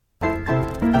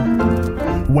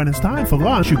When it's time for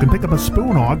lunch, you can pick up a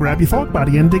spoon or grab your fork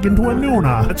buddy and dig into a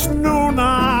Nooner. It's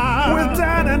Nooner with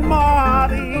Dan and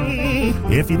Marty.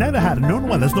 If you never had a Nooner,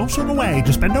 well, there's no sooner way.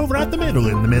 Just bend over at the middle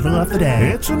in the middle of the day.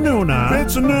 It's a Nooner.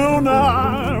 It's a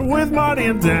Nooner with Marty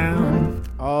and Dan.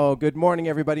 Oh, good morning,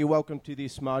 everybody. Welcome to the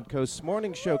Smodcoast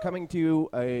Morning Show, coming to you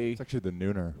It's actually the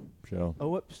Nooner show. Oh,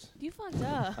 whoops. You fucked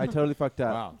up. I totally fucked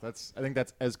up. Wow, I think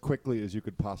that's as quickly as you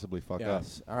could possibly fuck up.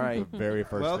 Yes. All right. The very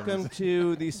first Welcome thing.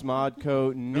 to the Smodco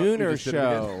you Nooner just did it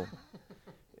Show.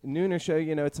 Nooner Show,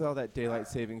 you know, it's all that daylight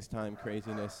savings time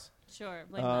craziness. Sure.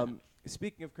 Like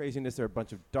Speaking of craziness, there are a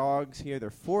bunch of dogs here. There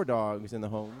are 4 dogs in the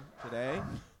home today.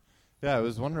 Yeah, I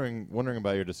was wondering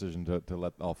about your decision to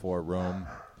let all 4 roam.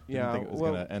 Yeah, Didn't think it was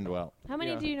well- going to end well. how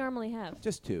many yeah. do you normally have?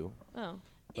 Just 2. Oh.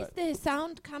 Is But- the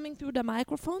sound coming through the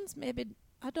microphones? Maybe,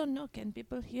 I don't know, can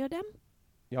people hear them?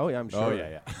 Oh, yeah, I'm sure. Oh,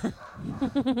 yeah.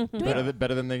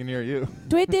 better than they can hear you.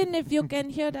 Tweet in if you can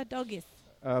hear the doggies.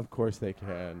 Of course they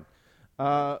can.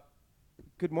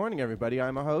 Good morning, everybody.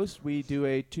 I'm a host. We do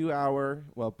a 2-hour,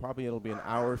 well, probably it'll be an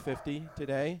hour 50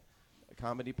 today, a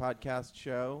comedy podcast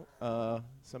show.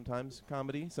 Sometimes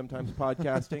comedy, sometimes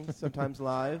podcasting, sometimes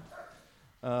live.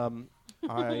 I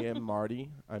am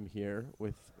Marty. I'm here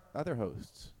with other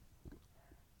hosts.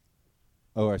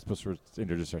 Oh, we're supposed to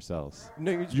introduce ourselves.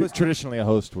 No, you're supposed to. Traditionally, a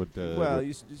host would... Well,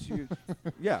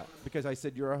 yeah, because I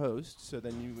said you're a host, so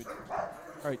then you would.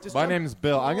 All right, just my jump- name's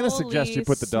Bill. I'm going to suggest you Holy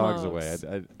put the dogs away.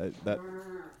 smokes. That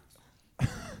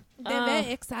They're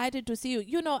very excited to see you.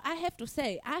 You know, I have to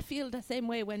say, I feel the same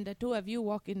way when the 2 of you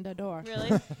walk in the door.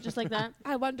 Really? Just like that?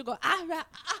 I want to go,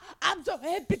 I'm so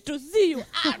happy to see you.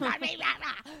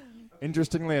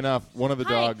 Interestingly enough, one of the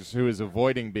Hi. dogs who is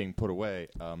avoiding being put away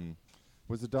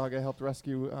was the dog I helped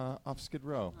rescue off Skid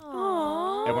Row.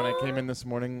 Aww. And when I came in this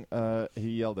morning, he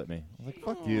yelled at me. I was like,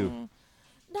 fuck you.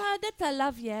 No, that's a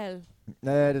love yell.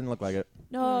 Nah, it didn't look like it.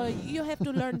 No, you have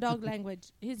to learn dog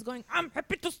language. He's going, I'm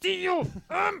happy to see you.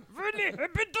 I'm really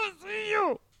happy to see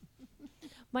you.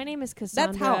 My name is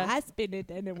Cassandra That's how I spin it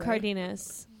anyway.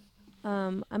 Cardenas.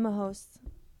 I'm a host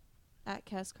at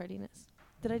Cass Cardenas.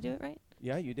 Did I do it right?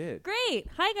 Yeah, you did. Great.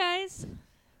 Hi, guys.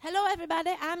 Hello,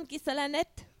 everybody. I'm Giselle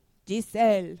Annette.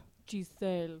 Giselle.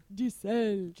 Giselle.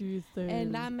 Giselle. Giselle.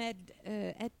 And I'm at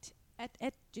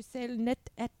Giselle Net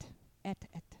at.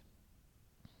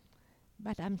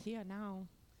 But I'm here now.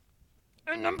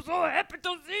 And I'm so happy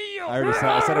to see you.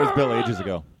 I said it was Bill ages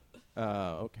ago.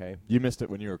 Okay. You missed it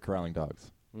when you were corralling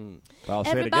dogs. Mm. But I'll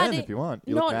say it again if you want.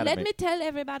 You no, look mad let at me tell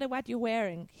everybody what you're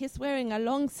wearing. He's wearing a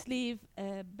long sleeve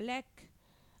black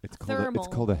It's Thermal.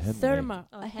 called a Henley. thermal.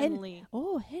 Oh, A Henley.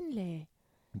 Oh, Henley.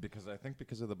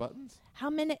 Because of the buttons.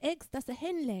 How many eggs does a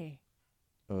hen lay?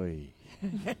 Oy.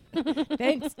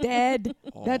 Thanks, Dad.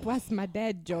 That Oh. was my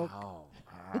dad joke. Ow.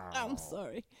 I'm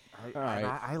sorry. All right.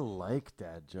 I like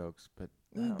dad jokes, but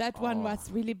That one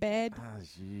was really bad.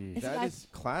 gee. It's That like- is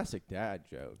classic dad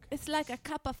joke. It's like a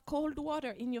cup of cold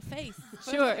water in your face.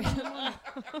 Sure.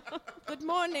 Good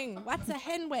morning. What's a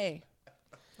henway?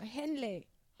 A henley.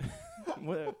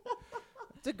 Well,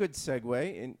 it's a good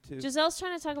segue into. Giselle's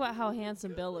trying to talk about how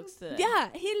handsome Bill looks today. Yeah,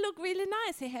 he look really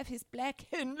nice. He have his black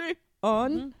henley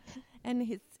on,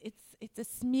 and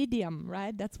it's a medium,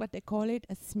 right? That's what they call it,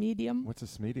 a medium. What's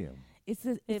a medium? It's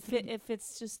a If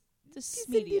it's just this It's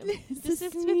a medium. little- it's This a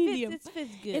is medium. It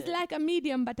fits good. It's like a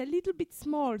medium, but a little bit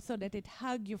small, so that it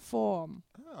hug your form.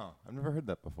 Oh, I've never heard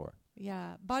that before.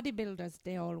 Yeah, bodybuilders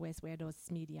they always wear those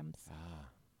mediums.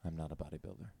 I'm not a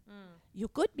bodybuilder. You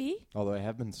could be. Although I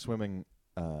have been swimming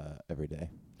every day.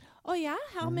 Oh yeah,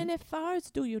 how many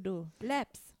fars do you do?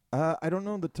 Laps. I don't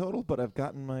know the total, but I've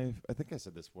gotten I think I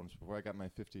said this once before, I got my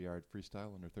 50-yard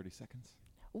freestyle under 30 seconds,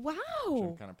 which I'm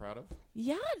Wow. kind of proud of.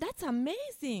 Yeah, that's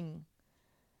amazing.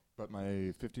 But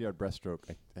my 50-yard breaststroke,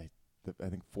 I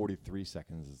think 43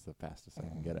 seconds is the fastest I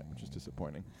can get it, which is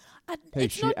disappointing. Hey,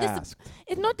 It's she not asked.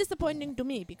 It's not disappointing to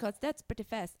me because that's pretty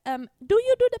fast. Do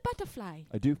you do the butterfly?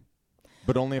 I do.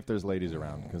 But only if there's ladies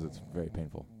around, because it's very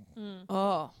painful.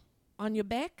 Oh, on your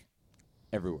back?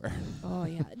 Everywhere. Oh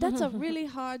yeah, that's a really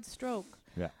hard stroke.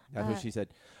 Yeah. That's what she said.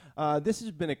 This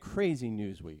has been a crazy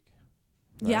news week.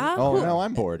 Yeah. Oh, Who- now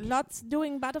I'm bored. Lots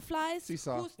doing butterflies.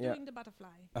 Seesaw. Who's Yeah. doing the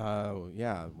butterfly? Oh,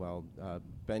 yeah. Well,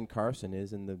 Ben Carson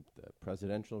is in the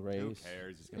presidential race. Who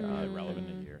cares? He's going to be irrelevant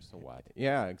in a year, so what?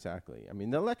 Yeah, exactly. I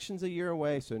mean, the election's a year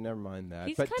away, so never mind that.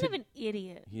 He's But kind of an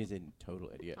idiot. he is a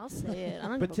total idiot. I'll say it. I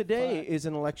don't But give a today fuck. is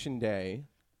an election day,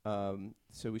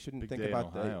 so we shouldn't Big think day in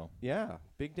about Ohio.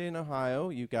 big day in Ohio.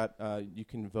 You got you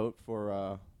can vote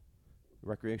for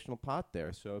recreational pot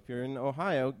there. So if you're in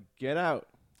Ohio, get out.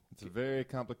 It's a very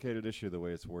complicated issue the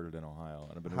way it's worded in Ohio,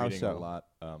 and I've been How reading so? a lot.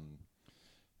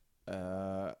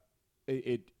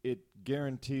 it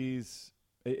guarantees.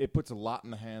 It puts a lot in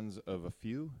the hands of a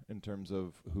few in terms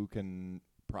of who can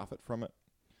profit from it.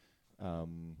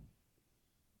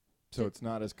 So it's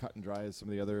not as cut and dry as some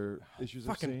of the other issues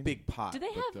I've Fucking seen. big pot. Do they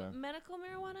But, have medical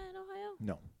marijuana in Ohio?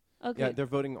 No. Okay. Yeah, they're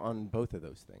voting on both of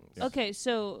those things. Yes. Okay,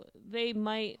 so they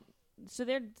might. So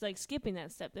they're like skipping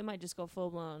that step. They might just go full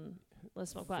blown.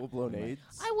 Let's smoke pot. Full-blown AIDS.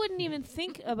 I wouldn't even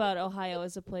think about Ohio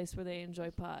as a place where they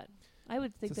enjoy pot. I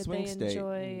would think It's a that swing they state.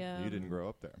 enjoy. You didn't grow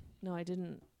up there. No, I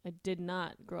didn't. I did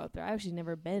not grow up there. I've actually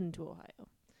never been to Ohio.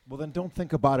 Well, then don't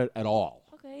think about it at all.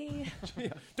 Okay.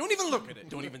 Don't even look at it.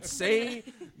 Don't even say.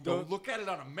 Don't look at it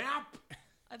on a map.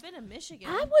 I've been to Michigan.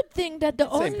 I would think that the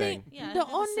Same only thing. Yeah, the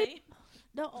the only same.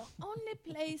 only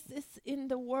places in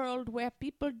the world where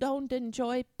people don't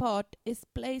enjoy pot is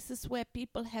places where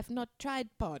people have not tried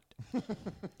pot.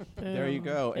 There you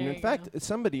go. And There in you fact, go.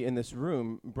 somebody in this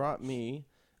room brought me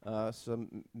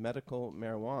some medical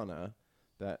marijuana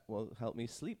that will help me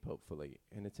sleep, hopefully.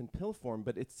 And it's in pill form,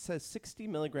 but it says 60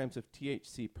 milligrams of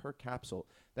THC per capsule.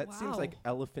 That seems like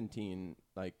elephantine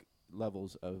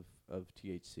levels of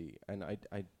THC. And I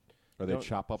Are they Don't-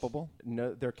 chop-upable?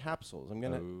 no, they're capsules. I'm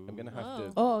gonna have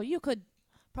to Oh, you could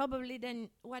probably then.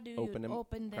 What do open you them,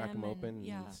 open them? crack them and- open,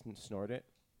 Yeah. and snort it.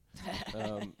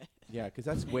 Yeah, because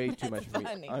that's way too much for me.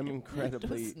 funny. I'm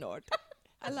incredibly snort.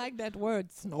 I like that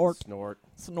word. Snort.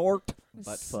 snort,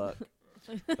 butt fuck.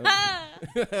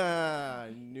 I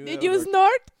knew Did that you word.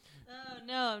 snort? Oh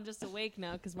no, I'm just awake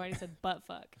now because Marty said butt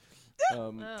fuck.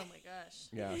 Oh my gosh.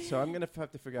 Yeah, so I'm gonna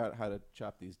have to figure out how to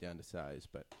chop these down to size,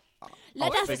 but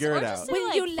Let I'll us figure it or out. just say, When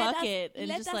like, you let fuck us, it and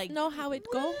let just us like know how it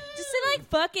goes. just say like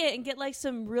fuck it and get like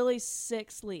some really sick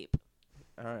sleep.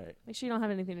 All right. Make sure you don't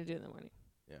have anything to do in the morning.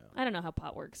 Yeah. I don't know how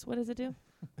pot works. What does it do?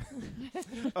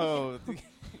 Oh,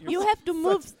 You have to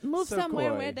move so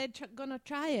somewhere coy. where they're gonna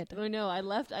try it. Oh no, I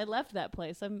left that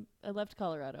place. I left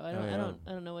Colorado. I yeah.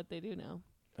 don't know what they do now.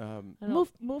 I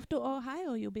don't Move to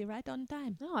Ohio. You'll be right on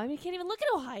time. No, I mean, can't even look at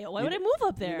Ohio. Why You would I kn- move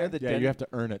up you there? know the Yeah, you have to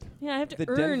earn it. Yeah, I have to the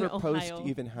earn Denver Post Ohio.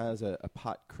 even has a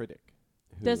pot critic.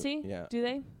 who- Does he? Yeah. Do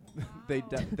they?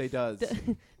 They does.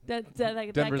 That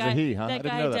Denver's guy, a he, huh? that I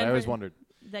didn't guy know that. I Denver- always wondered.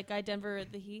 That guy Denver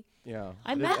at the he. Yeah.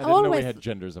 I didn't know we always- had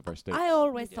genders of our states. I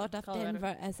always do. thought of Colorado.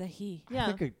 Denver as a he. Yeah.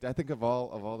 I think of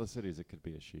all the cities, it could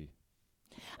be a she.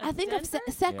 I think of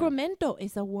Denver? Sacramento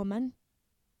is a woman.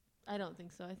 I don't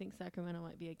think so. I think Sacramento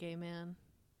might be a gay man.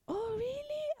 Oh,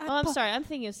 really? Oh, I'm sorry. I'm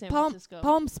thinking of San Palm, Francisco.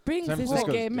 Palm Springs San is a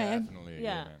Francisco's gay man. definitely a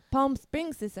Yeah. gay man. Palm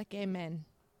Springs is a gay man.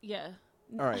 Yeah.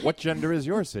 All right. What gender is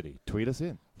your city? Tweet us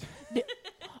in.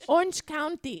 Orange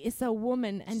County is a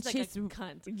woman, and She's like a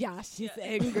cunt. yeah, she's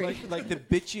angry. like the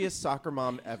bitchiest soccer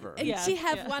mom ever. And Yeah, she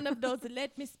have yeah. one of those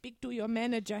 "let me speak to your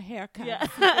manager" haircuts.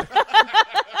 Yeah.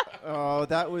 Oh,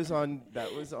 that was on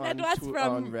was on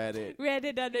from Reddit.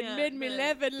 Reddit, and it Yeah, made me the-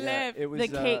 laugh and Yeah, laugh. it was The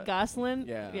Kate Goslin.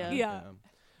 Yeah. Yeah. Yeah.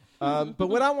 But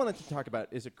what I wanted to talk about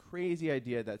is a crazy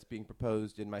idea that's being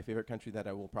proposed in my favorite country that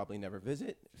I will probably never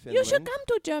visit, Finland. You should come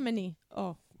to Germany.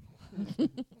 Oh,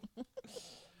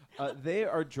 They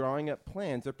are drawing up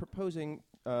plans. They're proposing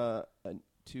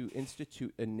to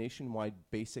institute a nationwide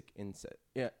basic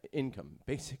income.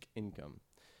 Basic income.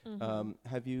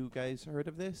 Have you guys heard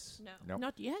of this? No. Nope.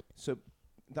 not yet. So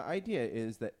the idea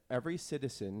is that every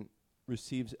citizen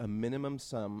receives a minimum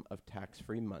sum of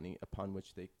tax-free money upon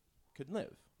which they could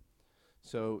live.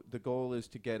 So the goal is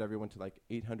to get everyone to like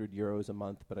 800 euros a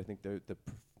month, but I think the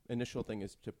initial thing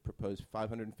is to propose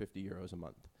 550 euros a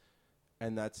month.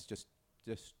 And that's just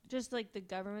Just like the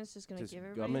government's just gonna just give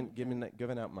everybody. government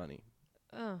giving out money.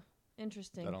 Oh,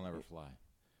 interesting. That'll never fly.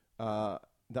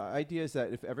 The idea is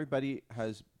that if everybody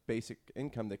has basic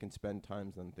income, they can spend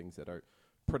times on things that are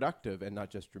productive and not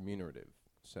just remunerative.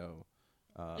 So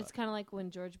It's kind of like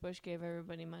when George Bush gave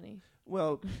everybody money.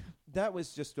 well, that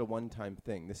was just a one-time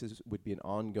thing. This would be an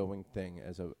ongoing thing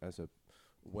as a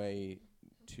way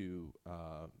to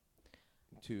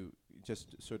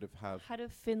just sort of have. How do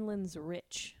Finland's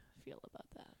rich feel about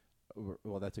that?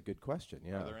 Well, that's a good question.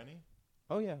 Yeah. Are there any?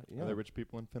 Oh yeah. Are there rich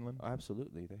people in Finland?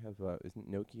 Absolutely. They have. Isn't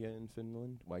Nokia in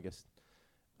Finland? Well, I guess.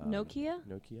 Nokia?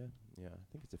 Nokia. Yeah, I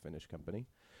think it's a Finnish company.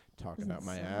 Talking Doesn't about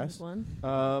my sound ass. like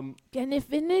one. Can you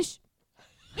finish?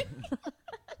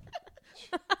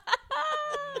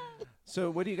 So,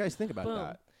 what do you guys think about Boom.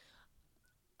 that?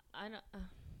 I don't.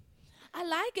 I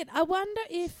like it. I wonder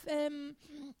if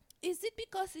is it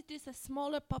because it is a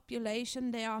smaller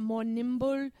population, they are more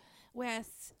nimble,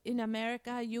 whereas in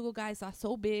America, you guys are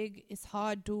so big, it's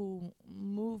hard to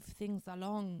move things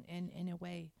along in a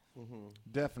way. Mm-hmm.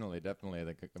 Definitely. I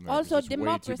think America's Also, just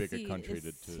way too big a democracy country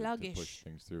is to sluggish. push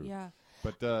things through. Yeah.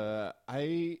 But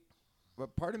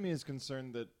but part of me is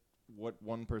concerned that what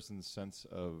one person's sense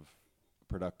of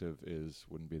productive is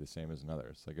wouldn't be the same as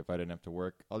another's. Like if I didn't have to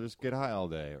work, I'll just get high all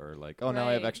day, or like, now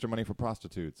I have Right. extra money for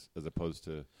prostitutes, as opposed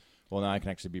to, well, now I can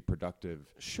actually be productive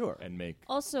Sure. and make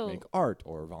Also, art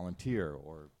or volunteer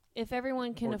or if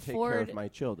everyone can or take care afford, of my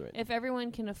children. if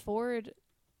everyone can afford,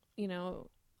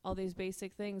 all these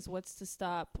basic things, what's to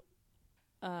stop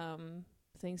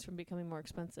things from becoming more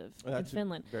expensive in That's a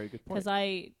Finland? very good point. Because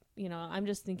I'm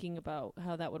just thinking about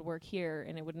how that would work here,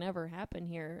 and it would never happen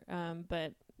here.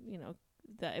 But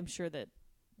that I'm sure that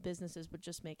businesses would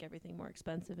just make everything more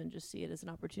expensive and just see it as an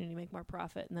opportunity to make more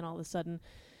profit, and then all of a sudden,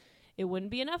 it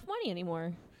wouldn't be enough money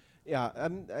anymore. Yeah,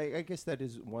 I guess that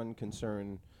is one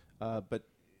concern, but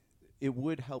it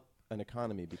would help an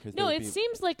economy because No, there it would be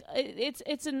seems like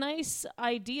it's a nice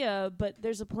idea, but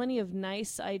there's a plenty of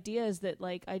nice ideas that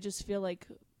I just feel like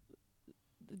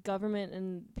government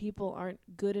and people aren't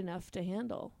good enough to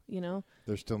handle.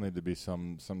 there still need to be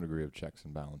some degree of checks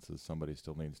and balances. Somebody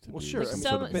still needs to Well, be sure, some I mean,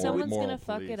 sort of someone's moral gonna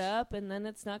fuck police. it up, and then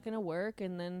it's not gonna work,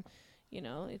 and then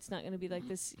it's not gonna be like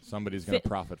this. Somebody's going to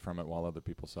profit from it while other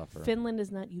people suffer. Finland is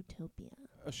not utopia.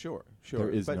 Sure. There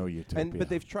is but no utopia. But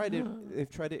they've tried it. They've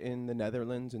tried it in the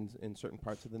Netherlands and in certain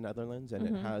parts of the Netherlands, and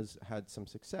it has had some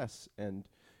success. And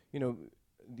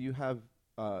you have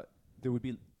there would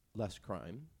be less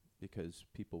crime because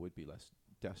people would be less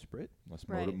desperate, less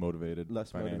Right. motivated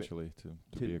Less financially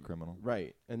to be a criminal.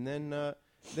 right? And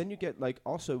then you get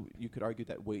also you could argue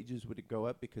that wages would go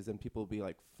up because then people would be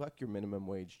like, "Fuck your minimum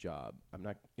wage job. I'm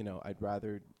not. I'd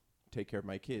rather take care of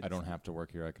my kids. I don't have to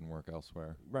work here. I can work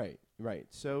elsewhere. Right.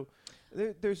 So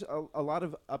there's a lot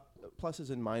of pluses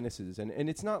and minuses, and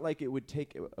it's not like it would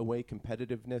take away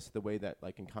competitiveness the way that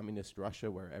like in communist Russia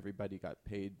where everybody got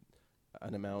paid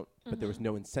an amount, but there was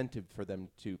no incentive for them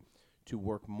to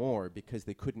work more because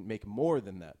they couldn't make more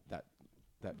than that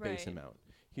base Right. amount.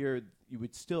 Here you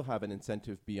would still have an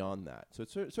incentive beyond that. So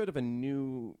it's sort of a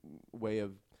new way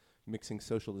of mixing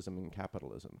socialism and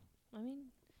capitalism. I mean,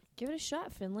 give it a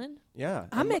shot, Finland. Yeah.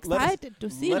 I'm and let us- excited to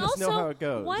see let it. us know Also, how it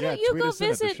goes. Why Yeah, don't you tweet go us in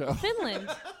at the visit show. Finland?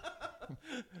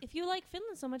 If you like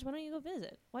Finland so much, why don't you go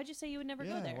visit? Why'd you say you would never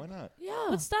go there? why not? Yeah.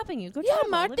 What's stopping you? Go Yeah, travel,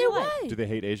 live Marty, your life. why? Do they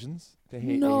hate Asians? They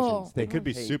hate No. Asians. They could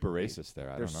be hate- super racist there.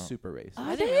 I They're don't know. super racist.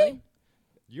 Are they they? really?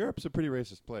 Europe's a pretty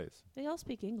racist place. They all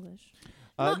speak English.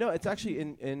 No, it's actually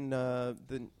in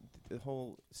the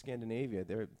whole Scandinavia.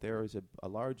 There is a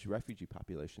large refugee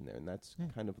population there, and that's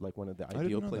kind of like one of the didn't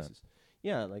ideal know that. places.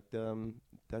 Yeah, like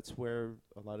that's where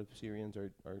a lot of Syrians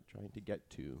are trying to get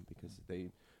to because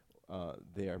they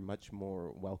are much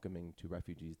more welcoming to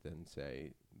refugees than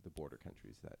say the border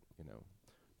countries that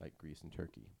like Greece and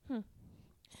Turkey.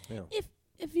 Yeah.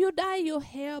 If you dye your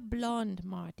hair blonde,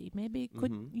 Marty, maybe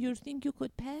could Mhm. you think you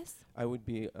could pass? I would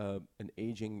be an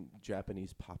aging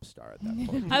Japanese pop star at that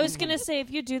point. I was gonna say, if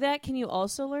you do that, can you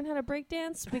also learn how to break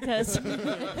dance? Because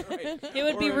it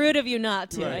would be Or- rude of you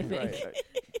not to. I Right, think. right.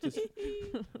 Just,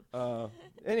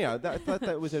 anyhow, I thought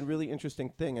that was a really interesting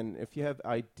thing. And if you have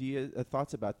ideas,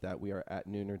 thoughts about that, we are at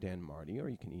Nooner Dan Marty, or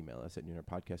you can email us at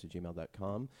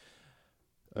noonerpodcast@gmail.com.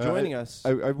 Joining us.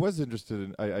 I was interested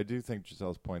in. I do think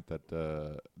Giselle's point that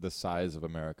the size of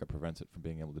America prevents it from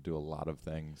being able to do a lot of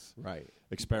things. Right.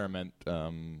 Experiment.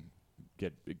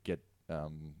 Get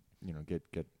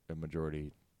a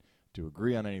majority to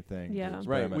agree on anything. Yeah. experiment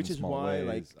Right, in which is small why,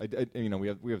 ways.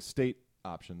 we have state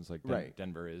options like Right.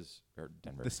 Denver is or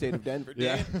Denver. The state of Denver.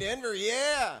 Yeah. Denver,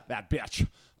 yeah. that bitch.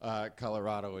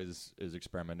 Colorado is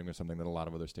experimenting with something that a lot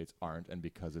of other states aren't, and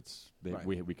because Right.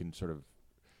 we can sort of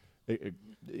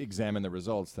examine the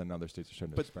results, then other states are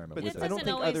starting to experiment But with That I it. don't doesn't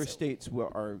think always- other states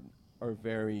are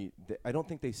very. I don't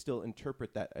think they still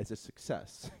interpret that as a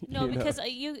success. No, you know? because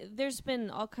there's been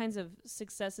all kinds of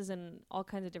successes and all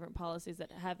kinds of different policies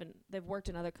that they've worked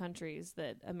in other countries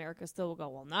that America still will go,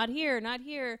 well, not here, not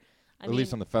here. I At mean,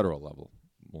 least on the federal level,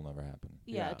 will never happen.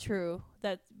 yeah, Yeah. true.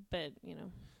 But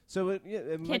So it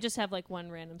can't might- just have like one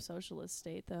random socialist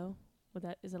state though.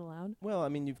 Is it allowed? well, I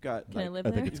mean, you've got Can I like, live I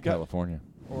there? think it's California.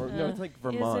 or no, it's like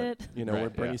Vermont. it? Where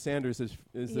Right, Bernie yeah. Sanders is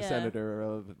the Yeah. senator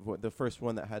of the first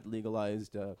one that had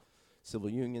legalized civil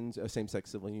unions, same-sex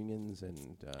civil unions,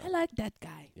 and I like that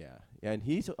guy. yeah, and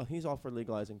he's all for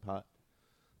legalizing pot.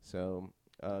 So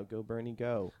go Bernie,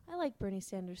 go! I like Bernie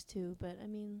Sanders too, but I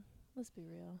mean, let's be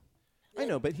real. I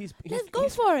know, but he's Let's go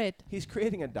for it. he's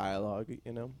creating a dialogue, He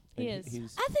and is.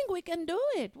 He's I think we can do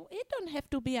it. It don't have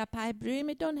to be a pipe dream.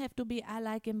 It don't have to be I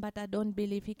like him, but I don't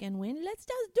believe he can win. Let's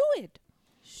just do it.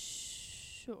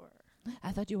 Sure.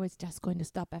 I thought you were just going to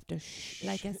stop after shh,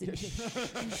 like as in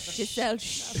Giselle,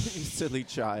 shh. you silly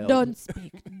child. Don't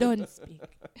speak. Don't speak.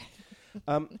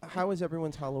 How was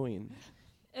everyone's Halloween?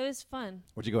 It was fun.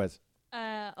 Where'd you go, guys?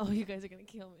 You guys are gonna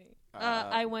kill me.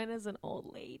 I went as an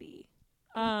old lady.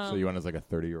 So you went as like a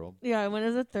 30-year-old? Yeah, I went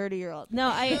as a 30-year-old. No,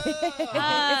 I.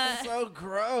 It's so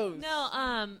gross. No,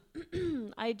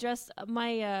 I dressed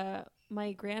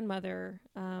my grandmother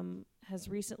has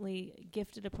recently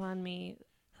gifted upon me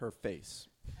Her face.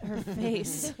 her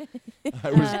face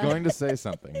I was going to say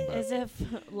something, but as if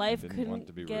life didn't couldn't want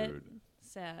to be get rude.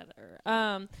 sadder.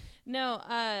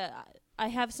 I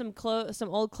have some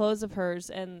old clothes of hers,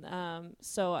 and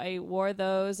so I wore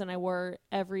those, and I wore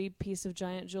every piece of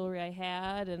giant jewelry I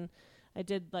had, and I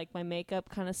did like my makeup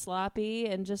kind of sloppy,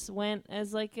 and just went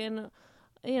as like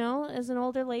as an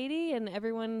older lady, and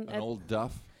everyone an old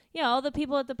duff. Yeah, all the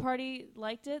people at the party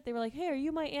liked it. They were like, "Hey, are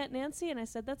you my Aunt Nancy?" And I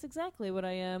said, "That's exactly what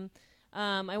I am."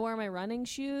 I wore my running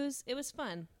shoes. It was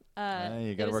fun.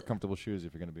 You got to wear comfortable shoes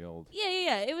if you're going to be old.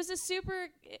 Yeah. It was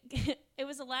it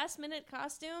was a last minute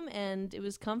costume, and it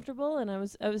was comfortable, and I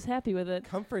was happy with it.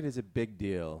 Comfort is a big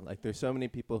deal. Like, there's so many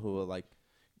people who will like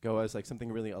go as like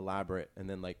something really elaborate, and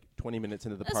then like 20 minutes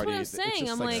into the That's party, what I'm it's saying.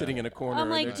 just I'm like like- sitting in a corner.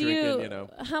 I'm and like, they're drinking,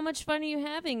 how much fun are you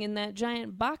having in that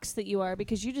giant box that you are?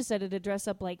 Because you decided to dress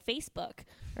up like Facebook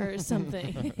or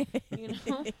something.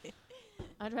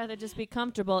 I'd rather just be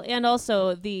comfortable. And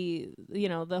also the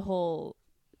whole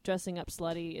dressing up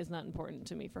slutty is not important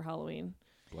to me for Halloween.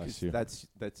 Bless you. That's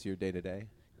your day to day.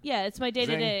 Yeah, it's my day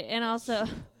to day. And also,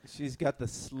 She's got the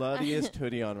sluttiest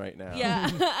hoodie on right now. yeah,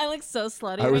 I look so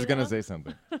slutty. I was right going to now. say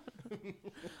something.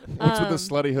 What's with the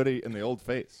slutty hoodie and the old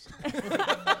face?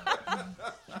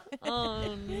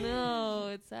 Oh no,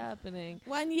 it's happening.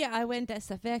 One year I went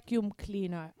as a vacuum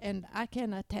cleaner, and I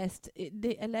can attest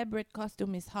the elaborate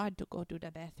costume is hard to go to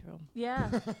the bathroom.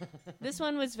 Yeah, this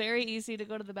one was very easy to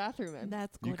go to the bathroom in.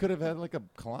 That's good. You could have had like a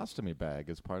colostomy bag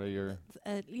as part of your...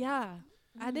 Yeah,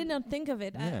 I did not think of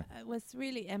it. Yeah. I was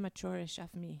really amateurish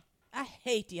of me. I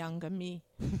hate younger me.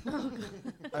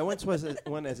 I once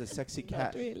went as a sexy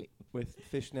cat really. with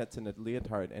fishnets and a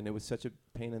leotard, and it was such a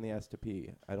pain in the ass to pee.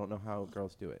 I don't know how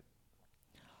girls do it.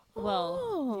 Well,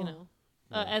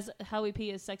 Oh. as Howie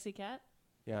P is sexy cat.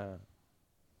 Yeah.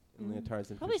 And leotards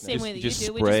and Probably fishnets. same way that Just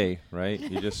you do. spray, right?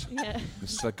 You just Yeah.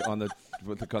 just like on the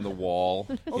on the wall.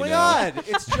 Oh you my know? God!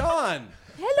 It's John.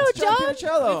 Hello, It's John John.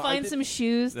 Pinicello. We find some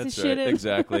shoes That's to shit right, in.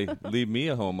 exactly. Leave me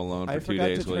at home alone I for 2 forgot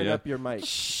days, to will turn you? up your mic.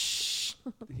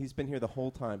 He's been here the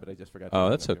whole time, but I just forgot. To Oh, turn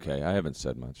that's up your okay. I haven't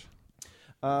said much.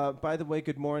 mic. By the way,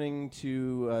 good morning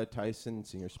to Tyson,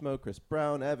 Singer Smoke, Chris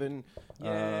Brown, Evan.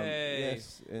 Yay.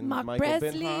 Yes, and Mark Michael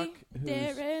Presley, Binhock.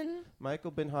 Darren.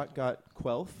 Michael Binhock got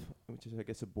Quelf, which is, I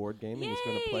guess, a board game, and he's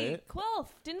going to play Yay! it. Quelf.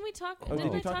 Didn't we talk? Oh, didn't did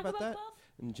we we talk talk about that?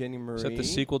 Quelf? And Jenny Marie. Is that the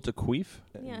sequel to Queef?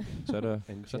 and- Yeah. Is that a?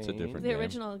 And That's a Jane. different The game.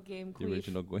 original game. The Queef.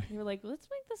 original game. You were like, let's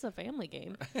make this a family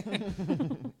game.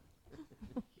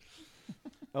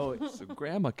 Oh, So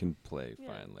Grandma can play Yeah.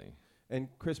 finally. and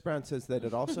Chris Brown says that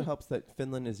it also helps that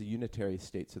Finland is a unitary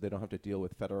state, so they don't have to deal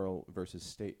with federal versus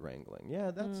state wrangling.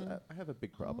 Yeah, that's. I have a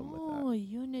big problem with Oh,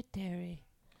 unitary.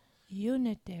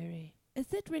 Unitary.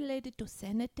 Is it related to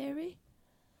sanitary?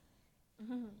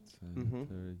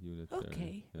 Sanitary, unitary.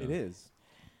 Okay. that. Yeah. It is.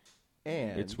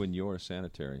 And It's when you're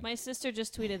sanitary. My sister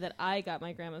just tweeted that I got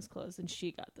my grandma's clothes and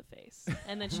she got the face.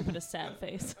 And then she put a sad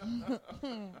face.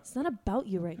 It's not about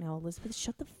you right now, Elizabeth.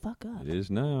 Shut the fuck up. It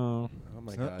is now. oh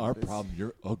my It's God, not our this- problem.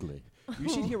 You're ugly. You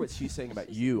should hear what she's saying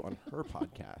about you on her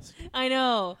podcast. I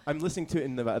know. I'm listening to it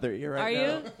in the other ear right Are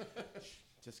now. you?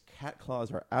 Just cat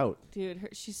claws are out. Dude,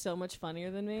 she's so much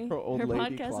funnier than me. Her old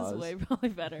lady podcast claws. is way probably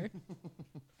better.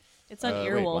 It's on Wait,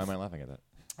 Earwolf. why am I laughing at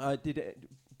that?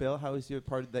 Bill, how was your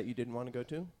party that you didn't want to go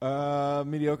to?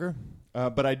 Mediocre.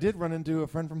 But I did run into a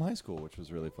friend from high school, which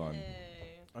was really fun.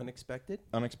 Unexpected?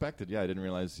 Unexpected, yeah. I didn't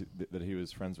realize that he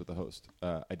was friends with the host.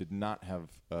 I did not have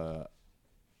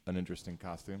an interesting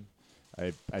costume.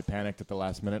 I panicked at the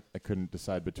last minute. I couldn't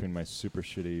decide between my super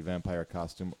shitty vampire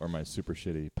costume or my super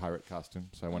shitty pirate costume,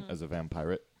 so I went as a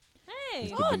vampire. Hey,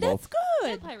 Just did them both.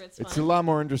 Good. Pirate's It's a fun. lot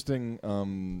more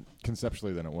interesting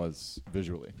conceptually than it was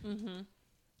visually. Mm-hmm.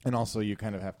 And also, you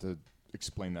kind of have to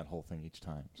explain that whole thing each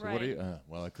time. So what do Right. you?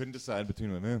 Well, I couldn't decide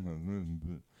between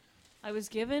my. I was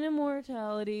given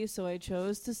immortality, so I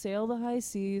chose to sail the high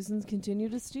seas and continue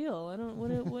to steal. I don't.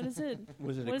 What is it?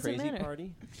 Was it What a does it crazy matter?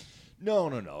 party?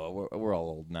 No. We're all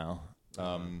old now.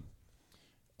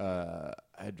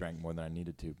 I drank more than I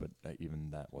needed to, but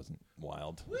even that wasn't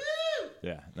wild. Woo!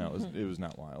 Yeah, no, it was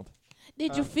not wild.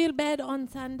 Did you feel bad on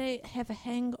Sunday? Have a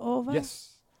hangover?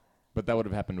 Yes, but that would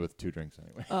have happened with 2 drinks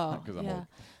anyway. Oh, 'cause I'm yeah.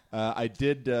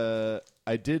 old.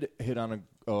 I did hit on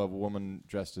a woman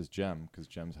dressed as Jem because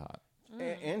Jem's hot.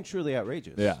 And truly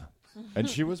outrageous. Yeah. And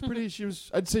she was pretty.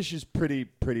 I'd say she's pretty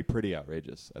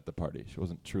outrageous at the party. She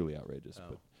wasn't truly outrageous,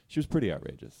 but She was pretty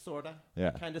outrageous. Sorta.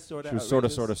 Yeah. Kind of, sorta. She was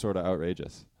sorta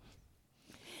outrageous.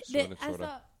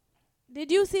 Did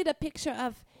you see the picture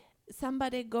of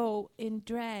somebody go in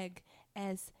drag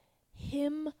as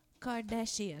him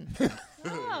Kardashian?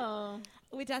 Oh.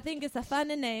 Which I think is a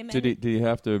funny name. Did he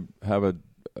have to have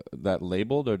that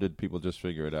labeled, or did people just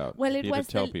figure it out? Well, Did it he have was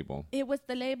to tell the- people. It was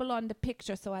the label on the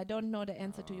picture, so I don't know the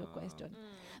answer to your question.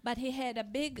 But he had a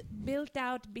big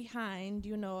built-out behind,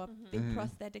 a big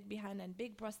prosthetic behind and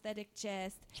big prosthetic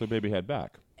chest. So baby had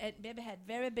back. And baby had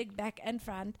very big back and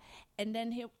front. And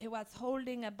then he was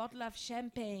holding a bottle of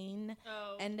champagne.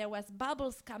 Oh. And there was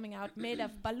bubbles coming out made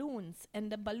of balloons.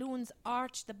 And the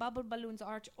bubble balloons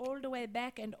arch all the way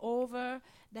back and over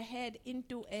the head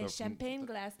into a So champagne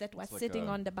glass that was like sitting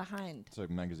a- on the behind. It's like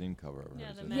a magazine cover. Yeah, Or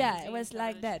the something. Yeah, magazine it was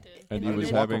like cover that. she did. And In he a was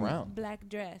Walk little having around. black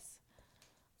dress.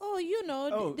 Oh, you know.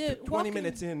 Oh, the 20 walking-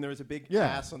 minutes in, there was a big Yeah.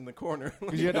 ass on the corner.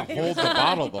 Because you had to hold the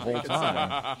bottle the whole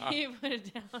time. He put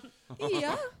it down.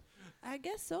 Yeah, I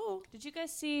guess so. Did you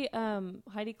guys see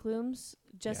Heidi Klum's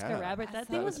Jessica Yeah. Rabbit? I That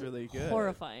saw thing it. was really good.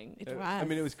 horrifying. It I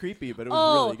mean, it was creepy, but it was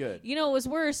Oh, really good. you know what was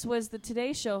worse was the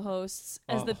Today Show hosts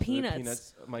as Oh, the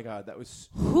Peanuts. Oh my God, that was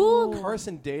Who?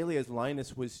 Carson Daly as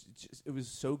Linus was. It was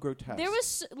so grotesque. There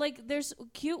was there's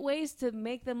cute ways to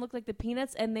make them look like the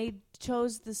Peanuts, and they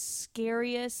chose the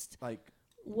scariest like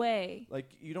way.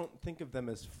 you don't think of them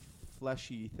as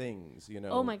fleshy things,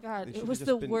 Oh my God, They it should've was just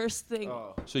the been- worst thing.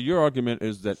 Oh. So your argument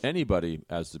is that anybody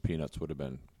as the Peanuts would have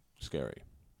been scary.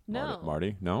 No.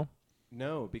 Marty? No?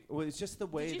 No, well, it's just the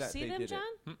way Did you that see they them, did John?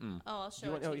 Mm-mm. Oh, I'll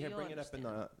show it. it to you. Yeah, You'll bring it up in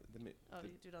understand. the Oh, you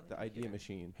do it on the idea computer.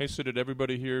 machine. Hey, so did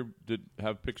everybody here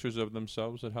have pictures of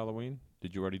themselves at Halloween?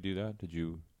 Did you already do that? Did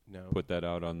you No. put that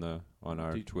out on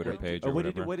our Did- Twitter what- page oh, or what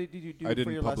whatever? did you do I for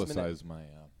didn't your last minute? publicize my.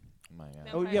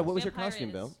 Oh, yeah, what was your Vampire costume,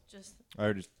 is Bill? Just I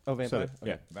already Oh, vampire. said it.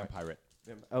 Yeah, vampire.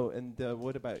 Oh, and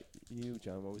what about you,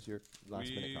 John? What was your last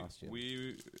minute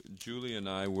costume? Julie and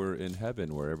I were in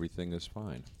heaven where everything is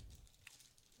fine.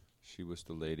 She was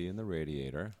the lady in the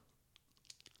radiator.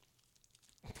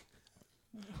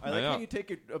 I like Yeah. how you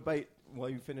take a bite while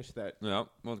you finish that. Yeah,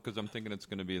 well, because I'm thinking it's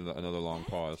going to be another long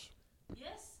pause.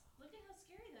 yes. Look at how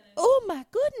scary that is. Oh my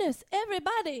goodness,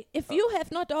 everybody! If you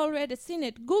have not already seen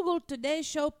it, Google Today's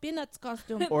Show Peanuts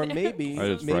costume. Or maybe That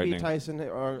is maybe frightening. Tyson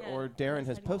or Yeah, Darren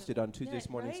has that's posted on right?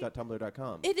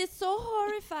 tuesdaysmornings.tumblr.com. It is so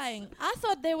horrifying. I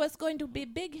thought there was going to be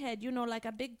big head, like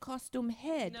a big costume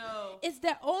head. No. It's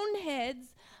their own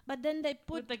heads, but then they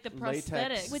put With like the Latex.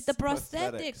 prosthetics. with the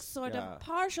prosthetics, prosthetics, sort yeah. of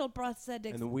partial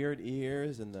prosthetics. And the weird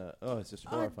ears and it's just are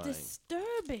horrifying.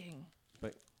 disturbing.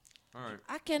 But All right.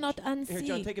 I cannot unsee. here,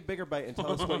 John, take a bigger bite and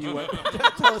tell us what you want.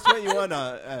 Tell us what you want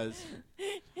as.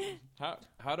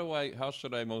 How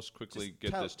should I most quickly Just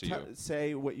get tell- this to tell- you?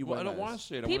 Say what you Well, I want. don't want to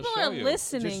say it. I People wanna are show you.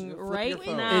 listening Just flip right your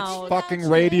phone. now. It's Fucking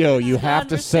Without radio. You this have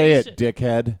to say it, conversation.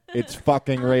 dickhead. It's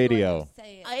fucking I'm going to radio.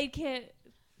 say it. I can't.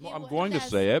 Well, It I'm wa- going to has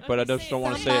say it, but I Okay, just say don't it.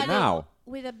 want to say it somebody now.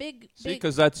 with a big, See, big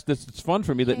because it's fun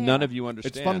for me that none hair. of you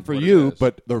understand. It's fun for what it you, is.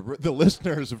 but the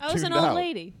listeners have I was tuned an old out.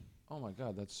 lady. Oh my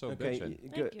God, that's so Okay,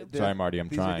 bitchin'. good. you. Sorry, Marty, I'm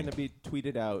these trying. are going to be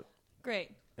tweeted out.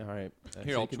 Great. All right.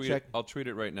 Here, so I'll you can tweet check it. I'll tweet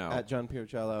it right now. at John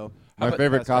Piercello. My about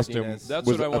favorite Pastor costume Martinez? That's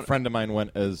was what I a want- friend of mine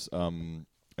went as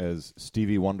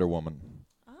Stevie Wonder Woman.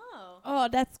 Oh. Oh,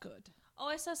 that's good. Oh,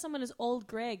 I saw someone as old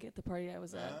Greg at the party I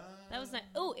was at. That was nice.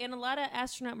 Oh, and a lot of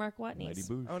astronaut Mark Mighty Watney's.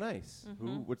 Boo. Oh, nice.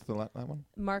 Who? What's that one?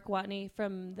 Mark Watney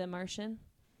from The Martian.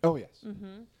 Oh yes.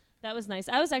 That was nice.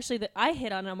 I was actually I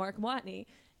hit on a Mark Watney,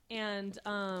 and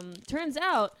turns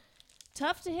out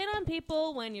tough to hit on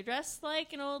people when you're dressed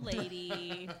like an old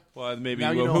lady. Well, maybe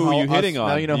Now you know who how are you hitting us- on?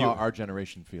 Now you know how our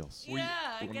generation feels. Yeah,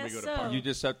 I when we guess go to so. You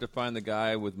just have to find the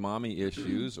guy with mommy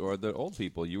issues or the old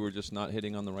people. You were just not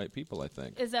hitting on the right people, I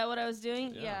think. Is that what I was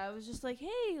doing? Yeah. Yeah, I was just like,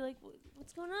 hey, like,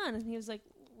 what's going on? And he was like,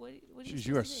 what are you Jeez,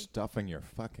 you are supposed to do? stuffing your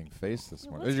fucking face this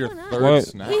Yeah, morning. what's This is your going on? third What?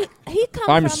 snack. He come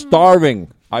I'm from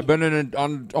starving. I've been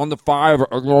on the 5.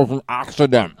 There was an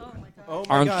accident. Oh, my God. Oh,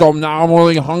 my And God. so now I'm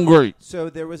really hungry. So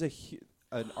there was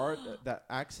that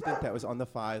accident that was on the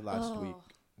 5 last week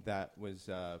that was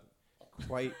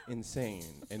quite insane,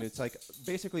 and it's like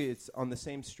basically it's on the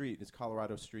same street. It's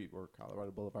Colorado Street or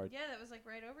Colorado Boulevard. Yeah, that was like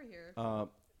right over here.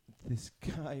 This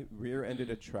guy rear-ended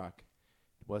a truck,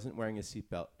 wasn't wearing a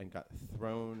seatbelt, and got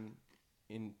thrown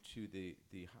into the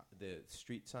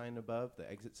street sign above, the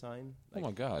exit sign. Oh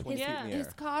my God. 20 feet in the his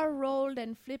air. car rolled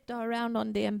and flipped around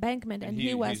on the embankment, And and he-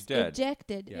 he was he's dead.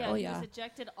 ejected. Yeah. Yeah, Oh he yeah, was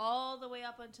ejected all the way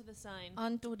up onto the sign.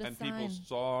 onto the And sign. people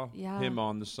saw Yeah. him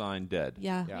on the sign dead.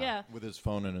 Yeah. Yeah. With his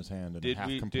phone in his hand and Did half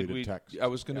we? completed Did we? text. I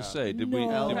was going to Yeah. say, did no, we?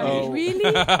 Oh. really?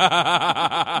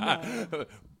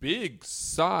 Big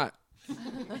sign.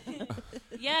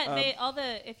 Yeah, they all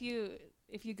the if you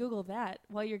if you Google that,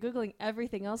 while you're Googling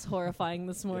everything else horrifying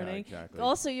this morning, exactly.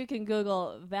 also you can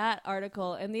Google that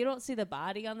article, and you don't see the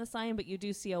body on the sign, but you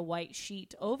do see a white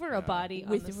sheet over a body on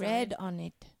the With sign. red on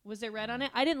it. Was there red on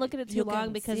it? I didn't look at it too You long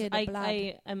can because see the blood.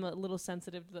 I am a little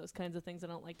sensitive to those kinds of things. I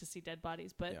don't like to see dead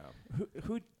bodies, but Yeah.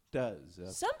 Who does?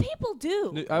 some people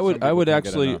do. I Some would people can't get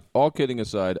actually, enough. all kidding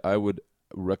aside, I would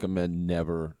recommend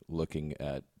never looking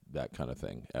at that kind of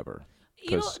thing ever. You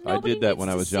Because don't- I nobody did that needs when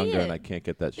I to was see younger, and it. I can't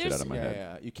get that shit There's- out of my yeah, head.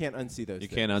 yeah. You can't unsee those. You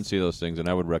things. can't unsee those things, and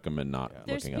I would recommend not Yeah.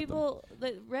 There's looking people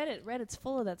that Reddit's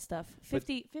full of that stuff.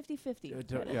 50-50.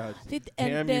 Reddit. Yeah. And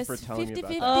Damn you there's for telling me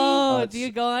about 50-50. that. Oh, Uh, do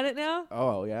you go on it now?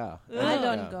 Oh yeah. I Oh.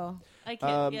 don't Yeah. go. I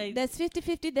can't. Um, There's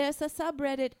 50-50. There's a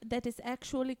subreddit that is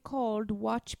actually called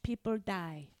Watch People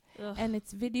Die. Ugh. And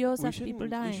it's videos We of people shouldn't- we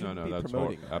dying. shouldn't No, be that's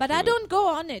promoting horrible. it. But I don't go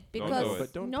on it Don't because do it.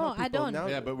 But don't no, tell I people don't. now.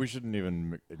 Yeah, but we shouldn't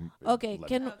even. Okay,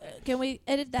 let can we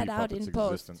edit that beef out up its in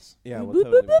post? existence. Yeah, Boop, we'll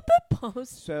boop, totally.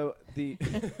 Post. So the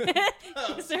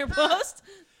Is there a post?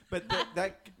 but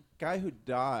that guy who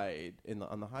died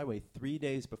on the highway 3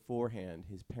 days beforehand,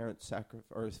 his parents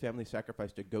or his family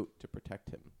sacrificed a goat to protect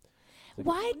him. So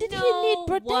Why did he No, need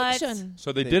what? protection?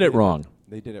 So they They did it did. wrong.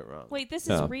 They did it wrong. Wait, this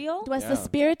Yeah. is real? It was Yeah. the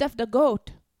spirit of the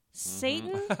goat.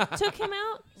 Satan took him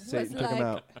out? Satan was took him like-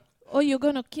 out. Oh, you're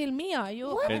gonna kill me, are you?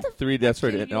 What? And the that's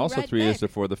right. kill And you also right 3 years back.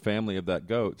 before, the family of that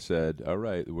goat said, "All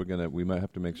right, we might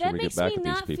have to make sure That we get makes back me at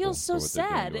these not people feel for so what they're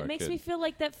doing sad. to It our makes kid." me feel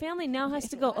like that family now has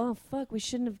to go, oh, fuck, we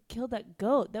shouldn't have killed that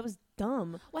goat. That was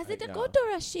dumb. Was it a Yeah. goat or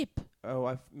a sheep?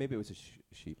 Oh, maybe it was a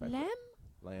sheep. Lamb?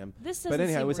 Lamb. This doesn't But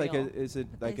anyhow, seem it was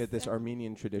real. Okay, this so-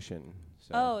 Armenian tradition.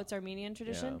 So Oh, it's Armenian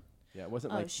tradition? Yeah, it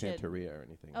wasn't Oh, like shit. Santeria or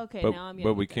anything. Okay, But, now I'm but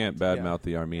getting we it. can't Yeah. badmouth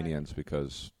the Armenians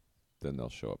because then they'll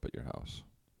show up at your house.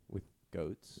 With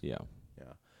goats. Yeah.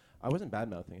 Yeah. I wasn't bad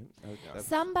mouthing it.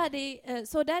 Somebody.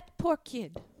 So that poor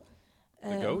kid.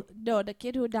 goat? No, the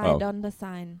kid who died Oh. on the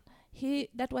sign.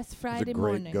 That was It's a Friday great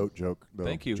morning. goat joke. Though,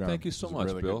 Thank you. John. Thank you It's so a much,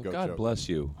 really Bill. good goat God joke. bless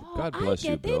you. Oh, God I bless you,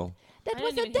 get it. Bill. That I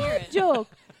was didn't a even hear dad it. joke.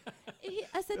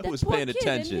 I said I that was poor paying kid,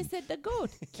 attention. and he said the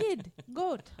goat, kid,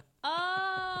 goat.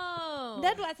 Oh.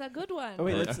 That was a good one. Oh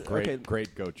wait, Yeah. let's Great, okay.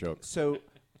 great goat joke. So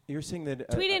you're saying that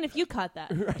Tweet in if you caught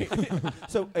that. right.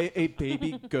 So a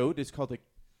baby goat is called a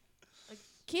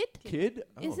Kid? kid?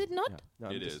 Is Oh, it not? yeah. No,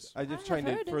 It I'm just, is. I'm I just have trying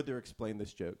to heard it. further explain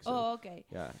this joke. So, Oh, okay.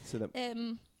 yeah. So that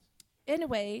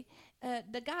Anyway,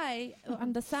 the guy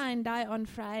on the sign died on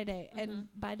Friday, and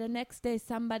by the next day,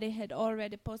 somebody had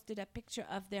already posted a picture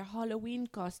of their Halloween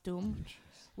costume,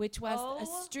 which was Oh,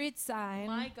 a street sign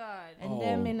My God. and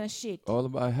them Oh. in a sheet.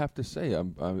 I have to say, I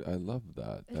love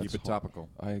that. Keep That's it topical.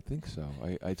 I think so.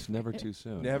 It's never too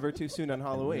soon. never too soon on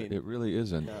Halloween. It really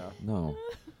isn't. Yeah. No.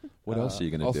 What else are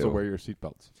you gonna Also, do? wear your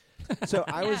seatbelts. So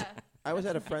I was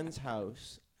at a friend's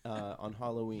house on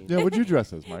Halloween. Yeah, what'd you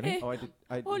dress as, Marty? Oh, I did.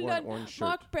 I Hold wore an on, orange shirt.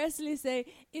 Mark Presley say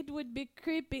it would be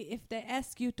creepy if they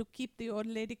ask you to keep the old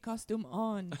lady costume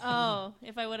on. Oh,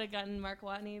 if I would have gotten Mark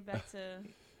Watney back to...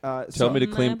 Tell me to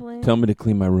My clean. blame. Tell me to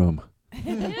clean my room.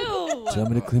 Ew. Tell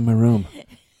me to clean my room.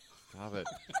 Stop it.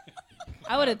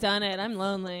 I would have done it. I'm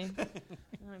lonely. I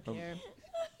don't care.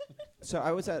 So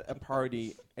I was at a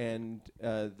party, and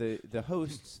the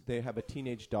hosts, they have a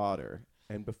teenage daughter,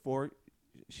 and before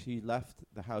she left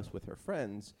the house with her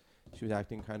friends, she was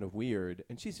acting kind of weird,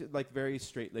 and she's like very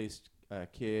straight-laced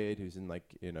kid who's in like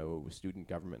student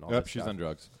government. All Yep, that she's stuff. on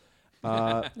drugs.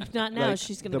 If not now, Like,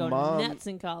 she's going to the go mom- nuts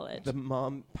in college. The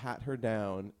mom pat her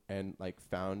down and like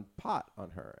found pot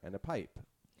on her and a pipe.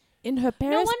 In her No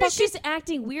parents' wonder pocket. she's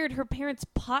acting weird. Her parents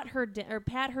pat her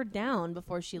down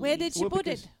before she Where leaves. did she Well, put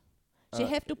because, it? She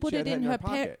have to put she it had in her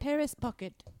pocket. Paris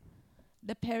pocket,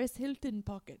 the Paris Hilton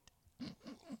pocket.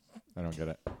 I don't get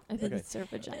it. I think Okay. it's her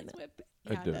vagina. That's what,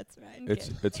 I yeah, do. that's right.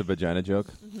 It's a vagina joke.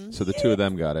 Mhm. So the two of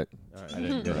them got it. All right. I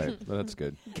didn't get it. Well, that's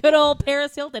good. Good old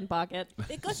Paris Hilton pocket.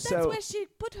 Because that's So- where she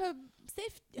put her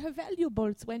her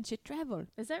valuables when she traveled.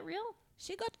 Is that real?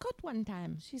 She got caught one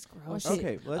time. She's Oh, gross. shit.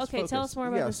 Okay, let's Okay, tell focus. us more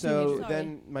about yeah, this so teenager. Sorry.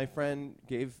 then my friend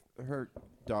gave her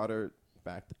daughter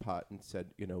back the pot and said,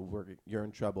 you're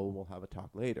in trouble. We'll have a talk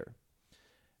later.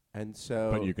 And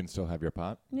so, But you can still have your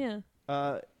pot. Yeah.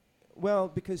 well,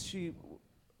 because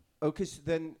because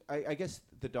then I guess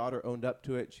the daughter owned up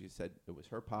to it. She said it was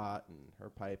her pot and her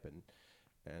pipe and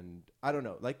I don't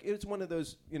know. Like it's one of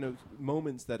those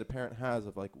moments that a parent has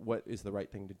of like what is the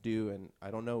right thing to do, and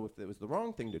I don't know if it was the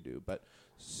wrong thing to do. But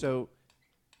so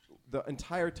the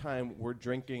entire time we're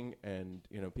drinking and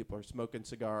people are smoking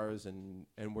cigars and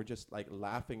we're just like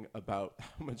laughing about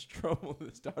how much trouble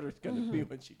this daughter's going to be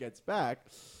when she gets back,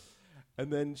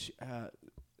 and then she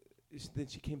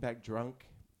came back drunk.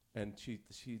 and she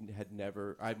had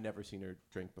never. I've never seen her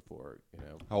drink before. You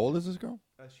know, How old is this girl?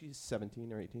 she's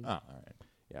 17 or 18. Oh, all right.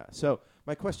 Yeah. So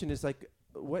my question is like,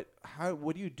 what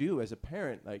do you do as a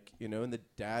parent? Like, you know, and the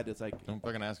dad is like, Don't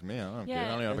fucking ask me. I don't Yeah. care. I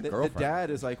don't even have and a the girlfriend. dad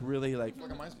is like really like.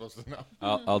 What am I supposed to know?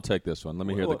 I'll take this one. Let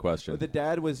me hear the Well, question. The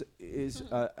dad was a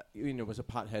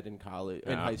pothead in college,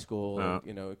 in Yeah. high school. Yeah. And,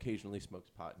 you know, occasionally smokes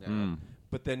pot now. Mm.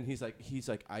 But then he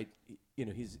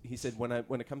said when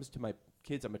it comes to my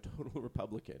kids, I'm a total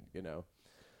Republican. You know.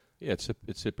 Yeah,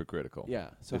 it's hypocritical. Yeah.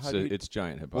 So it's how do you, it's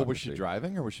giant hypocrisy. Well, was she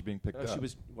driving or was she being picked no, up?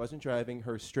 she wasn't driving.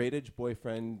 Her straight edge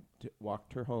boyfriend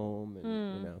walked her home, and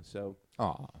you know. So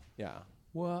Aw. yeah.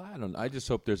 Well, I don't know. I just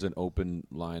hope there's an open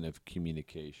line of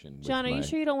communication. with John, are you my-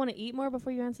 sure you don't want to eat more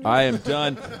before you answer? I am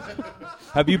done.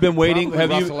 Have you been waiting?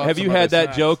 Probably Have rustle up you some had other that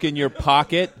snacks. joke in your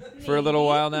pocket for a little Maybe,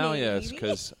 while now? Yes, maybe.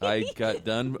 because I got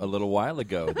done a little while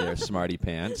ago. There, smarty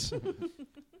pants.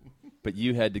 But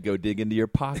you had to go dig into your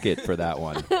pocket for that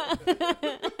one.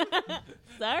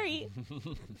 Sorry.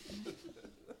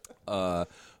 I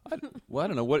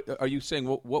don't know. What are you saying?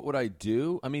 What would I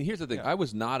do? I mean, here's the thing. Yeah. I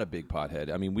was not a big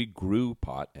pothead. I mean, we grew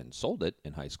pot and sold it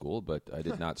in high school, but I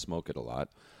did not smoke it a lot.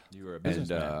 You were a And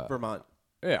businessman. Vermont.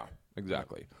 yeah,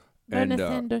 exactly. Bernie And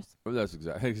Sanders. that's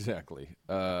exactly.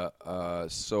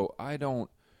 So I don't.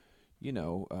 You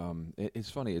know, it's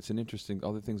funny. It's an interesting.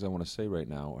 All the things I want to say right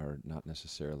now are not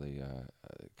necessarily.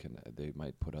 They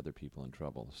might put other people in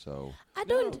trouble. So. I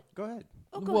don't. No, go ahead.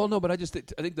 Oh, go Well, ahead. no, but I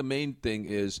think the main thing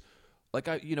is, like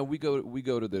we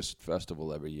go to this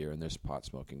festival every year, and there's pot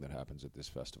smoking that happens at this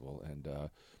festival,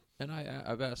 and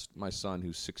I've asked my son,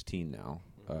 who's 16 now,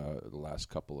 the last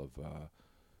couple of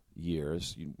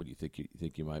years, what do you think? You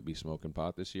think you might be smoking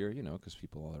pot this year? You know, because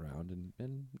people all around,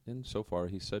 and so far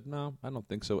he said no, I don't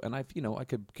think so. And I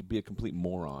could be a complete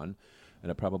moron, and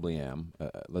I probably am.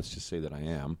 Let's just say that I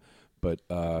am, but.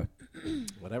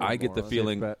 Whatever. I get the morons.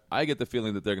 feeling. But I get the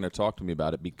feeling that they're going to talk to me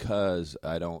about it because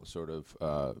I don't sort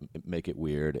of make it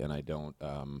weird, and I don't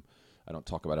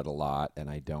talk about it a lot, and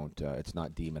I don't. It's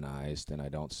not demonized, and I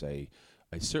don't say.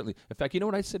 I certainly. In fact, you know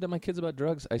what I said to my kids about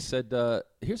drugs? I said,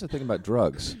 "Here's the thing about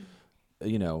drugs.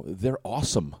 You know, they're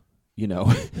awesome. You know,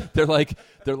 they're like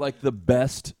the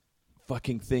best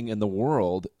fucking thing in the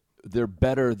world." They're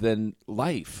better than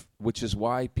life, which is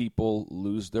why people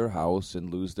lose their house and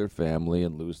lose their family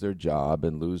and lose their job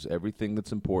and lose everything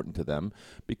that's important to them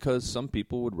because some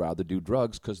people would rather do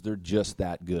drugs because they're just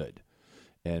that good.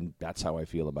 And that's how I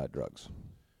feel about drugs.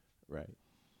 right.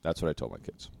 That's what I told my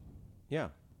kids. Yeah.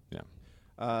 Yeah.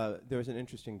 There was an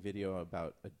interesting video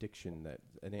about addiction, that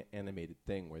an animated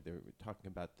thing where they were talking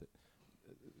about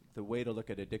the way to look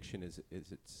at addiction is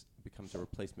it becomes a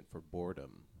replacement for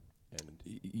boredom. And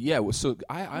Yeah, well, so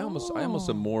I almost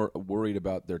am more worried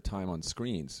about their time on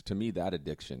screens. To me, that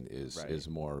addiction is Right.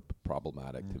 more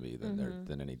problematic to me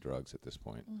than any drugs at this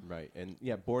point. right, and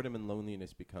yeah, boredom and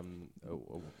loneliness become a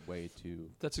way to.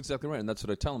 That's exactly right, and that's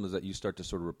what I tell them is that you start to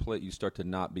sort of replace. You start to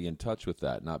not be in touch with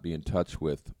that, not be in touch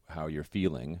with how you're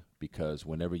feeling, because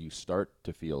whenever you start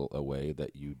to feel a way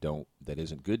that that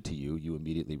isn't good to you, you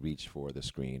immediately reach for the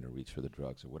screen or reach for the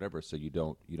drugs or whatever. So you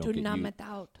don't To get numb it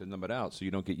out. to numb it out. So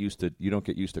you don't get used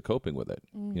to coping with it.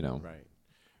 You know.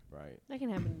 Right. That can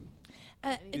happen.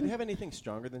 Do they have anything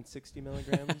stronger than 60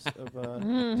 milligrams of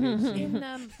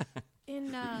THC?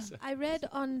 I read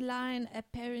online a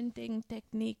parenting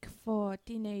technique for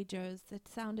teenagers that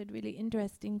sounded really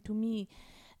interesting to me.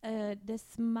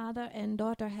 This mother and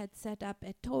daughter had set up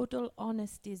a total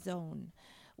honesty zone,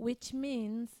 which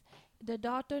means the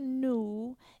daughter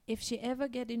knew if she ever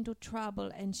get into trouble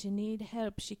and she need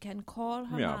help, she can call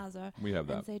her Yeah, mother we have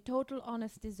and that. say total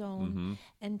honesty zone. Mm-hmm.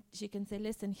 And she can say,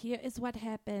 listen, here is what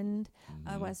happened.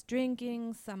 I was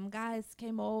drinking. Some guys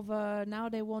came over. Now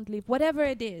they won't leave. Whatever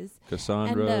it is.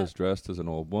 Cassandra And, is dressed as an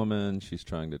old woman. She's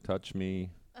trying to touch me.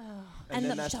 And then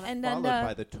the- that's and followed then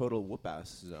by the total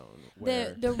whoop-ass zone.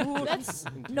 Where The rule.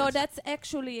 That's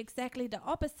actually exactly the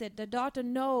opposite. The daughter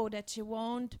know that she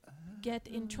won't get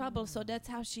in trouble, so that's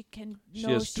how she can. She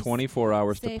know has she's 24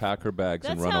 hours to safe. pack her bags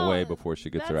and That's run how- away before she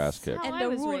gets her ass that's kicked. how And I the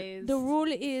was rule, raised. the rule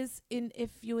is,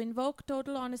 if you invoke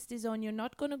total honesty zone, you're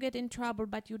not going to get in trouble,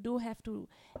 but you do have to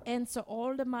answer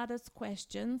all the mother's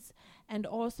questions and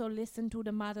also listen to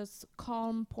the mother's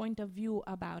calm point of view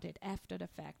about it after the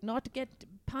fact. Not get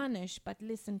punished, but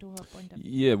listen to her point of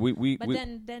view. Yeah, we But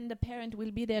then the parent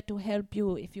will be there to help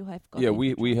you if you have got yeah, into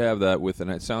we trouble. have that with, and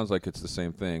it sounds like it's the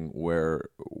same thing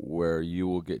where you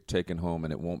will get taken home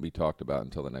and it won't be talked about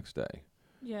until the next day.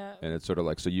 Yeah. And it's sort of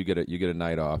like, so you get a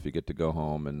night off, you get to go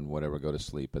home and whatever, go to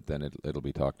sleep, but then it'll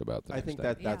be talked about the I next think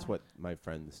day. that's Yeah. what my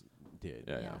friends did.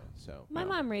 Yeah, you yeah. know, So My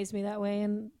mom raised me that way,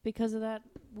 and because of that,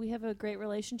 we have a great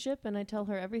relationship, and I tell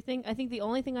her everything. I think the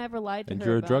only thing I ever lied to And her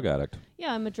you're a about, drug addict.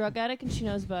 Yeah, I'm a drug addict, and she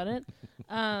knows about it.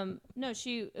 No,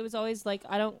 it was always like,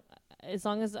 as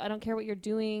long as I don't care what you're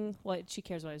doing. Well, she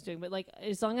cares what I was doing, but like,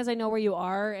 as long as I know where you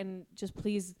are, and just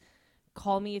please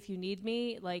call me if you need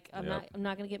me. Like, I'm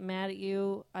not gonna get mad at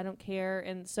you. I don't care.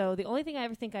 And so the only thing I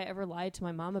ever lied to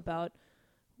my mom about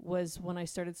was when I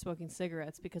started smoking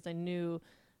cigarettes, because I knew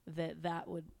that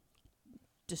would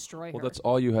destroy her. Well, that's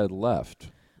all you had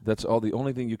left. That's all. The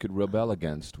only thing you could rebel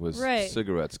against was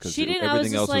cigarettes, because she didn't. everything I was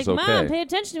just else like, was okay. Mom, pay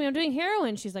attention to me. I'm doing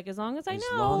heroin. She's like, as long as I know.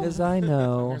 As long as I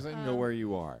know. As long as I know where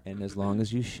you are. And as long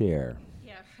as you share.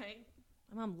 Yeah, right.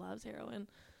 My mom loves heroin.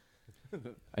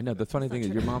 I know. The funny thing is,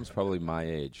 your mom's probably my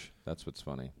age. That's what's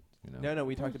funny. You know? No,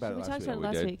 we talked about it We last talked week. about it We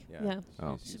last did? week. Yeah. Yeah.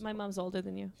 Oh. My mom's older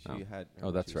than you. She had. Oh,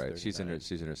 that's right. She's in her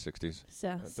 60s.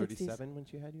 Yeah, 37 when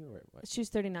she had you, or what? She's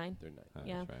 39. 39. Oh,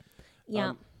 Yeah. That's right.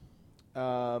 Yeah.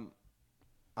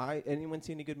 Anyone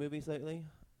seen any good movies lately?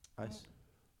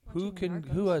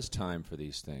 Who has time for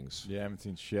these things? Yeah, I haven't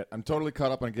seen shit. I'm totally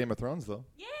caught up on Game of Thrones, though.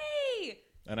 Yay!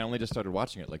 And I only just started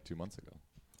watching it like 2 months ago.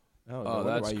 no Oh, wonder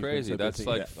why that's you've been crazy. so That's busy.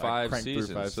 like Yeah, I 5 cranked through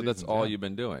seasons. 5 So that's seasons, all yeah. you've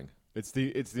been doing. It's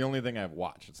the only thing I've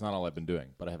watched. It's not all I've been doing,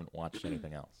 but I haven't watched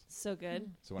anything else. So good.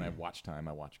 So when I have watch time,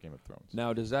 I watch Game of Thrones.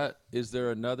 Now, is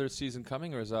there another season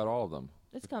coming, or is that all of them?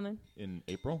 It's coming. In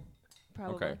April,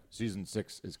 Probably. Okay. season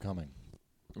 6 is coming.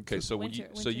 Okay, so Winter-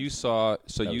 you saw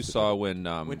That you was the saw time. when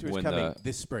Winter's when coming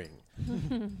this spring.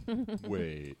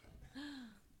 Wait.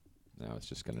 No, it's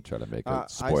just going to try to make I a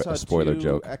saw spoiler 2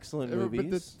 joke. excellent But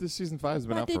movies. this season 5 has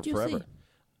been What out for did you forever. see?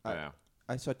 Yeah.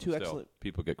 I saw 2 Still, excellent.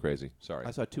 people get crazy. Sorry.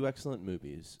 I saw 2 excellent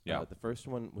movies. Yeah. The first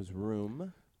one was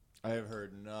Room. I have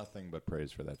heard nothing but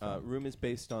praise for that film. Room is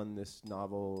based on this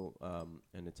novel,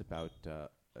 and it's about.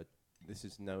 This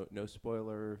is no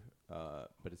spoiler,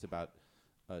 but it's about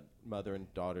a mother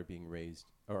and daughter being raised,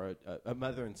 or a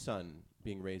mother and son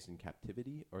being raised in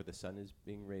captivity, or the son is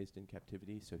being raised in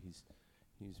captivity. So he's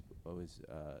always.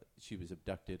 She was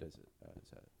abducted as a.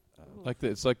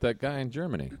 It's like that guy in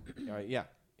Germany. Yeah.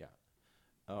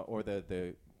 Or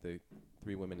the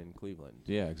 3 women in Cleveland.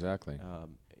 Yeah, exactly.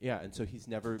 And so he's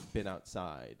never been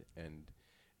outside, and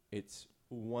it's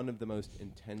one of the most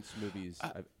intense movies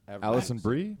I've ever. Alison seen.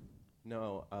 Brie?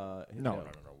 No, No.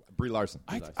 Brie Larson.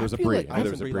 I There's a feel Brie. like I know Alison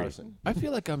there's a Brie Brie. Larson. I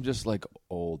feel like I'm just like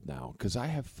old now, because I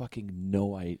have fucking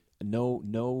no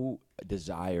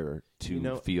desire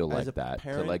to feel as like a that,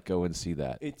 parent, to like go and see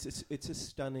that. It's a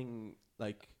stunning,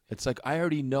 like. It's like I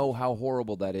already know how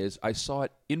horrible that is. I saw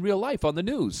it in real life on the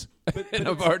news, and but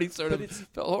I've already sort of but it's-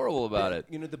 felt horrible about it.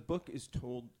 The book is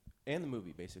told, and the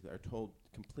movie basically are told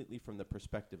completely from the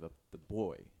perspective of the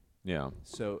boy. Yeah.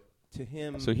 So to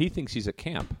him, So he thinks he's at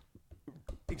camp.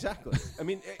 exactly. I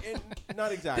mean,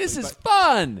 not exactly. This is but,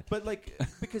 fun. but like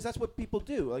because that's what people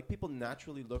do. Like people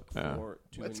naturally look Yeah. for.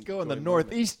 To Let's go in the enjoy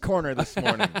northeast corner this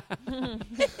morning.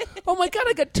 Oh my god!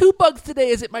 I got 2 bugs today.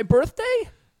 Is it my birthday?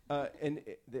 And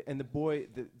the boy,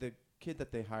 the kid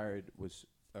that they hired was,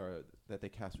 or that they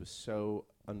cast was so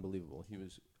unbelievable. He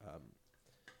was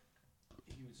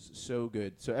so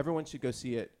good. So everyone should go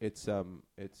see it. It's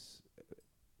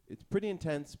pretty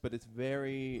intense, but it's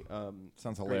very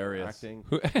Sounds great hilarious. acting.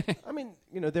 I mean,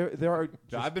 there are.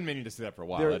 I've been meaning to see that for a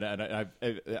while, There- and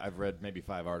I've read maybe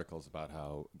 5 articles about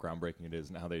how groundbreaking it is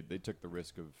and how they took the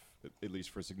risk of, at least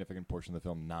for a significant portion of the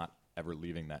film, not ever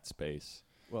leaving that space.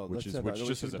 Well, Which let's is not- we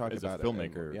just as shouldn't talk a about it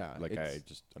filmmaker, anymore. Yeah, like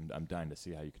it's- I'm dying to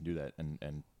see how you can do that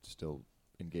and still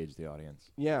engage the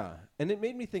audience. Yeah, and it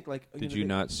made me think like. Did you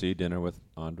not see Dinner with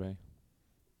Andre?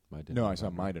 My dinner. No, I with saw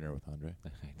Andre. My Dinner with Andre.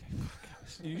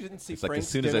 You didn't see. It's like as Frank's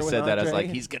soon as I Dinner with said that, I was Andre?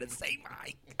 like, he's gonna say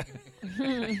Mike.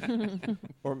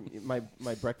 Or my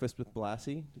Breakfast with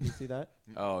Blassie. Did you see that?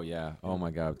 Oh yeah. Oh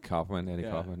my God. Kaufman, Eddie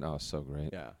Yeah. Kaufman. Oh, so great.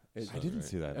 Yeah, I didn't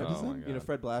see that. Have Oh you seen- my God.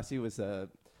 Fred Blassie was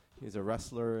he's a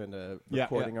wrestler and a Yeah,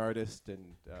 recording artist,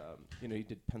 and he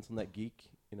did Pencil Neck Geek.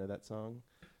 You know that song.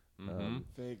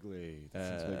 Vaguely.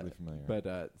 That sounds vaguely familiar.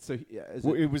 But so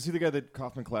Was he the guy that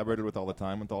Kaufman collaborated with all the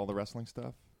time with all the wrestling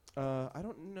stuff? I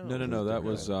don't know. No. That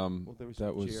was Well, there was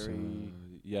that was Jerry.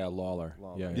 yeah, Lawler.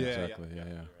 Lawler. Yeah, Yeah, exactly.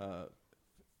 Yeah.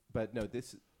 But no,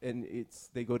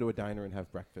 they go to a diner and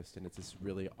have breakfast, and it's this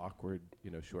really awkward,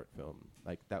 short film.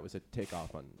 Like that was a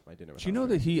takeoff on My Dinner with Do you know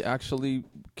Andre. that he actually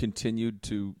continued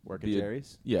to Work at be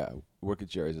Jerry's? work at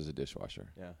Jerry's as a dishwasher?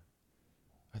 Yeah,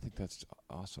 I think that's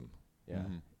awesome. yeah.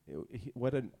 Mhm.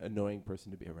 What an annoying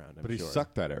person to be around. I'm But he sure.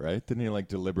 sucked at it, right? Didn't he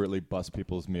deliberately bust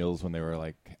people's meals when they were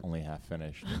only half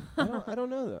finished? I don't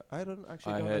know that. I don't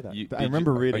actually know that. I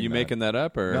remember reading Are you that. making that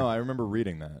up or No, I remember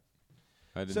reading that.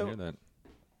 I didn't So- hear that.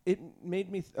 It made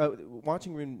me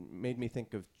watching Room made me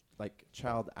think of like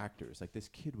child actors. Like this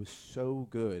kid was so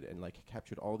good and like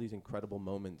captured all these incredible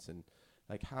moments and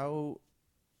like how,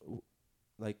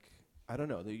 like I don't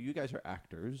know. You guys are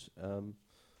actors.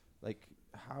 Like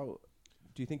how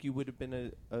do you think you would have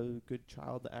been a good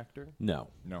child actor? No,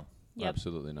 No. Yep.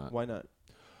 absolutely not. Why not?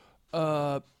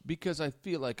 Because I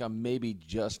feel like I'm maybe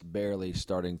just barely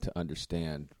starting to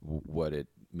understand what it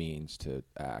means to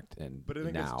act, and But I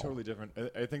think now it's totally different.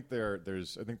 I think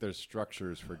there's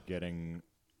structures for getting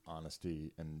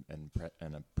honesty and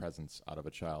a presence out of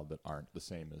a child that aren't the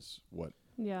same as what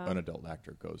Yeah. an adult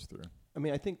actor goes through. I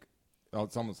mean, I think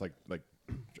It's almost like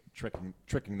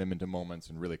tricking them into moments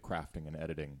and really crafting and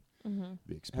editing Mm-hmm.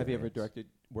 the experience. have you ever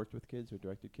worked with kids or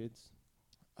directed kids?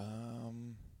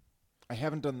 I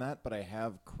haven't done that, but I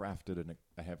have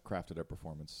crafted a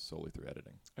performance solely through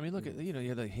editing. I mean, look at you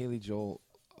had like Haley Joel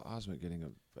Osment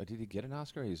getting did he get an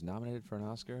Oscar? He's nominated for an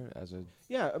Oscar as a.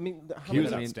 Yeah, I mean, how He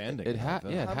was many, outstanding. It in that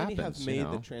film. it how many happens. have made you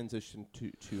know? the transition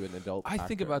to an adult? I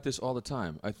think actor? about this all the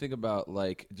time. I think about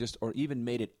or even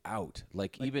made it out,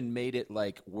 even made it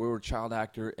like we're a child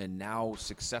actor and now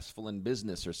successful in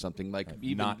business or something like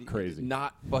even Not crazy.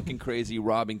 not fucking crazy,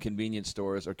 robbing convenience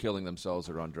stores or killing themselves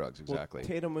or on drugs. Well, Exactly.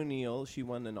 Tatum O'Neal, she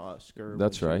won an Oscar.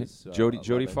 That's when right. she was, Jodie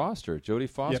 11. Foster. Jodie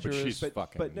Foster Yeah, but is she's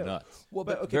fucking but no. nuts. well,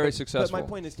 But, but okay, very but successful. my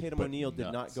point is, Tatum But O'Neal did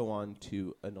not nuts. go on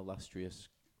to an illustrious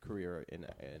career in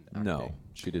acting. No,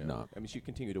 she did You know? not. I mean, she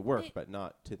continued to work, It- but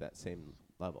not to that same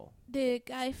level. The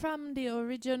guy from the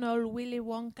original Willy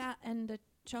Wonka and the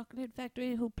Chocolate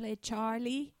Factory who played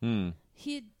Charlie,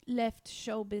 he left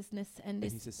show business and And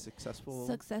is he's a successful.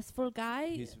 successful guy.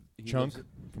 He Chunk lives-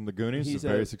 from the Goonies, he's a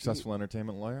very a- successful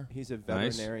entertainment lawyer. He's a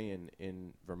Nice. veterinarian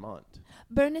in Vermont.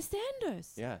 Bernie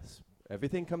Sanders. Yes,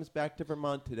 everything comes back to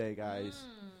Vermont today, guys.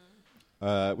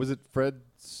 Was it Fred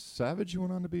Savage who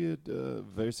went on to be a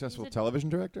very successful television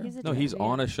director? He's a No, he's director,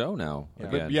 on yeah. a show now Yeah.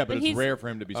 again. But But it's he's- rare for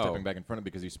him to be stepping Oh. back in front of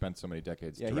because he spent so many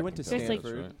decades. Yeah, he went to directing There's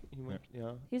Stanford. like- He went,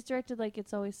 yeah. He's directed like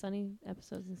It's Always Sunny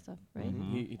episodes and stuff, right?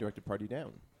 Mhm. He directed Party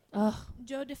Down. Ugh.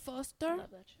 Jodie Foster.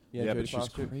 Love that show. Yeah, Jodie but she's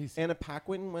Foster. crazy. Anna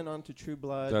Paquin went on to True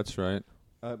Blood. That's right.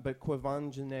 But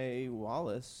Quivanjane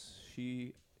Wallace,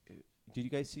 she. Did you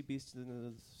guys see Beasts in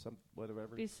the whatever?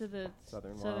 Beast of the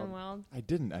Southern Southern Wild. Wild. I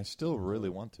didn't. I still really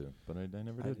want to, but I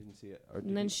never I did. didn't see it. Or did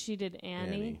And then you? she did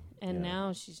Annie, Annie, and yeah.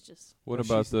 now she's just What No,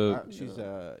 about she's, the she's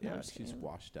No, yeah, I'm just she's kidding.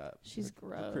 washed up. She's Her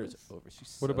career's gross. over.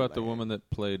 She's what so about the bad. woman that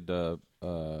played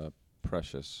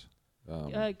Precious?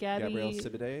 Gabby. Gabrielle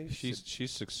Sidibe?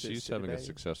 She's having a Sidibe?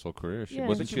 successful career. Yeah.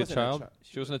 Wasn't But she a wasn't child? chi-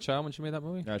 She wasn't a child when she made that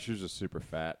movie. No, she was just super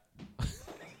fat.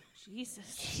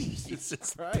 Jesus.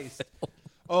 Jesus Christ.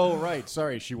 Oh, right.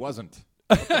 Sorry, she wasn't.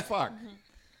 What the fuck?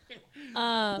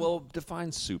 Well,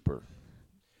 define super.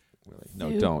 Really? No,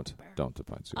 Super. don't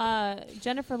define super.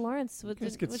 Jennifer Lawrence was. You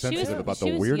guys get she sensitive was, about she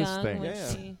the was weirdest young thing. when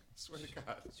Yeah. she- Swear to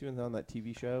God. She was on that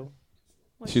TV show.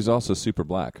 She's also super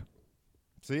black.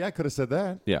 See, I could have said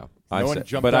that. Yeah, No one said,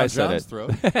 jumped but down I said John's it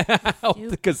throat.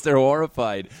 because they're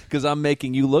horrified. Because I'm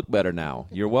making you look better now.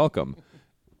 You're welcome.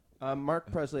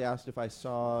 Mark Presley asked if I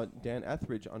saw Dan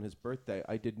Etheridge on his birthday.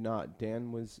 I did not.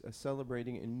 Dan was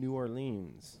celebrating in New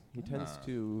Orleans. He tends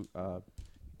to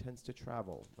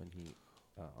travel when he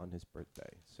on his birthday.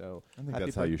 So I think happy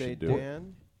that's how you birthday, should do it.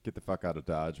 Dan. Get the fuck out of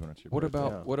Dodge when it's your What birthday.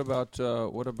 about Yeah.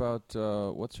 what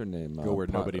about what's her name? Go where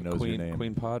nobody knows your Queen, name.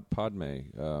 Queen Padme.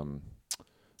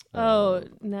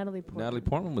 Natalie Portman. Natalie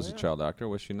Portman was Oh, a yeah. child actor,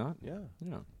 was she not? Yeah.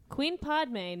 Yeah. Queen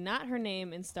Padme, not her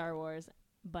name in Star Wars,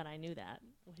 but I knew that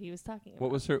what he was talking about.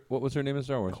 What was her name in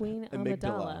Star Wars? Queen Amygdala.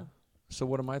 Amidala. So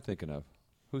what am I thinking of?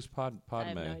 Who's Padme? I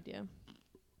have no idea.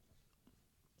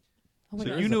 Oh my So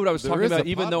God. you knew what I was There talking is a about,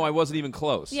 even though Padme. I wasn't even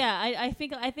close. Yeah, I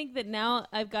think that now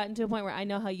I've gotten to a point where I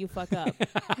know how you fuck up.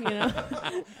 You know?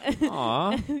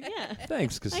 Aw, Yeah.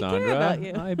 thanks, care Cassandra. about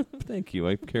you. Thank you.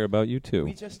 I care about you too.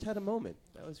 We just had a moment.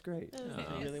 That was great. That was That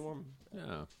was nice. really warm.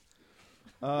 Yeah.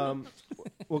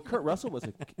 Well, Kurt Russell was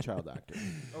a child actor.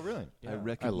 Oh, really? Yeah. I love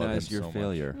recognize him your so much.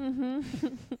 failure. And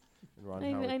Ron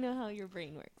Howard. I know how your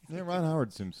brain works. Yeah, Ron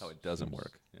Howard seems How it doesn't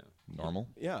work. Yeah. normal.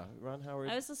 Yeah, Ron Howard.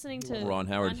 I was listening to Ron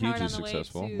Howard, hugely on the way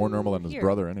successful. to More normal than his here.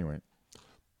 brother, anyway.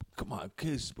 Come on,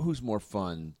 who's more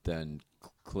fun than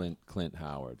Clint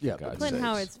Howard? for Yeah, but God's Clint sakes?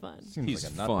 Howard's fun. Seems He's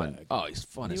like a fun. nutbag. Oh, he's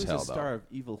fun he as was hell, a star though. of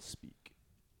Evil Speak.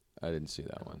 I didn't see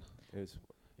that one. It was.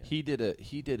 Yeah. He did a.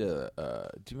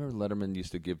 Do you remember Letterman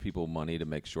used to give people money to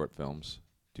make short films?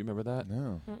 Do you remember that?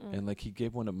 No. And like he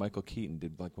gave one to Michael Keaton,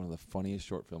 did like one of the funniest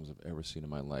short films I've ever seen in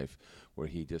my life, where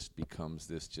he just becomes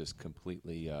this just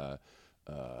completely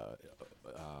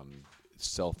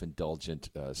self-indulgent,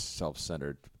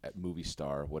 self-centered movie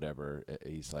star, whatever.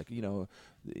 He's like,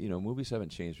 movies haven't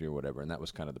changed me or whatever, and that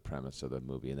was kind of the premise of the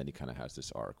movie. And then he kind of has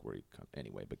this arc where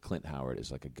anyway. But Clint Howard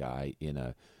is like a guy in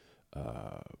a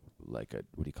what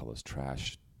do you call those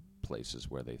trash places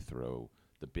where they throw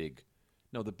the big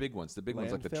ones like the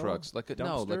Landfill? trucks, like a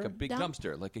Dumpster? big Dump.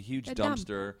 dumpster, like a huge A dump.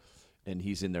 dumpster. And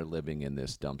he's in there living in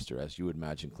this dumpster, as you would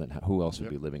imagine Clint. Who else would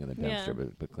be living in the dumpster Yeah.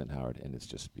 but Clint Howard? And it's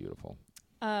just beautiful.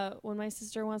 When my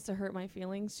sister wants to hurt my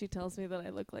feelings, she tells me that I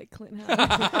look like Clint Howard.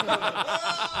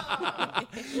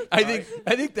 I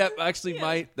think that actually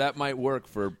might work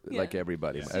for like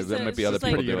everybody. She There might be says- other she's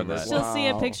people like- doing that. She'll see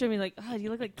a Wow. picture of me like, oh, you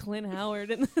look like Clint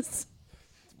Howard in this.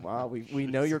 Wow, we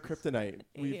know your kryptonite.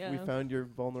 We Yeah. found your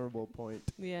vulnerable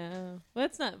point. Yeah. Well,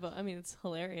 it's not, I mean, it's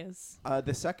hilarious.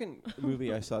 The second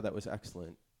movie I saw that was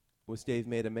excellent was Dave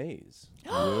Made a Maze.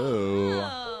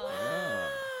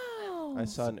 I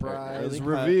saw an early Surprise cut,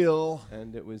 reveal.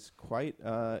 and it was quite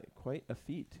a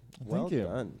feat. Well Thank you.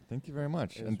 done. Thank you very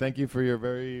much. It And was- thank you for your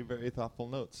very, very thoughtful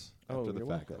notes Oh, after the you're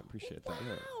fact. welcome. I appreciate that.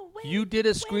 You did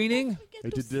a screening? I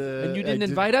did, And you I didn't did-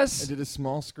 invite us? I did a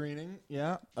small screening.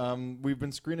 Yeah. We've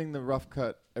been screening the rough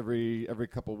cut every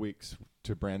couple weeks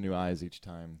to brand new eyes each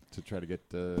time to try to get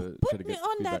try to Put me get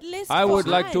on feedback. that list. I for would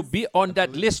like to eyes. be on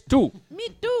that list too. Me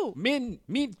too. Mine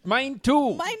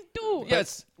too. Mine too.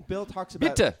 Yes. Bill talks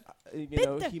about Bitte.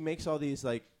 Bitte. he makes all these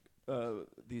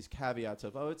these caveats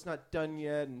of it's not done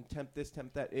yet and temp this,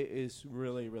 temp that. It is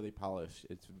really, really polished.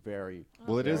 It's very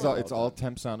Well, it is. very It's well all done.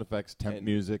 temp sound effects, temp And-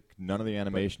 music. None of the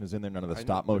animation is in there. None of the I know,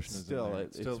 stop but motion is still, in there.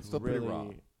 It's Still really, pretty raw.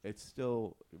 It's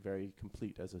still very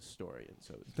complete as a story, and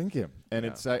so it's Thank you. And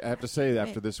Yeah. it's. I have to say,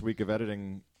 after this week of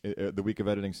editing, the week of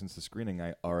editing since the screening,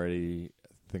 I already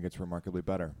think it's remarkably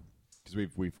better.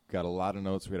 Because we've got a lot of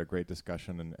notes. We had a great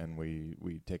discussion, and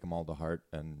we take them all to heart.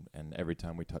 And every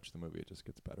time we touch the movie, it just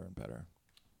gets better and better.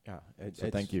 yeah.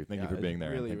 So thank you for it's being there,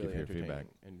 and Really, thank you really for your feedback.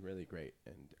 entertaining and really great.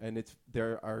 And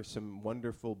there are some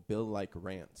wonderful Bill-like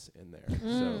rants in there,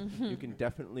 so you can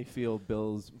definitely feel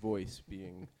Bill's voice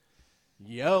being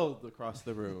yelled across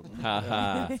the room.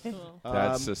 Cool.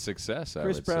 That's a success, I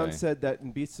Chris would Brown say. said that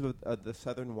in Beasts of the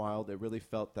Southern Wild, it really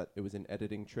felt that it was an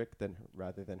editing trick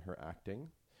rather than her acting.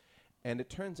 And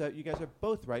it turns out you guys are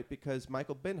both right, because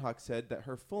Michael Binhock said that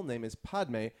her full name is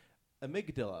Padme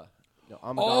Amygdala. No,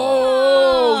 Amidala.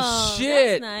 Oh,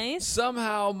 shit. That's nice.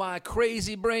 Somehow my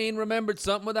crazy brain remembered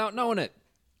something without knowing it.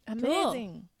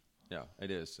 Amazing. Yeah,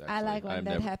 it is. I actually. like when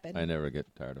that happens. I never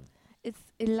get tired of it. It's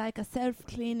like a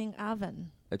self-cleaning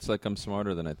oven. It's like I'm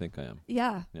smarter than I think I am.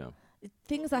 Yeah. Yeah.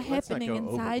 Things are Let's not happening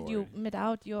go inside you overboard.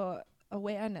 without your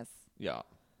awareness. Yeah.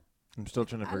 I'm still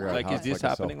trying to figure out Like, how is it's this like a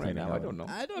happening right self-cleaning now? I oven. don't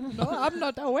know. I don't know. I'm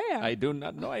not aware. I do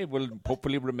not know. I will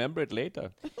hopefully remember it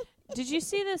later. Did you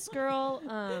see this girl?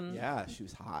 Yeah, she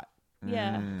was hot.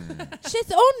 Yeah.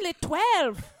 She's only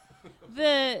 12.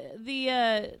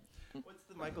 The What's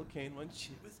the Michael Caine one?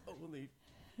 She was only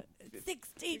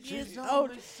 16 years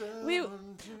old.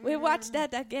 We watched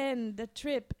that again, The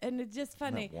Trip, and it's just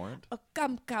funny. Warrant? Oh,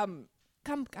 come,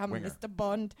 Winger. Mr.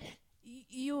 Bond.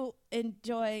 You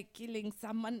enjoy killing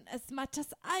someone as much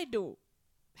as I do.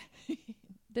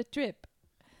 The Trip.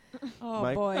 Oh,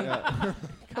 Mike- boy.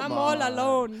 Come I'm all on.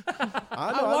 alone.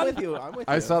 I'm with you. I'm with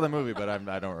you. I saw the movie, but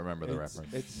I don't remember the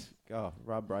reference. It's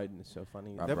Rob Brydon is so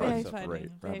funny. Rob Everyone's Brydon's so Very great. funny,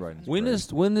 Rob very Brydon's funny.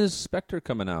 great. When is Spectre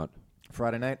coming out?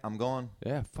 Friday night? I'm going.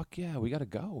 Yeah, fuck yeah, we gotta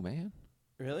go, man.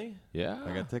 Really? Yeah,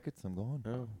 I got tickets. I'm going.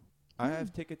 Oh. I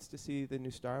have tickets to see the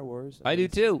new Star Wars. I do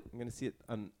too. I'm going to see it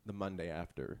on the Monday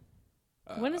after.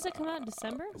 when does it come out? In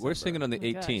December? We're singing on the Oh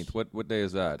my gosh. 18th. What day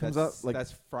is that? Comes That's, out, like-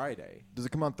 that's Friday. Does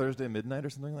it come on Thursday midnight or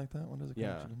something like that? When does it come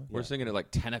Yeah. out? We're singing at like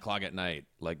 10 o'clock at night,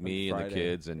 like me and the Friday,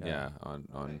 kids, and yeah.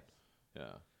 on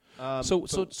yeah. So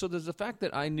So does the fact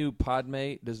that I knew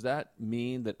Padme, does that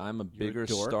mean that I'm a bigger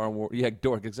dork? Star Wars? Yeah,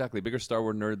 dork, exactly. Bigger Star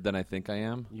Wars nerd than I think I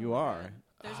am. you are.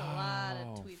 There's a lot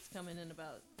of tweets coming in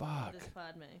about Fuck. this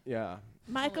Padme. Yeah.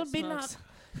 Michael Holy Binhock. smokes.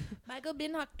 Michael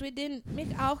Binhock tweeted mich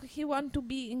auch. He want to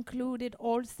be included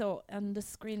also on the In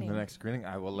screening. the next screening,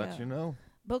 I will let Yeah. you know.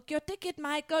 Book your ticket,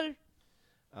 Michael.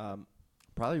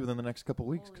 Probably within the next couple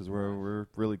weeks because we're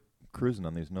really cruising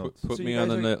on these notes. Put So me you on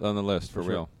guys on the list for For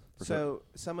sure. real. So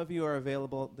some of you are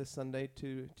available this Sunday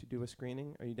to do a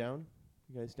screening. Are you down?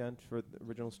 You guys down for the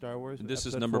original Star Wars? This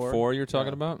is episode number 4 you're talking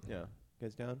Yeah. about? Yeah. You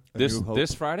guys down? A This New Hope.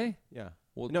 this Friday? Yeah.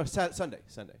 Well- no, Sunday.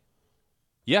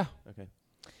 Yeah. Okay.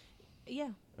 Yeah.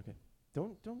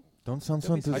 Don't. Don't sound so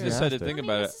Don't be I just had to enthusiastic. think I mean,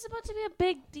 about this it. is about to be a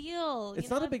big deal. It's You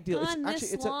know, not a I've big deal. It's gone actually-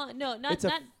 this it's a- long. No, it's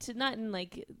a- not in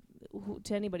like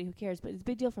to anybody who cares, but it's a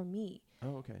big deal for me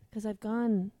Oh, okay. because I've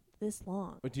gone this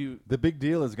long. Would you? The big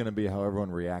deal is going to be how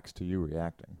everyone reacts to you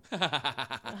reacting.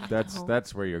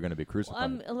 That's where you're going to be crucified. Well,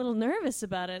 I'm a little nervous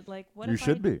about it. Like, what You if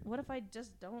should be. What if I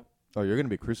just don't Oh, you're going to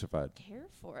be crucified. care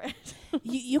for it?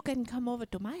 You can come over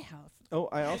to my house. Oh,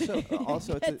 I also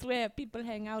also it's That's where people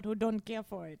hang out who don't care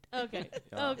for it. Okay.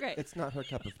 Oh, great. It's not her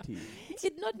cup of tea. It's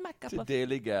not my cup It's a of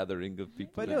daily gathering of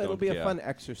people. But that no, it'll don't be a care. fun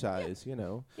exercise, you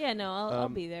know. Yeah, no, I'll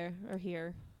Um, be there or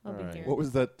here. I'll be alright. here. What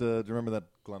was that? Do you remember that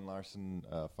Glenn Larson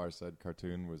Far Side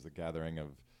cartoon? Was the gathering of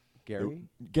Gary?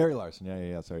 Gary Larson?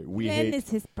 Yeah. Sorry, we Glenn hate is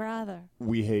his brother.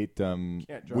 we hate Can't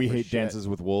drop we her hate shit. Dances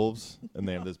with Wolves, and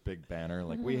they have this big banner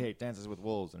like we hate Dances with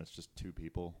Wolves, and it's just two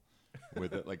people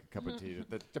with like a cup of tea.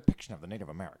 The depiction of the Native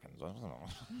Americans.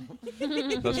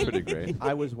 That's pretty great.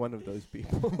 I was one of those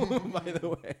people, by the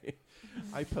way.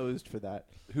 I posed for that.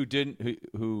 Who didn't?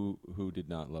 Who did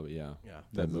not love it? Yeah. Yeah.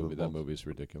 That Dances with movie. That Wolves. movie is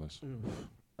ridiculous.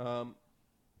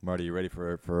 Marty, you ready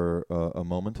for a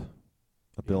moment?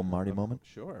 A Bill Marty moment?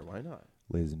 Sure, why not?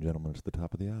 Ladies and gentlemen, it's the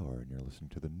top of the hour, and you're listening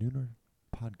to the Nooner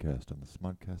podcast on the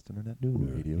Smartcast Internet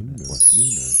Radio Network.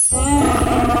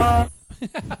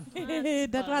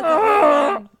 That was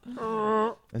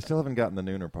I still haven't gotten the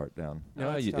Nooner part down.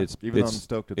 No, it's you- tough. it's Even though I'm it's,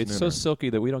 stoked it's it's so Nooner. silky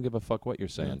that we don't give a fuck what you're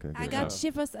saying. Okay, I good. got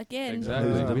shivers again.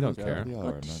 Exactly. Yeah. We don't Yeah. care. The hour,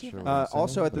 What not shiver. sure what I'm saying,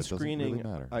 Also, at but the it doesn't screening, really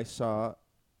matter. I saw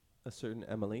a certain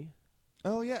Emily.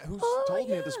 Oh yeah, who Oh, told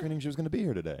me at yeah. the screening she was going to be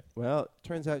here today? Well,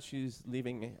 turns out she's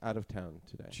leaving out of town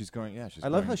today. She's going. Yeah, she's. I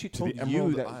love going how she to told the you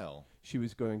Emerald that Isle, she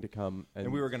was going to come,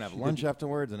 and we were going to have she lunch didn't-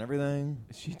 afterwards and everything.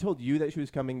 She told you that she was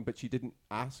coming, but she didn't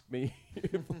ask me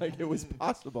if like it was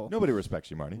possible. Nobody respects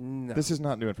you, Marty. No. This is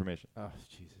not new information. Oh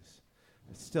Jesus!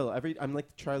 Still, I'm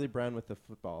like Charlie Brown with the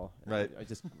football. Right. I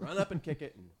just run up and kick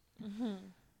it. And,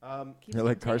 Keeps You're on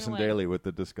like taking Carson away. Daly with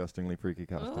the disgustingly freaky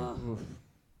costume. Ugh.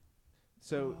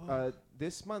 so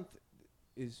this month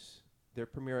they're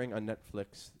premiering on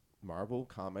Netflix Marvel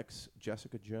Comics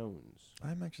Jessica Jones.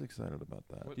 I'm actually excited about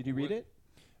that. Did you read it?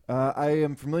 I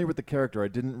am familiar with the character. I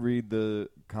didn't read the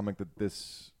comic that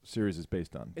this series is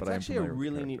based on, It's but I am actually a familiar with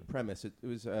the really neat character. premise. It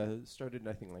was started,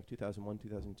 I think, like 2001,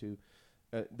 2002.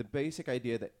 The basic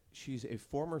idea that she's a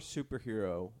former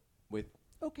superhero with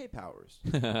okay powers.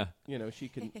 You know, she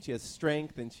has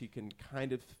strength and she can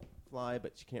kind of fly,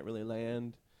 but she can't really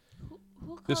land.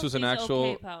 Who This calls was an these actual-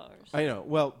 okay powers? I know.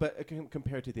 Well, but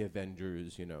compared to the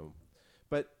Avengers, you know,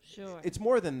 but Sure. it's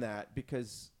more than that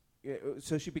because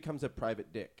so she becomes a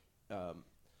private dick,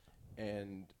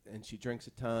 and she drinks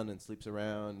a ton and sleeps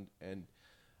around, and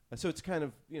so it's kind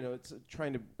of it's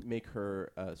trying to make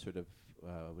her sort of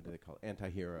what do they call it?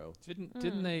 Anti-hero.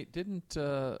 Didn't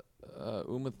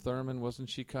Uma Thurman, wasn't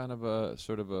she kind of a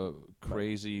sort of a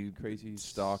crazy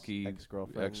stocky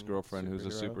ex-girlfriend who's a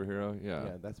superhero?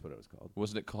 Yeah, that's what it was called.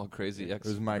 Wasn't it called Crazy It Ex?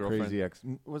 was my crazy ex.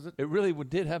 Was it? It really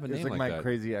did have a It was name like like my that.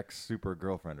 crazy ex super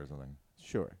girlfriend or something.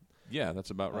 Sure. Yeah, that's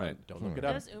about right. Don't look it That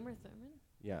up. was Uma Thurman.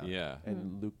 Yeah. Yeah.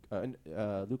 And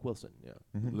Luke Wilson. Yeah.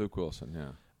 Luke Wilson. Yeah.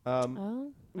 Oh. I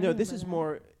No, remember this is that.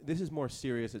 more. This is more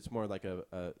serious. It's more like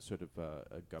a sort of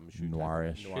a gumshoe type of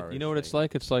Noirish. noirish You know what it's thing.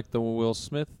 like? It's like the Will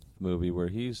Smith movie where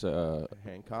he's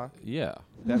Hancock. yeah.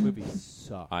 That movie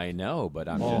sucked. I know, but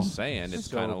I'm Oh, just saying it's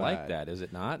so kind of like bad. that, is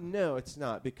it not? No, it's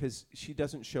not because she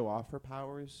doesn't show off her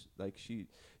powers. Like she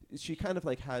kind of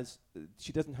like has.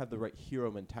 She doesn't have the right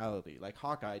hero mentality. Like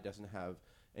Hawkeye doesn't have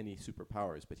any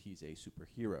superpowers, but he's a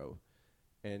superhero,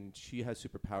 and she has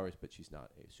superpowers, but she's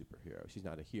not a superhero. She's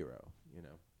not a hero. You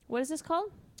know, What is this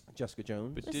called? Jessica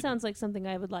Jones. But This did- sounds like something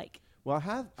I would like. Well,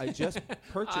 I just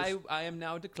purchased. I am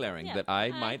now declaring Yeah, that I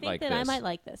might think like that this. I might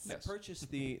like this. I purchased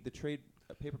the trade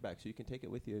paperback, so you can take it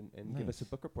with you and give us a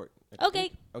book report.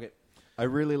 Okay. Okay. I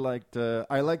really liked.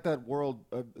 I like that world.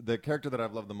 The character that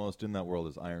I've loved the most in that world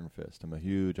is Iron Fist. I'm a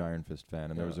huge Iron Fist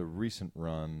fan, and there was Yeah. a recent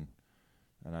run,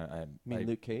 and I You mean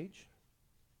Luke Cage?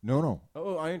 No.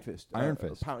 Oh, Iron Fist. Iron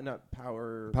Fist. Not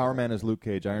Power. Power Man is Luke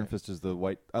Cage. Iron Fist is the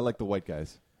white. I like the white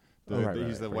guys.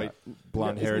 He's the white,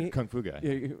 blonde-haired isn't he- kung fu guy.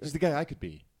 Yeah, He's the guy I could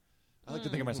be. I like to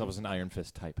think of myself as an Iron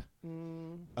Fist type.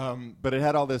 Mm. But it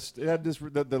had all this. It had this.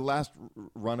 The last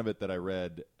run of it that I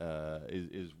read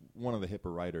is one of the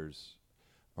hipper writers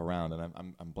around, and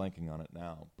I'm blanking on it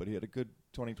now. But he had a good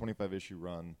 20-25 issue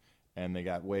run, and they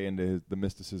got way into the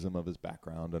mysticism of his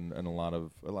background and a lot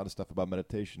of stuff about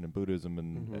meditation and Buddhism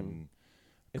and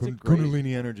It's a great-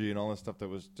 Kundalini energy and all this stuff that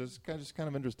was just kind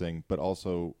of interesting, but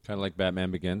also Kind of like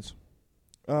Batman Begins.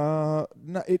 no,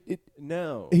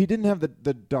 No. he didn't have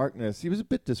the darkness. He was a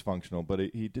bit dysfunctional, but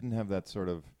he didn't have that sort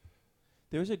of.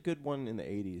 There was a good one in the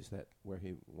 80s where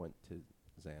he went to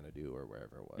Xanadu or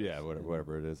wherever it was. Yeah,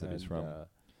 whatever it is that he's from.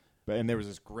 And there was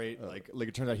this great like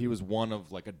it turns out he was one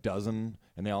of like a dozen,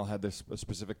 and they all had this a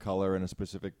specific color and a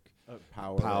specific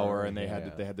power, and they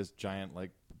had this giant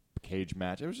like cage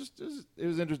match. It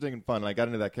was interesting and fun. And I got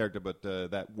into that character, but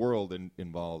that world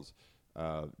involves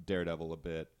Daredevil a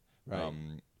bit, Right.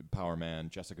 Power Man,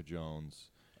 Jessica Jones,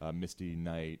 Misty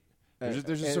Knight. And- There's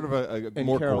just and- sort of a and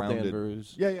more Carol grounded.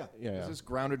 Danvers. Yeah. Yeah. There's this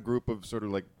grounded group of sort of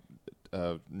like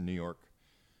New York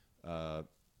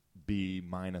B-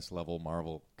 level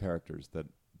Marvel characters that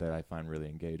I find really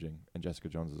engaging, and Jessica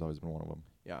Jones has always been one of them.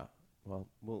 Yeah. Well,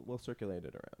 we'll circulate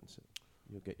it around, so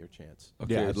you'll get your chance.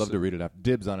 Okay, Yeah, I'd love so to read it.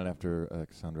 Dibs on it after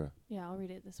Cassandra. Yeah, I'll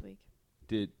read it this week.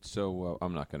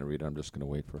 I'm not going to read it. I'm just going to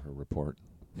wait for her report.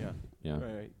 Yeah. Yeah,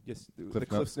 Right. Yes. Cliff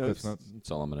Notes.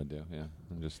 that's all I'm going to do. Yeah,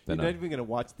 I'm just You're then. not even going to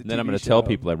watch the Then I'm going to tell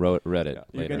people I read it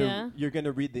You're later. gonna you're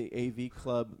gonna read the AV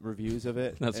Club reviews of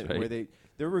it. That's and right. Where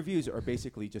their reviews are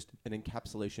basically just an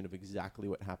encapsulation of exactly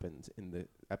what happens in the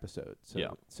episode. So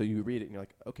Yeah. So you read it and you're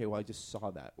like, okay, well I just saw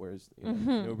that. Whereas Mm-hmm.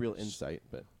 no real insight.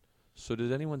 But So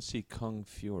did anyone see Kung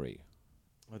Fury?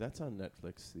 that's on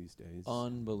Netflix these days.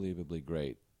 Unbelievably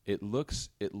great. It looks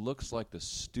like the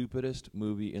stupidest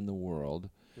movie in the world,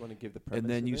 You want to give the premise? and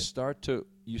then of you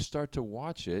it? start to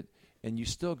watch it, and you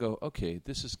still go, okay,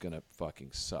 this is gonna fucking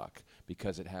suck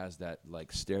because it has that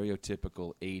like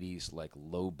stereotypical '80s like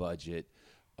low budget,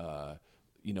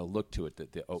 look to it.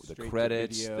 The Straight to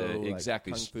credits, video, like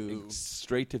exactly kung fu.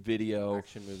 straight to video.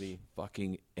 action movie.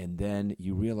 Fucking, and then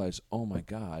you realize, oh my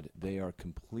God, they are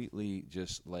completely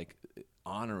just like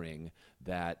honoring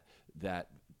that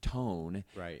tone,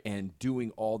 Right. and doing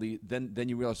all the then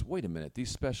you realize, wait a minute, these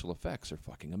special effects are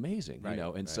fucking amazing, Right,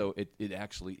 and right. so it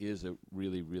actually is a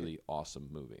really really awesome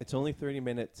movie. It's only 30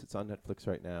 minutes. It's on Netflix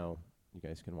right now. You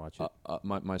guys can watch it.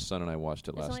 My son and I watched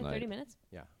it It's last only night. 30 minutes?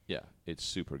 Yeah. Yeah, it's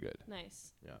super good.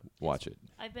 Nice. Yeah. Watch it.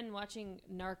 I've been watching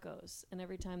Narcos, and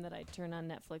every time that I turn on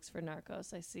Netflix for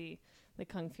Narcos, I see the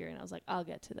Kung Fury, and I was like, I'll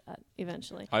get to that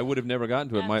eventually. I would have never gotten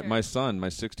to it. After- My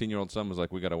 16-year-old son was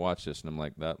like, we got to watch this, and I'm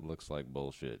like, that looks like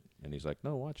bullshit, and he's like,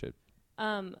 no, watch it.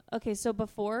 Okay, so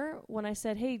before, when I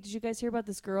said, hey, did you guys hear about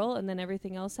this girl? And then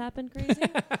everything else happened crazy.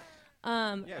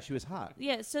 Yeah, she was hot.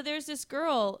 Yeah, so there's this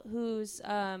girl who's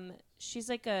she's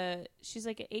like an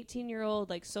 18-year-old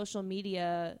like social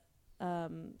media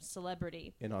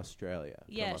celebrity. In Australia.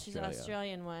 from Yeah, she's an Australia.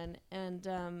 Australian one, and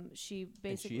she And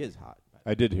basically she is hot.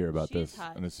 I did hear about She is this,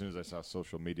 hot. and as soon as I saw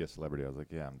social media celebrity, I was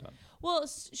like, yeah, I'm done. Well,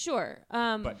 sure.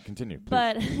 But continue, please.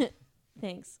 But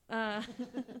thanks.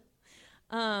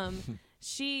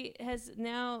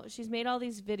 She's made all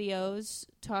these videos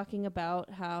talking about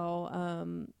how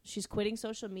she's quitting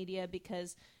social media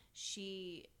because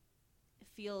she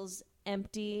feels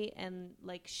empty and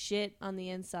like shit on the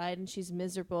inside, and she's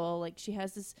miserable. Like she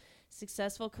has this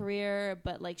successful career,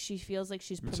 but like she feels like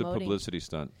she's It's a promoting. publicity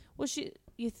stunt. Well,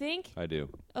 you think? I do.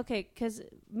 Okay, because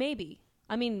maybe.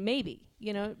 I mean, maybe,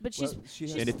 but she's Well, she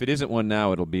has- And if it isn't one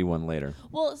now, it'll be one later.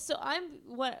 well. So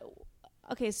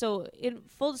okay, so in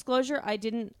full disclosure,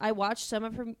 I watched some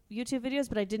of her YouTube videos,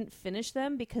 but I didn't finish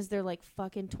them because they're like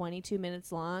fucking 22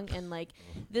 minutes long, and like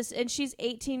this, and she's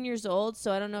 18 years old,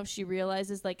 so I don't know if she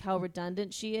realizes like how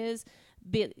redundant she is.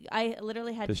 But I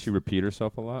literally had Does she repeat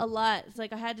herself a a lot? lot. It's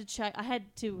like I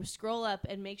had to scroll up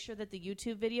and make sure that the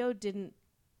YouTube video didn't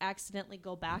accidentally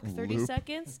go back 30 Loop.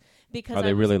 seconds because Are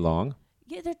they really long?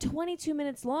 Yeah, they're 22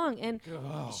 minutes long, and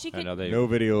she I could. know they. No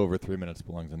video over 3 minutes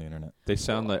belongs on the internet. They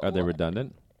sound like. Are they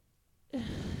redundant?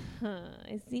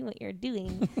 I see what you're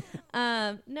doing.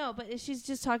 No, but she's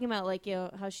just talking about like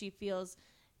how she feels,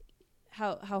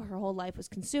 how her whole life was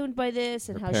consumed by this,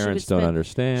 and Her how she would parents don't spend.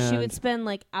 understand. She would spend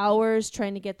like hours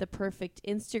trying to get the perfect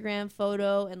Instagram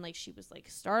photo, and like she was like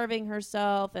starving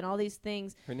herself and all these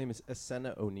things. Her name is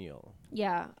Asena O'Neill.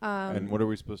 Yeah. And what are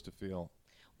we supposed to feel?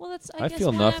 Well, that's. I guess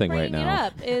feel why nothing I'm right bringing now. It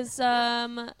up is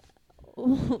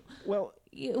Well,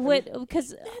 what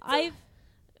because I've.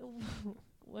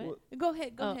 What? Well, Go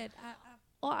ahead. Go Oh. ahead.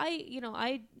 Well,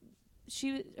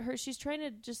 she's trying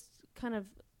to just kind of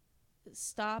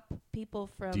stop people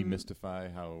from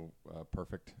Demystify how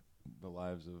perfect the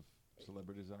lives of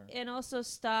celebrities are. and also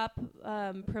stop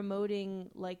promoting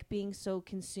like being so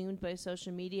consumed by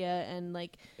social media and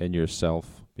like And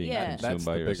yourself being Yeah. consumed That's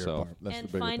by the bigger yourself. part. That's and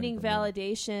the bigger finding thing for me.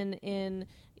 validation in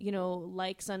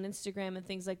likes on Instagram and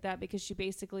things like that, because she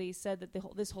basically said that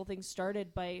this whole thing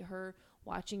started by her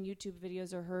watching YouTube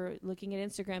videos or her looking at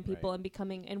Instagram people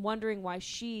Right. and wondering why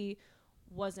she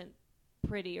wasn't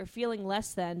pretty or feeling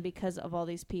less than because of all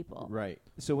these people. right.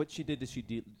 So what she did is she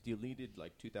deleted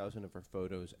like 2,000 of her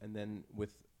photos, and then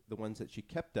with the ones that she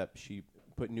kept up, she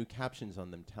put new captions on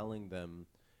them, telling them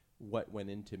what went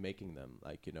into making them.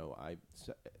 Like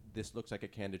this looks like a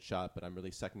candid shot, but I'm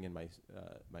really sucking in my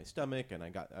stomach, and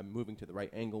I'm moving to the right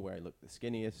angle where I look the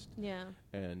skinniest, Yeah.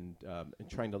 and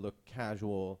trying to look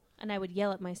casual. And I would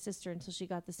yell at my sister until she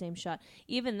got the same shot.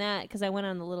 Even that, because I went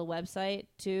on the little website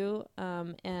too,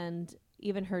 and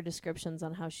even her descriptions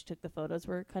on how she took the photos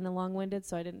were kind of long-winded,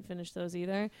 so I didn't finish those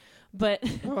either. But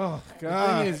Oh The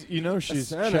thing is,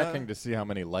 she's Asana. checking to see how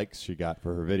many likes she got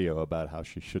for her video about how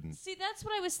she shouldn't. see, that's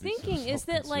what I was Be so thinking, is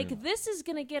that like self-consumed. this is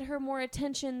going to get her more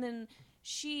attention than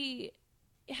she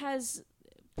has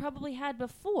probably had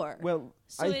before. Well,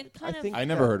 So it kind of- think I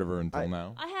never that- heard of her until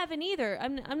now. I haven't either.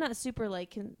 I'm not super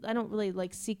like I don't really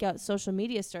like seek out social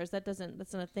media stars. That's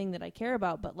not a thing that I care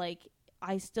about. But like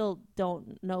I still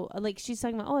don't know. Like she's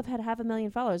talking about, I've had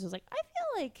 500,000 followers. I was like, I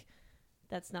feel like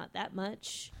that's not that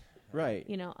much. Right.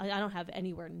 You know, I don't have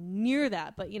anywhere near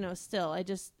that. But still,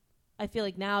 I feel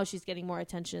like now she's getting more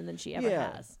attention than she ever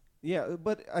has. Yeah,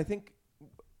 but I think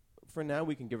for now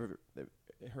we can give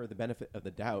her the benefit of the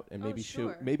doubt, and maybe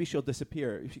sure. she'll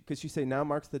disappear, because she say now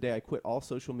marks the day I quit all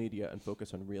social media and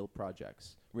focus on real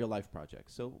life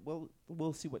projects. So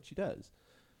we'll see what she does.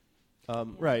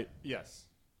 Right. Yes.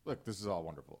 Look, this is all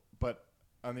wonderful, but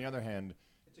on the other hand,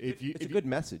 It's a good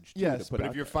message. Too, yes, to put but out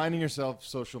if you're there. finding yourself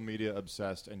social media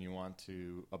obsessed and you want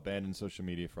to abandon social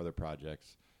media for other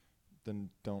projects, then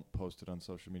don't post it on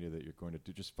social media that you're going to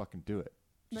do. Just fucking do it.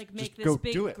 Like Just make go this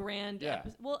big do it. grand. Yeah.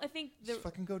 Well, I think Just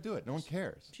fucking go do it. No one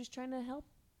cares. she's trying to help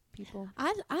people.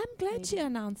 I'm glad she Maybe.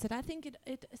 announced it. I think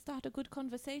it started a good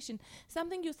conversation.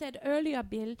 Something you said earlier,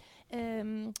 Bill,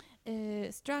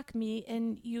 struck me,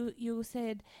 and you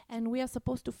said, and we are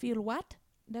supposed to feel what?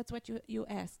 That's what you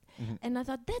asked. Mm-hmm. And I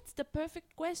thought that's the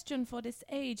perfect question for this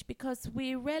age, because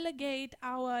we relegate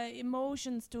our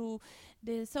emotions to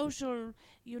the social,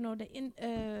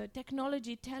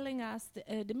 technology telling us,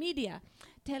 the media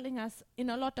telling us in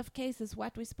a lot of cases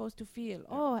what we're supposed to feel.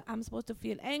 Oh, I'm supposed to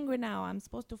feel angry now. I'm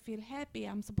supposed to feel happy.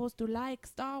 I'm supposed to like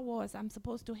Star Wars. I'm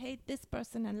supposed to hate this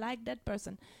person and like that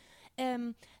person.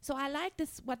 So I like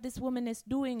this. What this woman is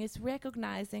doing is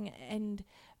recognizing and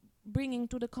bringing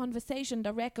to the conversation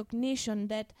the recognition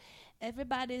that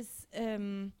everybody's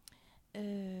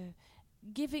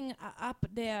giving up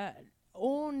their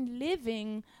own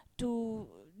living to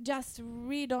just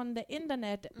read on the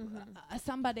internet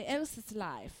somebody else's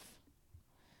life.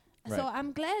 Right. So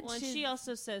I'm glad Well, and she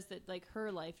also says that like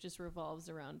her life just revolves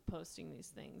around posting these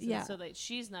things. Yeah. And so that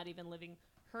she's not even living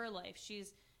her life.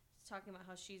 She's talking about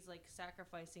how she's like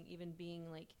sacrificing even being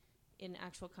like in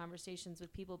actual conversations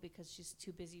with people because she's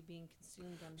too busy being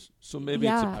consumed on. So maybe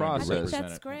it's Yeah, a I think process.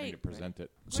 that's great. To present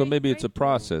it. So Great- maybe it's a great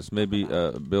process. Maybe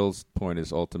Bill's point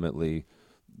is ultimately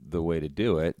the way to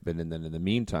do it. But then in the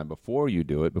meantime, before you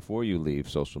do it, before you leave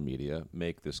social media,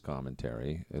 make this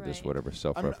commentary, this Right. whatever I'm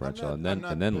self-referential, not- and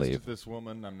I'm then not pissed leave. at this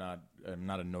woman. I'm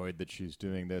not annoyed that she's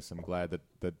doing this. I'm glad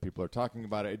that people are talking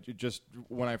about it. It just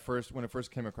when it first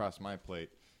came across my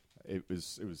plate, it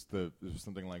was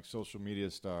something like social media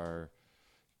star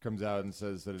comes out and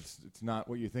says that it's not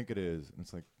what you think it is, and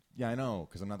it's like, yeah, I know,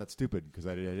 because I'm not that stupid, because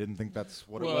I didn't think that's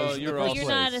what it was. in the you're first also You're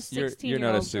not a place. You're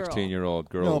not a 16-year-old 16-year-old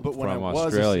girl No, but when I from was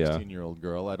Australia. a 16-year-old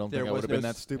girl, I don't think I would have been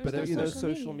that stupid. But there was either. no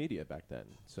social social media. media back then.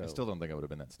 So I still don't think I would have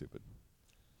been that stupid.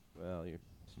 well, you're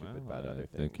stupid Well, about other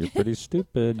I think things. you're pretty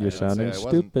stupid. I You're didn't say sounding I wasn't,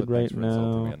 stupid but right thanks for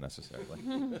insulting me now.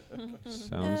 unnecessarily.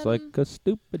 Sounds like a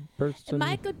stupid person.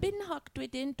 Michael Binhock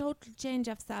tweeted in total change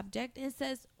of subject. He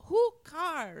says, who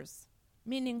cares?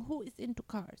 Meaning who is into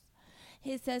cars.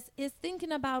 He says, is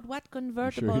thinking about what I'm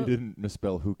convertible. sure he didn't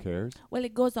misspell who cares. Well,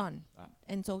 it goes on. Ah.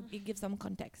 And so it gives some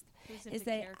context. Who's He into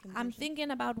say, care I'm conversion? thinking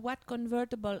about what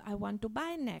convertible I want to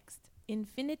buy next.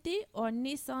 Infiniti or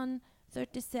Nissan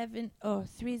 37 or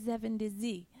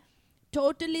 370Z.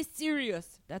 Totally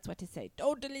serious. That's what he said.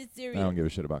 Totally I serious. don't give a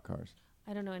shit about cars.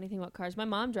 I don't know anything about cars. My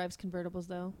mom drives convertibles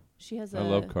though. She has I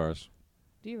love cars.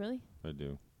 Do you really? I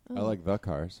do. Oh. I like the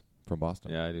cars from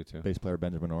Boston. Yeah, I do too. Bass player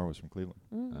Benjamin Orr was from Cleveland.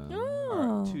 Mm.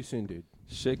 Oh. Too soon, dude.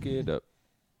 Shake it up.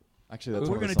 Actually, that's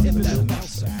We're one of gonna the dip songs. into the mail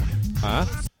sack. Huh?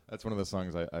 That's one of the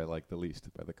songs I like the least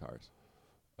by the Cars.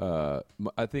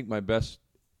 I think my best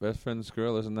friend's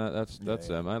girl, isn't that? That's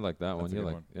Yeah. them. I like that That's one. a You good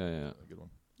like? one. Yeah. A good one.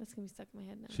 That's gonna be stuck in my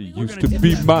head now. She We're used gonna to dip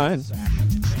be into the mine.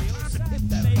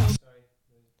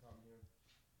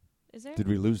 Is there? Did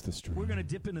we lose the stream? We're gonna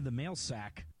dip into the mail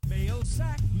sack. Mail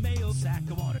sack, mail sack.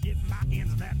 I wanna get my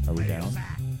hands on that. Are we mail down?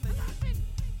 sack.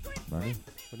 Marty?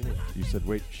 What do you mean? You said,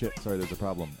 wait, shit, sorry, there's a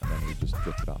problem. And then we just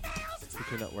drifted off.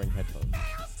 Because you're not wearing headphones.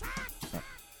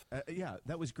 Yeah,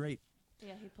 that was great.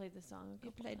 Yeah, he played the song. He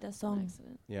played the on song.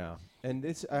 accident. Yeah, and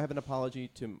this I have an apology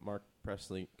to Mark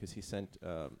Presley because he sent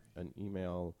an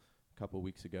email a couple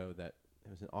weeks ago that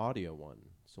was an audio one.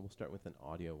 So we'll start with an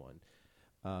audio one.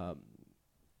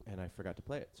 And I forgot to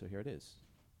play it, so here it is.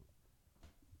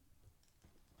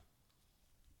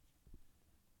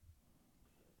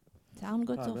 Sound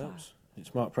good Hi, so far? mates.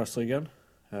 It's Mark Presley again,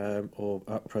 or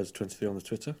at Pres23 on the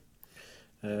Twitter.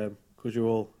 Because you were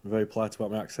all very polite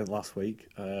about my accent last week,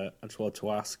 I just wanted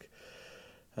to ask,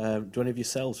 do any of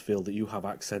yourselves feel that you have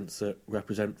accents that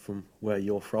represent from where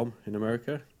you're from in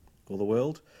America or the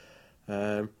world?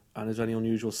 And is there any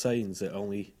unusual sayings that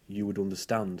only you would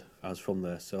understand as from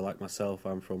there? So like myself,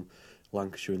 I'm from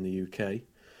Lancashire in the UK,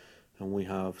 and we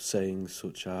have sayings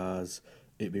such as,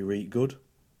 "It be reet good,"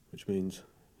 which means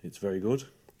it's very good,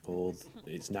 or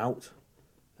 "it's nout,"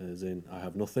 as in I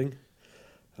have nothing.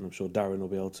 And I'm sure Darren will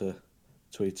be able to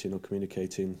tweet in or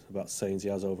communicating about sayings he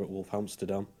has over at Wolf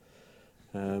Amsterdam.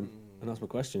 And that's my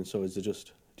question. So is there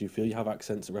just, do you feel you have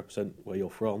accents that represent where you're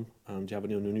from? And do you have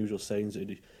any unusual sayings that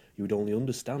you would only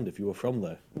understand if you were from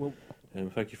there? Well,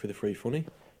 Thank you for the free funny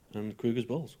and Kruger's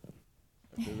balls.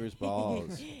 Kruger's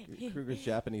balls. Kruger's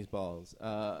Japanese balls.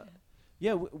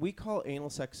 Yeah, we call anal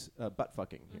sex butt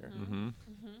fucking here.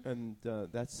 And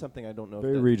that's something I don't know.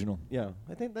 Very if regional. Yeah,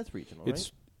 I think that's regional,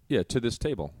 It's yeah, to this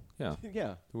table. Yeah. right?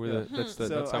 Yeah. That's So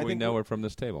that's I how we think know we're from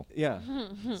this table. Yeah.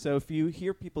 So if you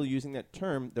hear people using that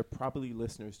term, they're probably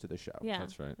listeners to the show. Yeah,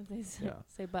 That's right. if they say, Yeah.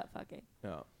 say butt fucking.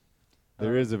 Yeah.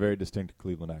 There is a very distinct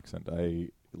Cleveland accent. I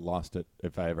lost it.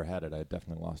 If I ever had it, I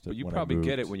definitely lost it. But you when I probably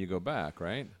get it moved. when you go back,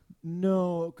 right?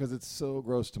 No, because it's so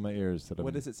gross to my ears that What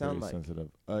I'm does it sound very like?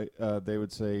 sensitive. They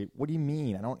would say, "What do you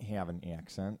mean? I don't have an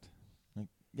accent." Like,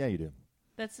 yeah, you do.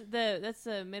 That's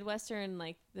the Midwestern,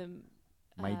 like the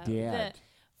My the dad.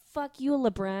 fuck you,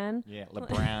 LeBron. Yeah,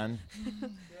 LeBron.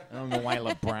 I don't know why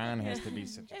LeBron has to be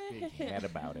such a big head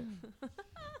about it.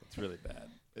 It's really bad.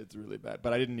 It's really bad.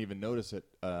 But I didn't even notice it.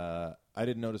 I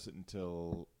didn't notice it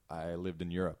until I lived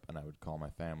in Europe, and I would call my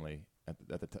family. I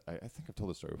think I've told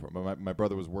this story before, but my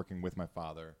brother was working with my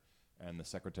father, and the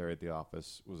secretary at the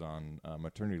office was on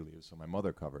maternity leave, so my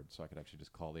mother covered, so I could actually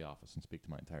just call the office and speak to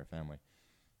my entire family.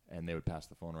 And they would pass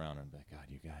the phone around and be like, "God,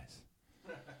 you guys,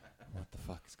 what the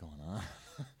fuck is going on?"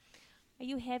 Are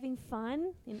you having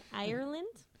fun in Ireland?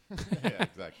 Yeah,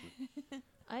 exactly.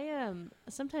 I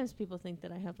sometimes people think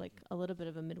that I have like a little bit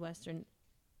of a Midwestern,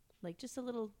 like just a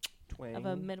little Twang. of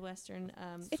a Midwestern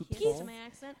A kiss kiss. to my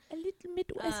accent. A little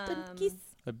Midwestern Um, kiss.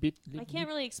 A bit. I can't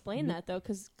really explain that though,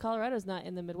 because Colorado's not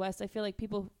in the Midwest. I feel like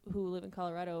people who live in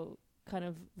Colorado kind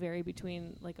of vary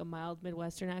between like a mild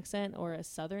Midwestern accent or a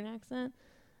Southern accent.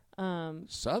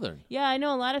 Southern. Yeah, I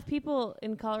know a lot of people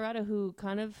in Colorado who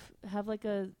kind of have like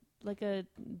a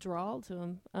drawl to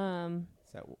them.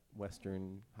 Is that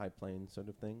Western High Plains sort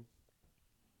of thing?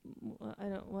 I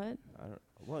don't what. I don't.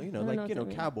 Well, I don't know like what that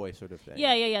means. cowboy sort of thing.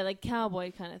 Yeah, like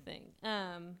cowboy kind of thing.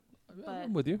 But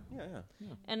I'm with you. Yeah.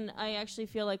 and I actually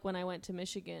feel like when I went to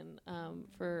Michigan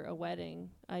for a wedding,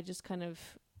 I just kind of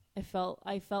I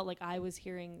felt like I was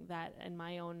hearing that in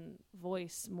my own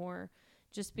voice more,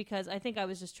 just because I think I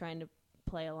was just trying to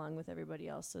play along with everybody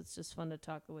else. So it's just fun to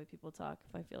talk the way people talk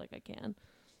if I feel like I can.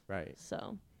 Right.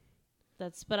 So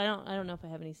but I don't know if I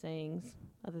have any sayings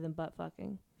other than butt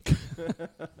fucking.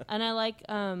 And I like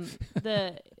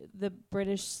the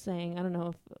British saying, I don't know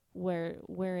if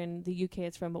where in the UK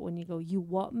it's from, but when you go, "You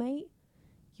what, mate?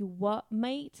 You what,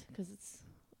 mate?" Because it's,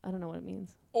 I don't know what it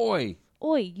means. Oi.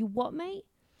 Oi, you what, mate?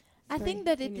 I Very think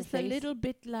that in it your is a face. little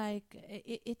bit like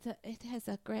it has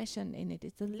aggression in it.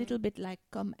 It's a little bit like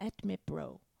 "come at me,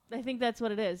 bro." I think that's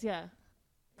what it is. Yeah,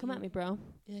 come at me, bro.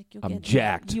 Like you I'm get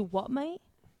jacked. You what, mate?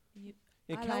 Yeah,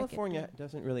 I like it, California too.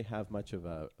 doesn't really have much of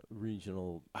a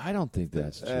regional. I don't think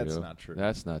that's true. That's not true.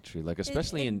 That's not true. Like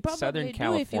especially it in probably Southern do if you go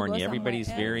California, everybody's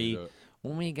somewhere very. else.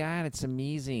 Oh my God, it's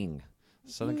amazing.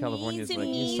 Southern California is like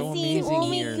Amazing. it's so amazing Oh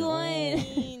my here.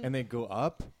 God. And they go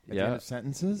up at the Yeah. end of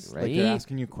sentences. Like Right. they're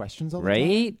asking you questions all the time.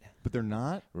 Right? But they're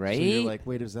not. So Right. you're like,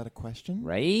 wait, is that a question?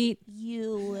 Right?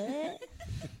 You what?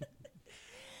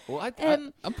 Well,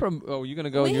 Um, I'm from. Oh, you're gonna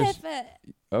go. we Yours. have a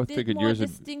I bit figured more yours. Would,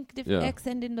 distinctive yeah.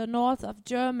 accent in the north of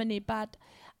Germany, but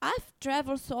I've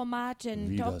traveled so much and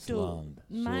Wie talked das to Land,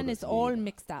 so mine das is all Leben.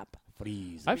 mixed up.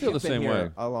 Freeze. I feel the You've been same here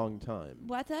way. a long time.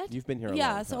 What's that? You've been here a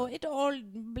Yeah, long so time. it all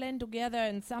blend together,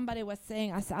 and somebody was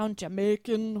saying I sound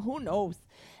Jamaican. Who knows?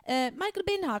 Michael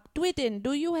Binhack, tweet in.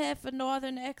 Do you have a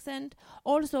northern accent?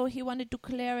 Also, he wanted to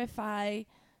clarify.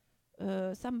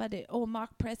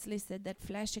 Mark Presley said that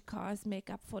flashy cars make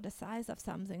up for the size of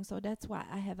something, so that's why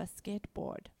I have a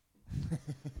skateboard.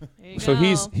 There you So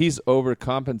go. he's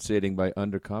overcompensating by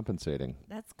undercompensating.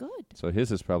 That's good. So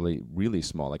his is probably really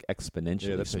small, like exponentially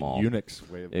Yeah, that's small. a Unix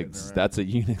way of getting around. That's a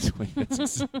Unix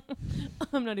way.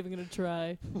 I'm not even gonna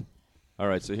try. All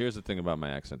right, so here's the thing about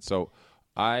my accent. So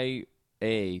two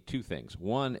things.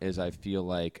 One is I feel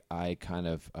like I kind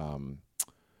of,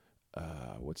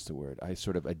 what's the word? I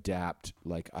sort of adapt.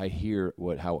 Like I hear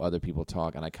how other people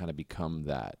talk, and I kind of become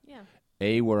that. Yeah.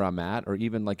 Where I'm at, or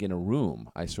even like in a room,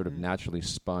 I sort of naturally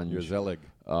sponge. You're Zelig.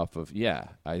 Off of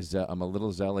I'm a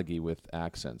little Zelig-y with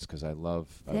accents because I love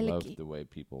the way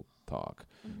people talk.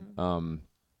 Mm-hmm.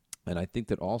 And I think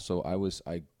that also I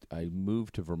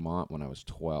moved to Vermont when I was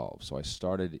 12, so I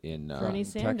started in Bernie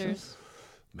Sanders.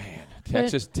 Man,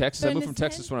 Texas. I moved from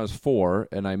Texas when I was 4,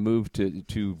 and I moved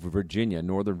to Virginia,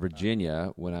 Northern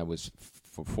Virginia, when I was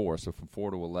 4. So from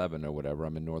 4 to 11 or whatever,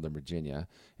 I'm in Northern Virginia.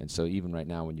 And so even right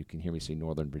now, when you can hear me say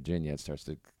Northern Virginia, it starts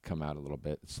to come out a little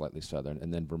bit, slightly southern.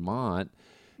 And then Vermont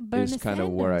is kind of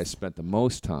where I spent the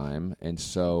most time. And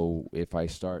so if I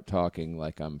start talking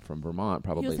like I'm from Vermont,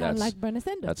 probably like Bernie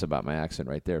Sanders. that's about my accent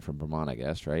right there from Vermont, I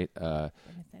guess, right?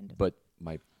 But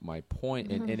my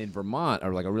point, and in Vermont,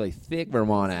 or like a really thick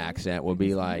Vermont accent would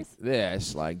be like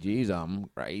this, like, geez, I'm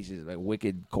crazy. It's like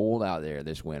wicked cold out there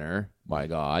this winter, by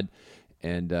God.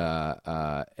 And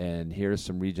here's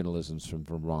some regionalisms from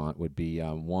Vermont would be,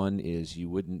 one is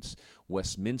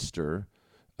Westminster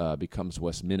becomes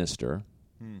Westminster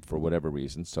for whatever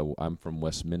reason. So I'm from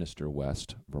Westminster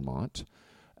West, Vermont.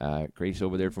 Grace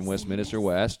over there from Westminster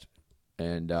West.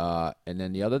 And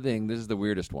then the other thing, this is the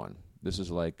weirdest one. This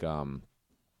is like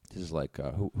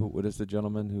what is the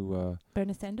gentleman who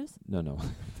Bernie Sanders? No.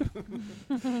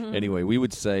 Anyway, we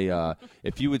would say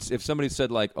if somebody said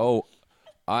like, "Oh,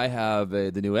 I have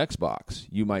the new Xbox,"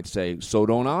 you might say, "So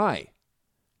don't I,"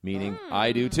 meaning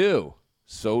I do too.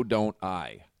 So don't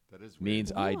I. That is weird.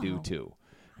 Means I do too,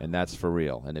 and that's for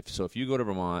real. And if you go to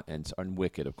Vermont and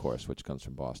Wicked, of course, which comes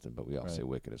from Boston, but we all say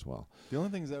Wicked as well. The only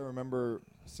things I remember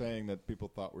saying that people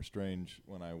thought were strange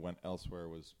when I went elsewhere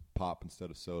was pop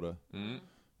instead of soda.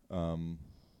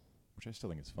 Which I still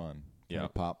think is fun. Yeah,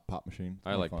 pop machine.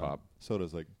 I like pop.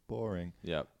 Soda's like boring.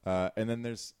 Yep. And then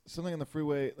there's something on the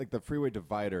freeway, like the freeway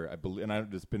divider. I believe,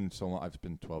 and it's been so long. It's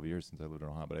been 12 years since I lived in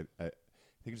Ohio, but I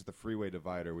think it's the freeway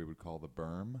divider we would call the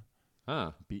berm.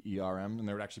 BERM, and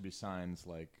there would actually be signs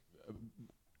like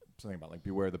something about like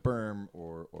beware the berm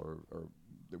or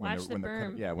Watch the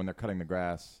berm. When they're cutting the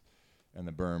grass. And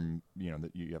the berm,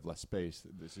 that you have less space,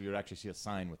 so you'd actually see a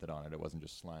sign with it on it. It wasn't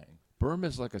just slang. Berm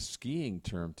is like a skiing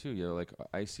term too. Like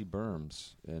icy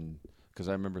berms, and because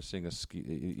I remember seeing a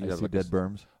ski. Icy dead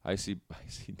berms. Icy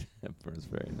dead berms,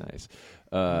 very nice.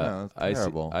 No, it's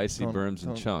terrible. Icy berms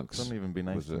and chunks. Don't even be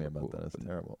nice to me about that. It's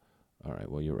terrible. All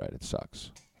right, well, you're right. It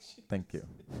sucks. Thank you.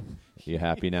 You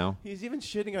happy now? He's even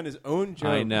shitting on his own jokes.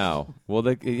 I know. Well,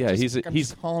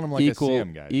 he's calling him like I see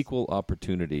him, guys. Equal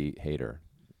opportunity hater.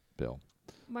 Bill.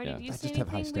 Marty, do you I say just have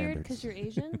high anything weird standards. because you're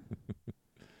Asian?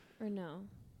 Or no?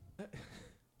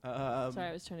 Sorry,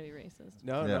 I was trying to be racist.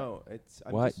 No. It's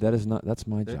Why? That's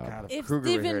my job. God, If Kruger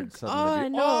Steven, heard suddenly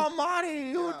be, no. Oh,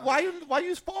 Marty, why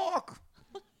use fork?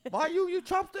 Why you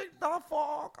chopstick, not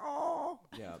fork? Oh.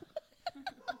 Yeah.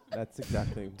 That's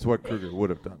exactly. It's what Kruger would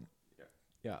have done.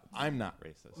 Yeah. I'm not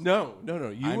racist. No.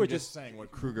 You I'm were just saying what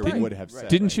Kruger Right. would have said.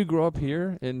 Didn't you grow up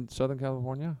here in Southern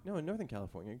California? No, in Northern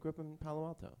California. I grew up in Palo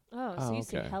Alto. So you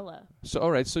say hella. So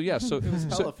all right, so yeah, so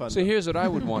hella fun, so though. here's what I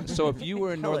would want. So if you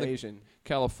were in Hella Northern Asian.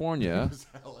 California,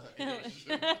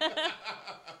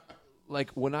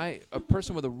 like when a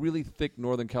person with a really thick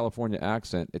Northern California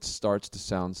accent, it starts to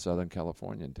sound Southern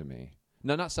Californian to me.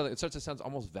 No, not Southern. It starts to sound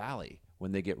almost Valley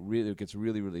when it gets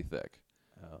really, really thick.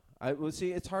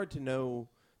 See, it's hard to know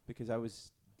because I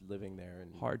was living there.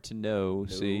 And Hard to know.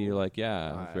 See, you're like,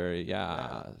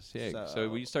 See, so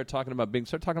when you start talking about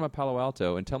Palo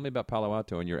Alto, and tell me about Palo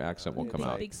Alto, and your accent will come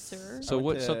out. Big sir. So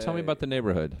tell me about the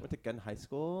neighborhood. Went to Gunn High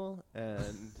School,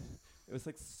 and it was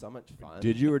like so much fun.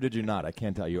 Did you or did you not? I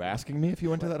can't tell. You asking me if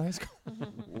you went to that high school?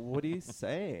 What are you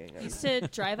saying? I used to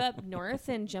drive up north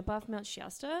and jump off Mount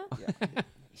Shasta.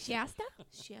 Shasta?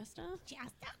 Shasta?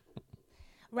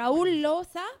 Raul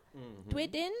Loza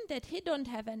tweeted in that he don't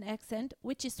have an accent,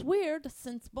 which is weird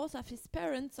since both of his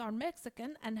parents are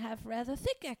Mexican and have rather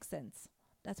thick accents.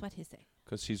 That's what he said.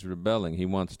 Because he's rebelling. He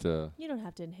wants to... You don't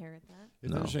have to inherit that.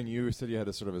 It's interesting. You said you had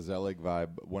a sort of a Zelig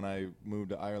vibe. When I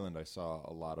moved to Ireland, I saw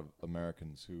a lot of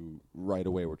Americans who right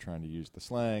away were trying to use the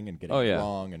slang and getting it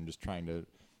wrong and just trying to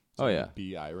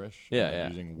be Irish.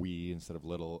 Using we instead of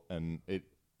little. And it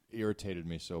irritated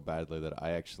me so badly that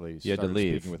I actually started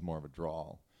speaking with more of a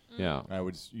drawl. Yeah, I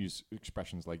would use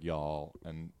expressions like y'all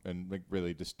and like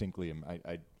really distinctly.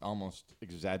 I almost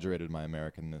exaggerated my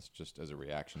Americanness just as a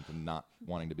reaction to not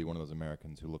wanting to be one of those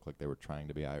Americans who looked like they were trying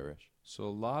to be Irish. So a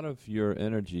lot of your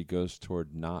energy goes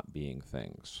toward not being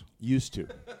things. Used to.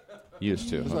 Used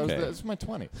to. Okay. This was my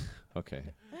 20s. Okay.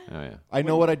 Oh yeah. I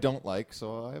know what I don't like,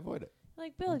 so I avoid it.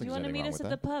 Like, I Bill, don't do you think want to there's meet anything us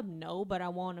wrong at with the pub? No, but I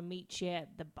want to meet you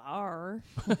at the bar.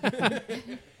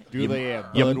 Do they have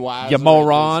You Budweiser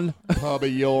moron. at this pub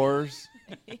of yours?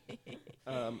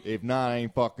 If not, I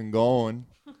ain't fucking going.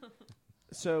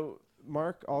 So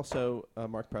Mark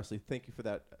Presley, thank you for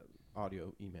that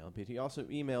audio email. But he also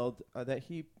emailed that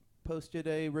he posted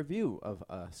a review of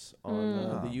us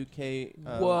on the UK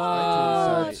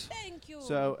iTunes site. Thank you.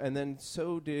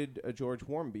 So did George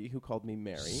Warmby, who called me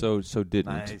Mary. So didn't.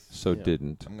 Nice. So Yeah.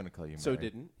 didn't. I'm going to call you Mary. So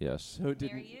didn't. Yes. So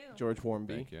didn't you. George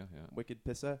Warmby. Thank you. Yeah. Wicked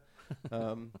pissa.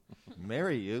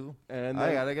 Marry you. And I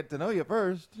then- got to get to know you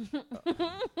first.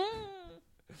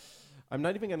 I'm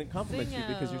not even going to compliment you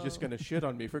because you're just Bingo. going to shit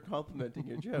on me for complimenting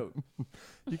your joke.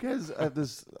 You guys have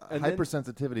this And then-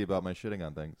 hypersensitivity about my shitting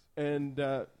on things. And It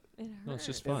hurts. No, it's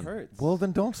just it fun. hurts. Well,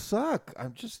 then don't suck.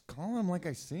 I'm just calling them like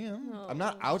I see them. I'm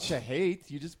not Oh. out to hate.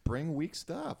 You just bring weak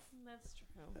stuff. That's true.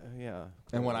 Yeah.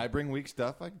 And when I bring weak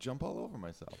stuff, I jump all over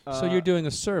myself. So you're doing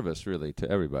a service really to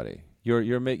everybody. You're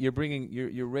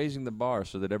raising the bar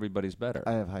so that everybody's better.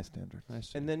 I have high standards. I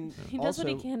see. And then He does what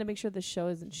he also can to make sure the show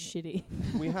isn't shitty.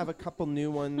 we have a couple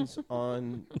new ones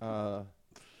on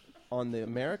the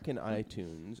American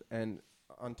iTunes, and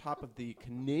on top of the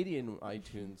Canadian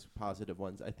iTunes positive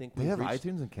ones, I think They have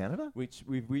iTunes in Canada?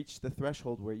 we've reached the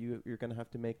threshold where you're going to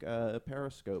have to make a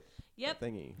Periscope Yep.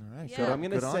 thingy. All right. Yeah. So I'm going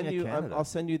to Good on send you. Canada. I'll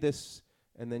send you this,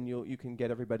 and then you can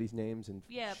get everybody's names and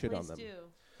Yeah, shit on please them.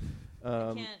 do.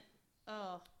 Um, Can't.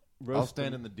 Oh, I'll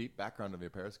stand in the deep background of your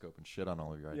Periscope and shit on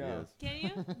all of your Yeah. ideas. can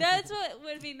you? That's what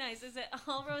would be nice. Is that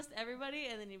I'll roast everybody,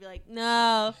 and then you'd be like,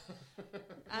 "No,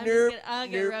 I'll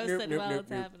get Nope, roasted nope, while nope, it's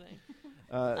nope. happening."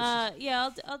 s- Yeah,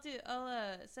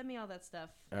 I'll send me all that stuff,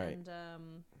 All right. and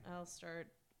I'll start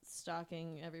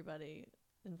stalking everybody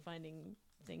and finding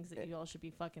things that you all should be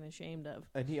fucking ashamed of.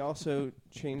 and he also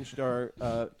changed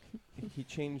the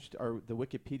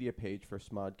Wikipedia page for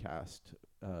Smodcast,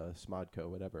 Smodco,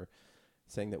 whatever,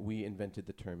 saying that we invented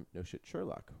the term "no shit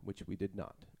Sherlock," which we did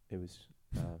not. It was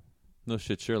No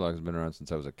shit, Sherlock has been around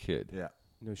since I was a kid. Yeah.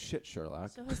 "no shit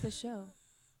Sherlock." So is the show.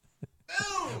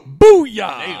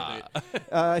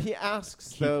 Booyah! He asks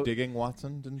Keep though. digging,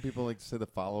 Watson. Didn't people like to say the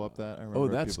follow-up that? I remember Oh,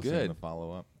 that's people saying good. the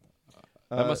follow-up.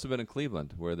 That must have been in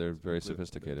Cleveland, where they're very Cleveland.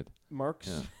 sophisticated. Mark's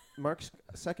Yeah. Mark's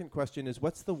second question is,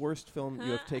 what's the worst film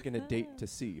you have taken a date to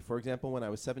see? For example, when I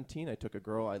was 17, I took a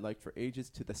girl I liked for ages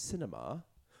to the cinema.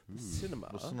 Cinema.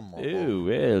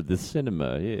 well, the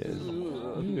cinema, yes.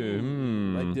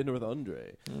 My dinner with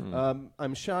Andre.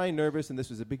 I'm shy, nervous, and this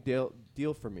was a big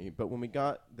deal for me. But when we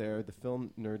got there, the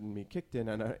film nerd in me kicked in,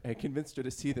 and I convinced her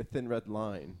to see The Thin Red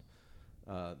Line,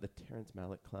 the Terrence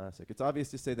Malick classic. It's obvious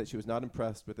to say that she was not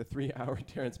impressed with the 3-hour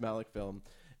Terrence Malick film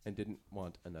and didn't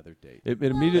want another date. It Well,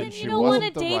 immediately. then she you don't want to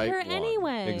wasn't the date right her one.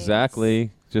 anyway.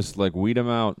 Exactly. Just like weed them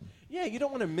out. Yeah, you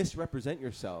don't want to misrepresent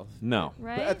yourself. No.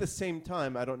 Right? But at the same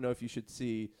time, I don't know if you should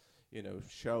see,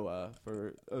 Showa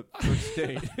for a first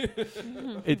date.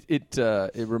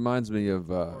 It reminds me of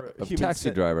Human Taxi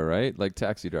Cen- Driver, right? Like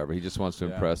Taxi Driver. He just wants to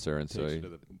Yeah. impress her, and so Takes he you to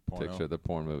the porno. takes her to the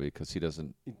porn movie because he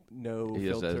doesn't. No He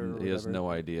has filter. he has no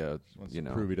idea. Wants You to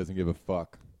know. prove he doesn't give a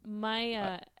fuck.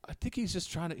 My I think he's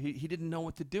just trying to. He didn't know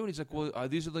what to do, and he's like, "Well,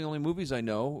 these are the only movies I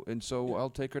know, and so I'll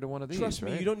take her to one of these." Trust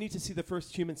me, right? you don't need to see the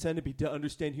first Human Centipede to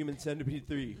understand Human Centipede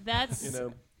 3. that's You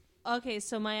know, okay.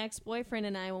 So my ex-boyfriend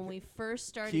and I, when we first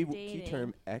started key dating,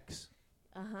 term X.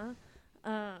 it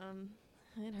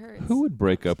hurts. Who would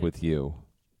break up with you?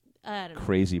 I don't know.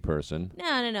 Crazy person.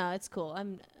 No, it's cool.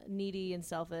 I'm needy and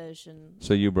selfish, and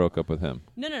So you broke up with him.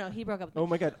 no. He broke up with me. Oh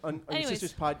my God! On your Anyways.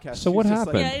 sister's podcast. So she what was just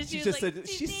happened? Like, Yeah, she was just like, said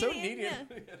she's so needy. yeah.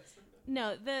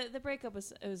 No, the breakup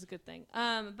was a good thing.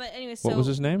 But anyway, so What was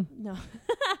his name? No,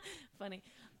 funny.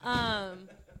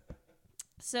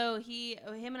 So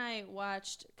him and I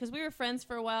watched because we were friends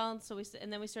for a while, and so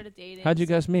and then we started dating. How'd you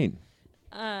guys meet?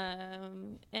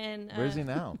 And Where's he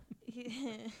now? he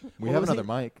We What have was another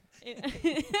mic.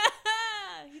 He'd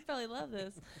probably love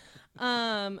this.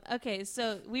 Okay,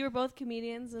 so we were both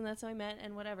comedians, and that's how we met,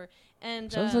 and whatever.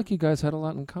 And Sounds like you guys had a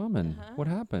lot in common. Uh-huh. What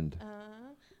happened?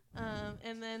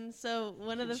 and then so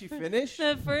one of Did the she finish?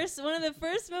 one of the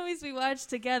first movies we watched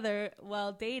together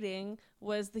while dating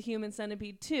was The Human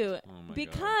Centipede 2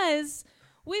 because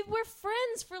we were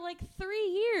friends for like 3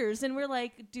 years, and we're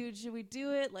like, dude, should we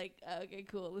do it? Like, okay,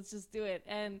 cool, let's just do it.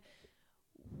 And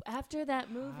after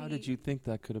that movie, How did you think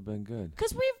that could have been good?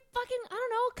 Because we fucking, I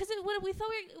don't know, because we thought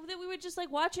that we would just like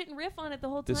watch it and riff on it the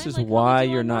whole time. This is like how we why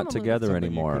do you're on not normal together movies. Something you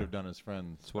anymore. could have done as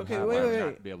friends. Okay, Why wait.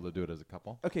 not be able to do it as a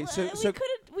couple? Okay, Well, so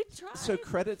we tried. so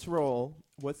credits roll.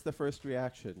 What's the first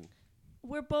reaction?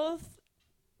 We're both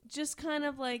just kind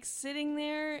of like sitting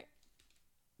there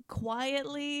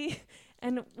quietly,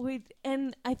 and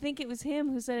I think it was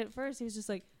him who said it first. He was just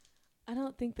like, I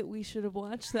don't think that we should have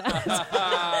watched that.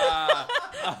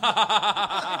 And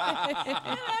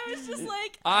I was just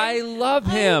like, I love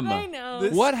him. I know.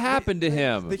 What happened to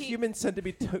him? The human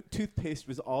centipede toothpaste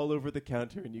was all over the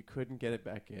counter, and you couldn't get it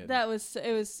back in.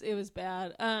 It was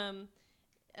bad.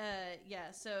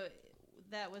 Yeah. So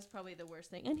that was probably the worst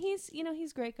thing. And he's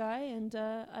a great guy, and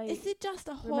Is it just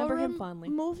a remember horror him fondly.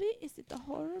 movie? Is it a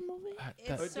horror movie?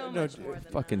 It's so no, much more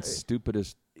than Fucking that.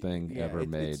 stupidest thing ever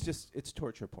made. It's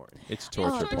torture porn. It's It's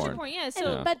torture torture porn. Yeah. And-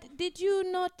 So But did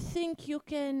you not think you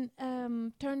can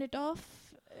turn it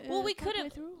off? well, we partway could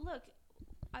have through? look.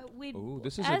 We Ooh,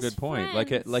 this is a as good point.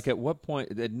 friends- Like at what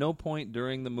point? At no point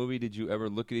during the movie did you ever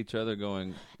look at each other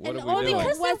going, "What And are we all doing?"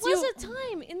 because there Was was you- a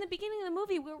time in the beginning of the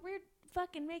movie where we're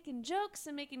fucking making jokes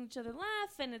and making each other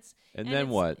laugh, and it's And and then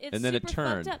it's- what? it's And then it super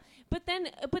fucked turned. up. But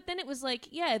then it was like,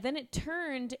 yeah, then it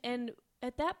turned, and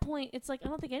at that point, it's like I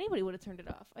don't think anybody would have turned it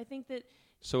off. I think that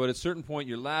So at a certain point,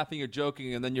 you're laughing, you're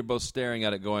joking, and then you're both staring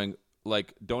at it, going,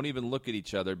 like, "Don't even look at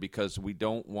each other because we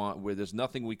don't want. Where there's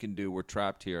nothing we can do. We're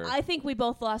trapped here." I think we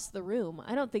both lost the room.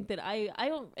 I don't think that I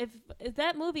don't if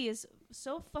that movie is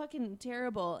so fucking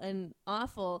terrible and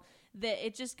awful that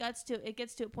it just gets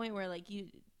to a point where like you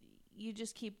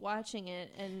just keep watching it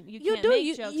and you can't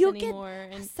make jokes anymore.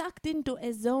 And sucked into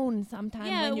a zone sometimes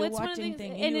when you're it's one of the watching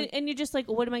things, things. and you're just like,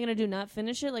 what am I gonna do? Not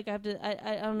finish it? Like I have to.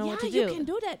 I don't know what to do. you can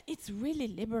do that. It's really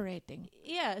liberating.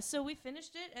 Yeah, so we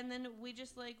finished it, and then we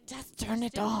just like Just turn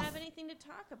it didn't off. have anything to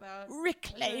talk about.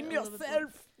 Reclaim A little bit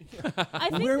yourself. I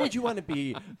think Where that- would you want to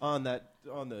be on the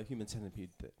human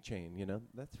centipede chain? You know,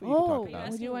 that's what you Oh, can talk Are you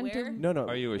about. would you asking want where? to? No.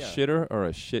 Are you a yeah. shitter or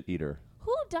a shit eater?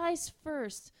 Who dies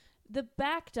first? The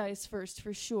back dies first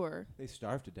for sure. They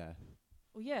starve to death.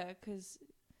 Well, yeah, because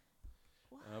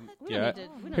we Yeah, don't need to.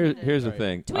 We don't Here, need to. here's the Sorry.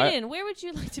 thing. Tweet in. Where would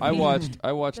you like to be? I watched The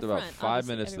about front, 5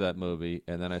 obviously, minutes of that movie,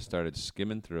 and then I started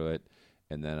skimming through it,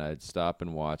 and then I'd stop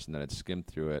and watch, and then I'd skim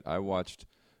through it. I've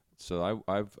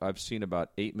seen about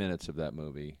 8 minutes of that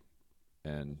movie,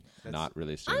 and That's- not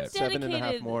really seen I'm it. 7.5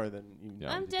 dedicated- more than you.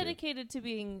 Yeah. I'm need to do. dedicated to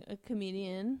being a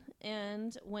comedian,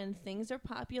 and when things are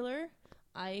popular,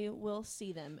 I will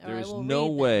see them. Or I There's will no read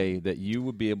them. way that you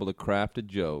would be able to craft a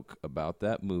joke about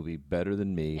that movie better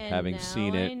than me, And having now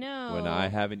seen it I know. when I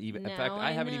haven't even. In fact, Now I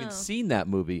I haven't even know. seen that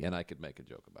movie, and I could make a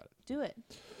joke about it. Do it.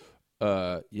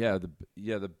 The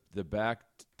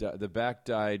back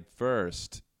died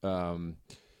first. The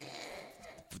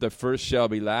first shall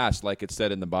be last, like it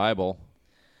said in the Bible.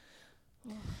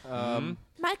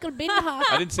 Michael Binhoff.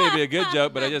 I didn't say it'd be a good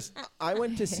joke, but I just I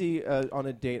went to see on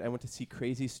a date. I went to see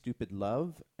Crazy Stupid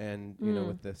Love, and you know,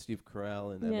 with the Steve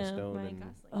Carell and Emma Yeah, Stone Ryan and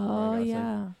Gosling. Oh Ryan Gosling.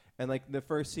 yeah. And like the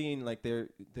first scene, like they're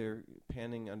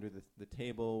panning under the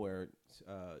table where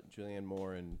Julianne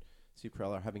Moore and Steve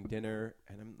Carell are having dinner,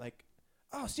 and I'm like,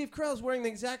 oh, Steve Carell's wearing the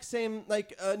exact same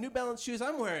like New Balance shoes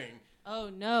I'm wearing, Oh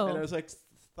no. and I was like,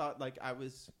 thought like I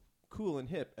was cool and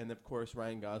hip, and of course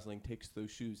Ryan Gosling takes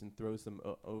those shoes and throws them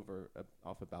over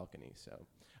off a balcony. So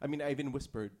I mean, I even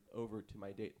whispered over to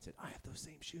my date and said, I have those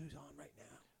same shoes on right now.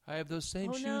 I have those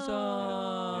same Oh, shoes no.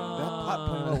 on. That plot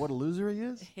point about what a loser he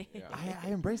is, Yeah. I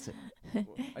embrace it.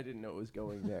 Well, I didn't know it was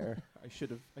going there. I should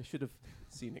have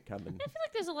seen it coming. I feel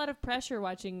like there's a lot of pressure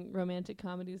watching romantic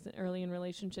comedies early in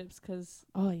relationships because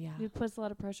Oh yeah. it puts a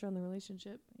lot of pressure on the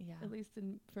relationship. Yeah. At least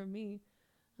for me,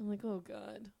 I'm like, oh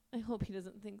God, I hope he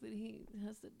doesn't think that he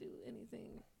has to do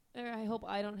anything, or I hope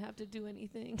I don't have to do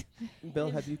anything.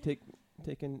 Bill, have you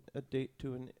taken a date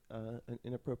to an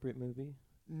inappropriate movie?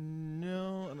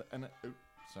 No,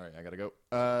 sorry, I gotta go.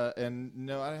 And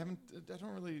no, I haven't. I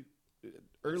don't really.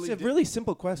 Early. It's a really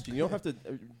simple question. You don't have to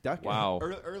duck Wow.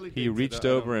 Early He dates, reached I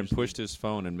don't over and usually- pushed his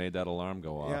phone and made that alarm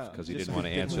go off Yeah, because he just didn't want to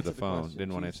didn't answer answer the the phone. question.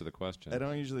 Didn't want to Jeez. answer the question. I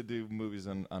don't usually do movies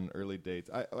on early dates.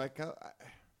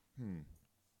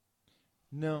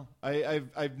 No, I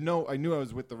knew I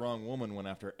was with the wrong woman when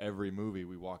after every movie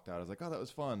we walked out. I was like, oh, that was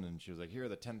fun, and she was like, here are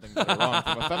the 10 things that are wrong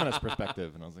from a feminist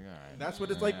perspective, and I was like, all right. That's what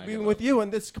it's Yeah, like I being get with it. you on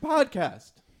this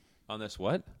podcast. On this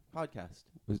what? Podcast.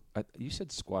 You said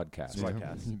Squadcast.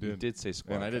 Squadcast. You You did say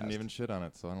Squadcast. and I didn't even shit on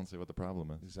it, so I don't see what the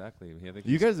problem is. Exactly.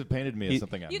 You guys have painted me He- as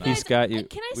something I'm You not. He's got you.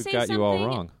 Can I We've say got you all something?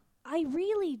 wrong. I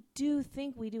really do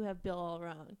think we do have Bill all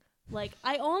wrong. Like,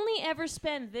 I only ever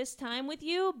spend this time with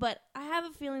you, but I have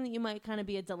a feeling that you might kind of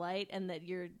be a delight and that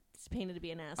you're painted to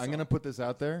be an asshole. I'm going to put this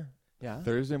out there. Yeah.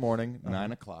 Thursday morning,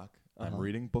 9 o'clock. I'm Uh-huh.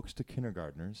 reading books to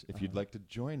kindergartners. If you'd like to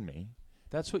join me,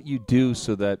 That's what you do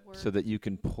so that you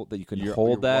can You're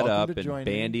hold that welcome up to and join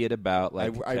bandy it about,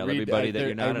 like I tell read- everybody that there-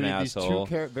 you're not I an read these asshole.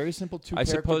 very simple two I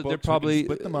character suppose they're books. We can probably-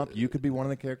 split them up. You could be one of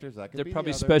the characters. I could They're be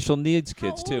probably the other. special needs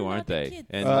kids How too, old are aren't the they? kids?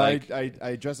 And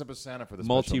I dress up as Santa for the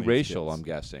special needs multiracial, kids. I'm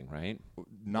guessing, right?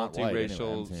 Not white. Anyway.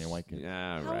 Multiracial. I'm saying white kids.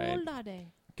 Yeah, How right. old are they?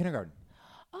 Kindergarten.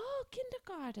 Oh,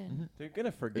 kindergarten. Mm-hmm. They're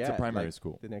gonna forget. primary like,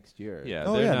 school. the next year. Yeah,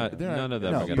 Oh, they're yeah, not. they're not- None of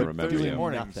them no, are going but to remember Thursday you.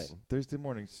 mornings. Nothing. Thursday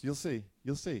mornings. You'll see.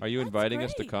 You'll see. Are you That's inviting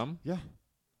us to great. come? Yeah.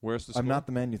 Where's the school? I'm not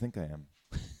the man you think I am.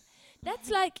 That's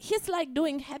like he's like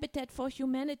doing Habitat for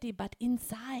Humanity, but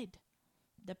inside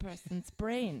the person's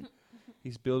brain.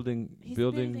 He's building He's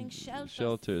building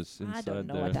shelters inside I don't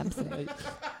know there. what I'm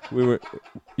saying.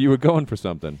 You were going for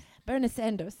something. Bernie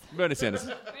Sanders. Bernie Sanders.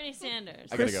 Bernie Sanders.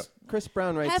 I gotta go. Chris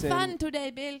Brown writes Have in. fun today,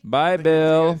 Bill. Bye,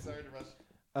 Bill.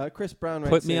 Chris Brown writes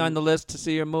Put me in, on the list to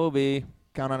see your movie.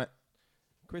 Count on it.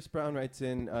 Chris Brown writes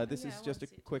in. This Yeah, is I just a wanna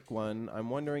see it. quick one. I'm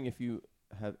wondering if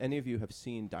any of you have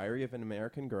seen Diary of an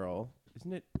American Girl.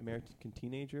 Isn't it American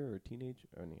Teenager or Teenage?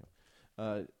 Or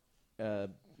no.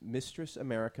 Mistress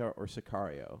America or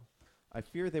Sicario. I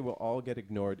fear they will all get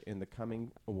ignored in the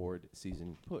coming award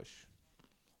season push.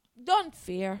 Don't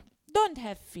fear. Don't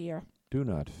have fear. Do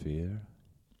not fear.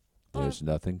 Or- There's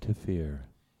nothing to fear.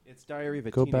 It's Diary of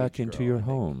a Go Teenage back into Girl, your I think.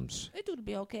 homes. It will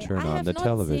be okay. Turn I on have the not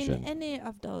television. seen any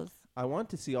of those. I want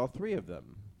to see all three of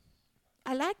them.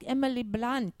 I like Emily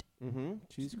Blunt. Mm-hmm.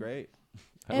 She's great.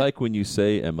 I like when you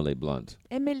say Emily Blunt.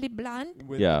 Emily Blunt.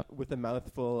 With, Yeah. With a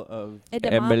mouthful of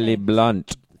Emily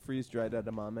Blunt. freeze-dried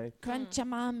edamame.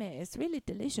 Crunchamame. It's really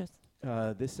delicious.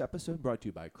 This episode brought to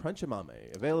you by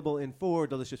Crunchamame. Available in 4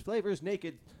 delicious flavors: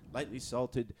 naked, lightly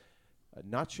salted,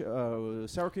 nacho,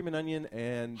 sour cream and onion,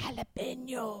 and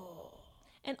Jalapeno.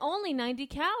 And only 90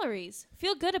 calories.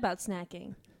 Feel good about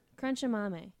snacking.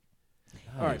 Crunch-a-mame.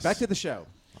 all right. Back to the show.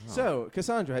 So,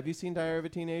 Cassandra, have you seen Diary of a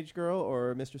Teenage Girl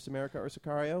or Mistress America or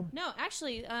Sicario? No,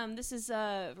 actually, this is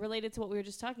related to what we were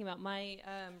just talking about. My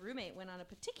roommate went on a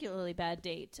particularly bad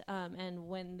date, and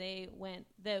when they went,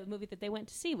 the movie that they went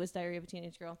to see was Diary of a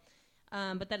Teenage Girl.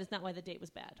 But that is not why the date was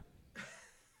bad.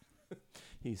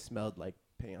 He smelled like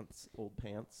pants, old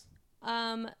pants.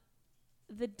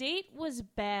 The date was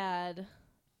bad.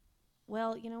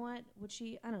 Well, you know what? Would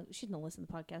she? I don't know. She didn't listen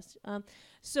to the podcast.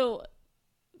 So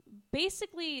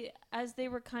basically, as they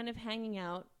were kind of hanging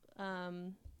out,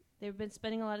 they've been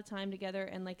spending a lot of time together,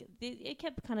 and like it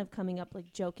kept kind of coming up,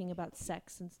 like joking about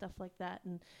sex and stuff like that,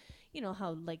 and you know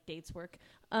how like dates work.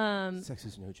 Sex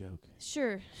is no joke.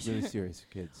 Sure. It's really serious for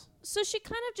kids. So she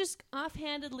kind of just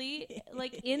offhandedly,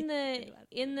 like in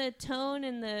the tone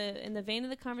and the vein of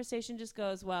the conversation, just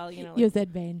goes, well, you know, You like,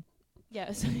 said vain.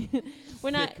 yeah. So we're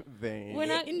not. Thick vein. We're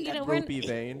not, you know, we're ropey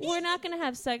vein. not gonna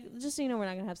have sex. Just so you know, we're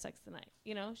not gonna have sex tonight.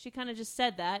 You know, she kind of just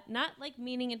said that, not like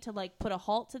meaning it to like put a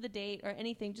halt to the date or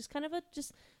anything. Just kind of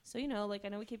just so you know, like I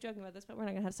know we keep joking about this, but we're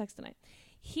not gonna have sex tonight.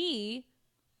 He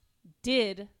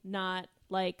did not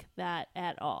like that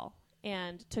at all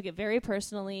and took it very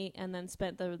personally, and then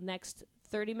spent the next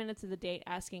 30 minutes of the date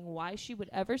asking why she would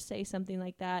ever say something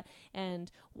like that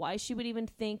and why she would even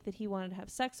think that he wanted to have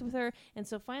sex with her. And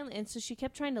so finally, and so she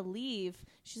kept trying to leave.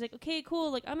 She's like, okay,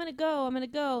 cool. Like, I'm going to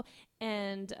go.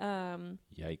 And,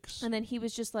 Yikes. and then he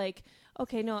was just like,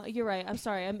 okay, no, you're right. I'm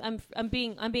sorry. I'm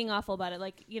being awful about it.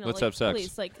 Like, you know, Let's like, have sex.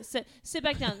 please, like sit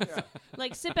back down.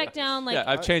 Like, sit back down. Like, yeah,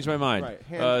 I've changed my mind. right,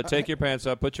 hand- Take your pants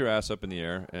up, put your ass up in the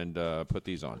air, and put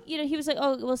these on. you know, he was like,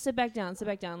 oh, well, sit back down.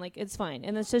 Like, it's fine.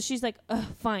 And then so she's like,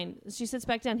 fine. She sits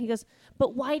back down. He goes,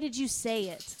 but why did you say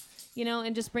it? You know,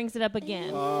 and just brings it up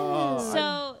again.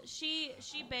 So she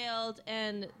bailed,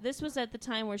 and this was at the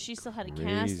time where she still had a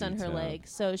cast on her Crazy town. leg.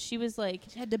 So she was like,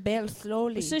 She had to bail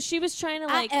slowly. so she was trying to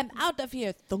like, I am out of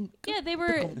here. Thunk. yeah, they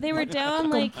were down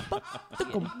like,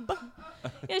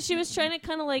 yeah, she was trying to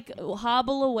kind of like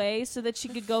hobble away so that she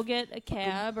could go get a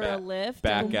cab or a lift.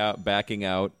 and- Backing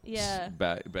out. Yeah.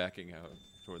 Backing out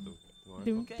toward the.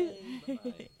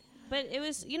 But it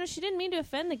was, you know, she didn't mean to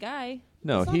offend the guy.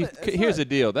 No, It's not a- it's here's not- the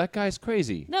deal. That guy's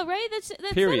crazy. No, right? That's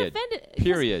Period. not offended. because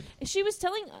Period. She was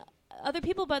telling other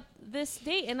people about this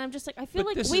date, and I'm just like, I feel But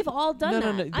like this is- we've all done no,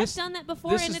 that. no, I've this- done that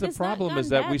before, This and is it the has problem: not is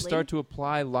gone that we badly. start to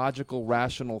apply logical,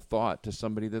 rational thought to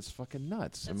somebody that's fucking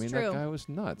nuts. That's I mean, true. that guy was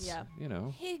nuts. Yeah. You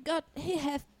know. He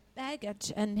had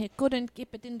baggage and he couldn't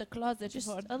keep it in the closet Just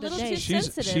for a the little day. too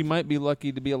sensitive. She might be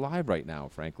lucky to be alive right now.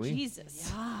 Frankly. Jesus.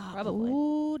 Yeah, Probably.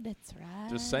 Ooh, that's right.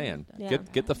 Just saying. Yeah.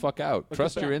 Get the fuck out. But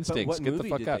Trust but- your but instincts. What Get the movie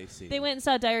fuck did out. They see? They went and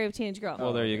saw Diary of a Teenage Girl,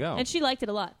 Well, there you go. and she liked it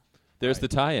a lot. There's the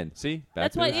tie-in. See? Back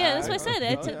That's to why. the- Yeah, that's what I said. I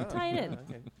had Oh, to yeah. tie it in.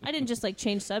 Okay. I didn't just like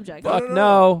change subject. Fuck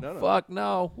No. no. Fuck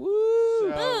no. Woo.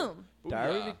 Boom.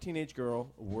 Diary of a Teenage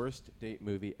Girl, worst date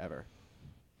movie ever.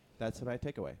 That's my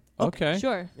takeaway. Okay.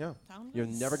 Sure. Yeah. Sound You're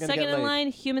nice. never going to Second get in laid. line,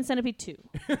 Human Centipede 2.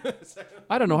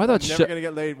 I don't know. I I'm thought never going to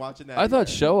get laid watching that. I thought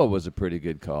either. Showa was a pretty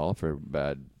good call for a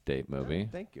bad date movie.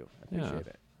 Thank you. I Yeah. appreciate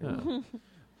it. Yeah.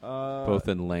 Uh, Both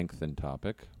in length and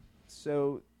topic.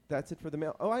 So that's it for the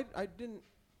mail. Oh, I didn't.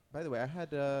 By the way, I had.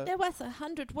 There was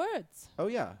 100 words. Oh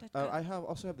yeah, That good. I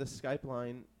also have the Skype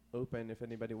line open. If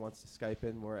anybody wants to Skype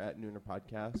in, we're at Nooner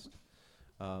Podcast.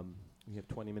 We have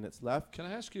 20 minutes left. Can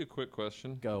I ask you a quick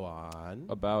question Go on.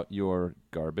 about your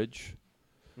garbage?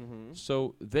 Mm-hmm.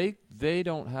 So they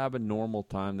don't have a normal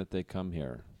time that they come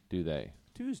here, do they?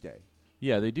 Tuesday.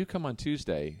 Yeah, they do come on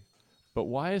Tuesday. But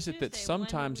why is it that Tuesday, when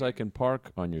sometimes we're- I can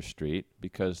park on your street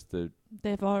because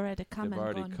They've already come they've and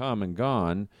already gone. come and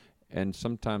gone, and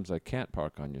sometimes I can't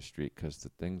park on your street because the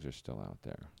things are still out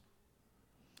there?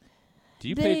 Do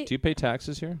you pay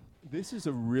taxes here? This is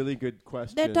a really good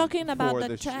question. They're talking about for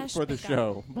the trash for the pickup.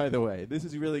 show. By the way, this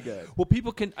is really good. Well,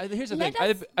 people can. Here's the Let thing.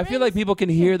 us I feel like bring- people can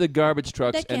hear the garbage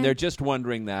trucks, They can. and they're just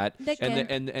wondering that. They and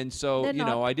can. and so They're you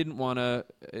know, not. I didn't want to.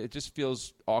 It just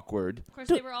feels awkward. Of course,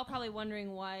 To- they were all probably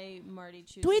wondering why Marty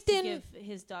chooses Tweet to in- give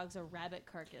his dogs a rabbit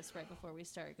carcass right before we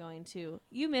start going to.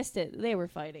 You missed it. They were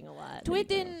fighting a lot.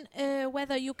 Tweet in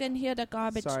whether you can hear the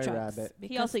garbage Sorry, trucks. rabbit. He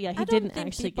because also, I he don't didn't think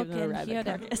actually people give them a can hear rabbit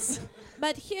them. carcass.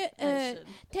 But here, I should.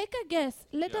 take a guess.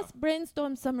 Let us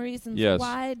brainstorm some reasons Yes.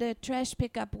 why the trash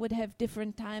pickup would have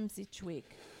different times each week.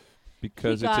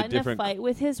 Because he it's got a different. in a fight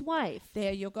with his wife.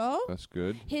 There you go. That's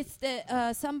good.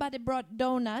 Somebody brought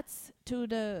donuts to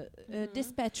the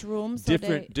dispatch room. So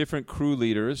Different crew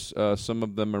leaders. Some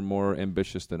of them are more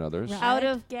ambitious than others. Right. Out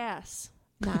of gas.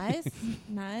 Nice,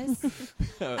 nice.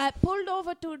 I pulled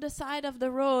over to the side of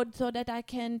the road so that I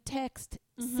can text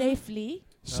safely.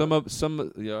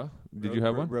 Yeah. Did you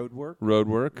have one? Road work. Road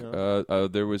work. Yeah.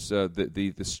 There was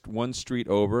the one street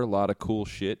over. A lot of cool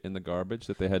shit in the garbage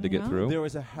that they had to get Yeah. through. There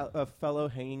was a fellow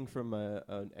hanging from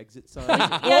an exit sign.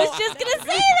 I was just gonna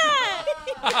say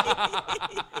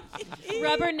that.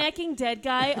 Rubbernecking dead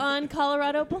guy on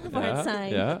Colorado Boulevard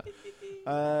sign. Yeah.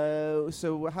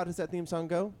 So how does that theme song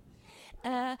go?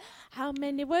 How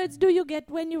many words do you get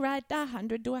when you write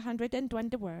 100 to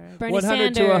 120 words? Bernie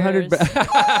 100 Sanders. to 100.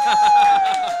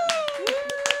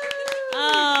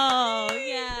 Oh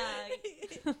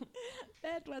yeah.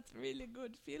 That was really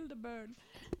good. Feel the burn.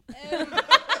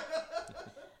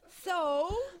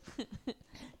 So,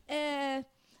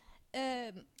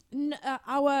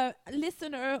 our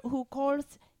listener who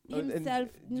calls and himself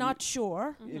do not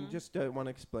sure. And just want to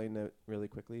explain that really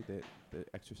quickly, the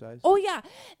exercise. Oh yeah,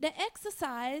 the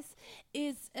exercise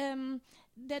is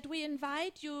that we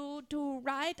invite you to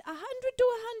write 100 to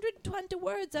 120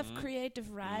 words of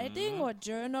creative writing or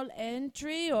journal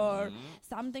entry or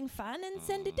something fun and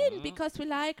send it in, because we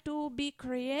like to be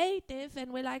creative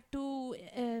and we like to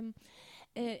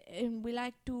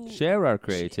Share our and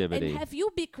creativity. have you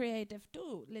be creative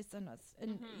too, listeners,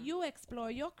 and you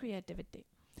explore your creativity.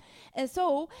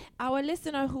 So our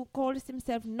listener who calls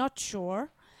himself not sure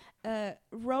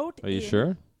wrote Are you in-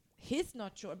 sure? He's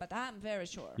not sure, but I'm very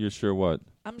sure. You're sure what?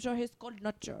 I'm sure he's called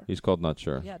not sure. He's called not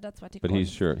sure. Yeah, that's what he But called he's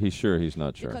himself. sure. He's sure he's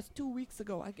not sure. Because 2 weeks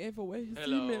ago I gave away his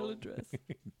email address.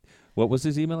 What was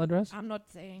his email address? I'm not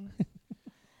saying.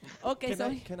 Okay,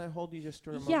 Can I hold you just for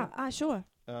a moment? yeah, sure.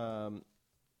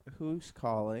 Who's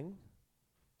calling?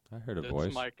 I heard a It's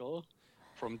voice. Michael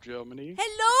from Germany.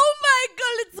 Hello,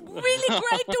 Michael. It's really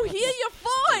great to hear your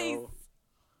voice.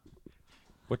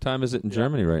 What time is it in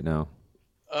Germany right now?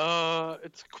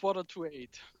 It's 7:45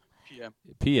 p.m.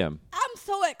 PM. I'm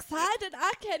so excited.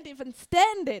 I can't even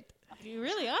stand it. You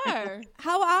really are.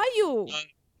 How are you?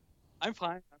 I'm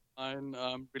fine.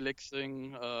 I'm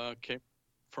relaxing. Came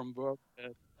from work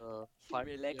at 5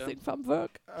 Relaxing p.m. from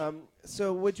work.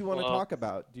 So, what do you want to Well- talk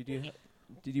about?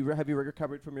 Have you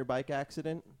recovered from your bike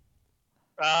accident?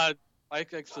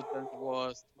 Bike accident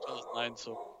was 2009,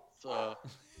 so it's a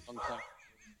long time.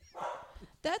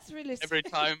 That's really Every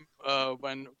time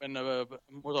when a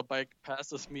motorbike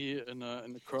passes me in a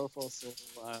curve or so,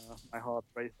 my heart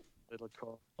races a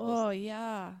little. Oh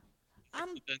yeah.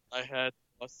 Accident I had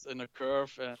was in a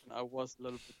curve and I was a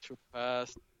little bit too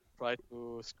fast. Tried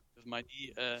to squeeze my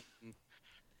knee and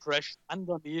crashed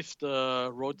underneath the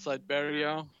roadside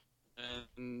barrier.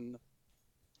 And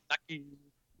lucky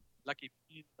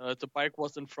me, the bike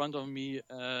was in front of me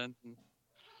and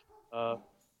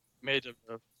made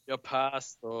a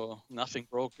pass, so nothing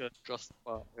broken, just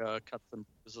cuts and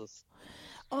bruises.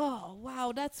 Oh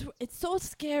wow, it's so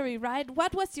scary, right?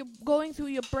 What was going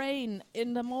through your brain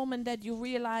in the moment that you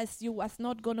realized you was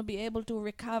not going to be able to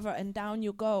recover and down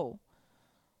you go?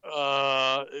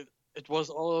 it was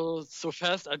all so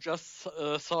fast. I just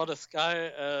saw the sky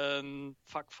and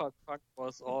fuck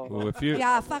was all. Well, if you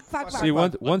Yeah, fuck. see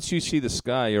once you see the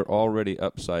sky, you're already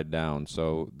upside down.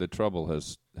 So the trouble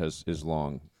is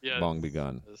long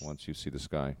begun. Yes. Once you see the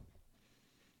sky.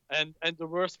 And the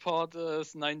worst part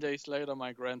is 9 days later,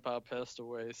 my grandpa passed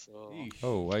away. So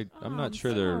Oh, I'm Oh, not I'm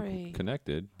sure sorry. they're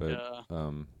connected, but Yeah.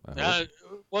 I yeah, hope. it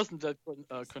wasn't that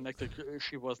connected.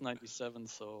 She was 97,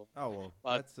 so. Oh well,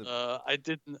 But I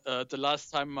didn't. The last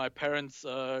time my parents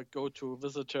go to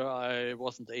visit her, I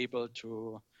wasn't able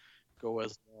to go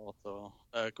as well. So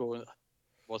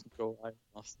wasn't go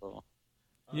either. So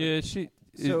Yeah, she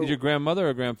So- is your grandmother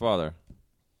or grandfather?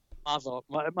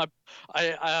 mother,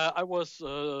 I was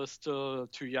still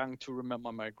too young to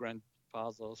remember my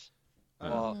grandfathers.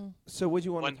 So what do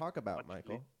you want to One- talk about, one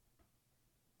Michael?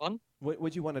 One? What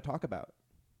would you want to talk about?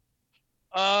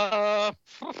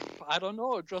 I don't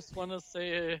know. Just want to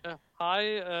say hi.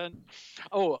 And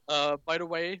by the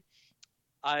way,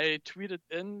 I tweeted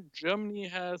in Germany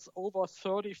has over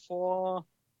 34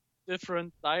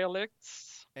 different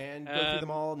dialects. And go through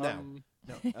them all now.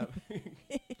 No.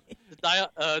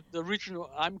 The region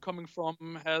I'm coming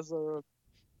from has a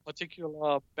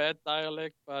particular bad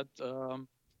dialect, but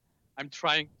I'm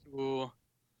trying to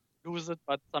lose it,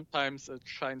 but sometimes it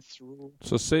shines through.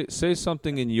 So say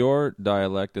something in your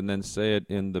dialect and then say it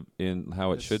in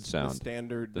how it should The sound.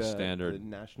 standard, The standard. the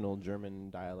national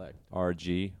German dialect.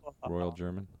 RG, Royal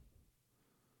German.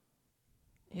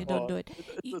 You don't do it.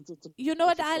 It's You know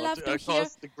what I love to hear?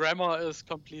 Because the grammar is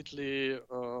completely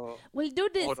We'll do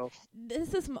this. out of.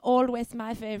 This is always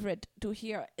my favorite to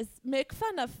hear. Is make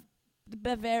fun of the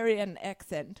Bavarian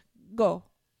accent. Go.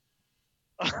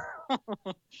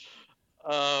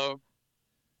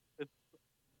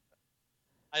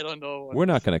 I don't know. We're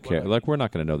not going to what care. I- Like we're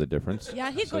not going to know the difference.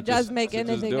 Yeah, he So could just make so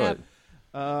anything do up. it.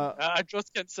 I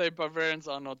just can say Bavarians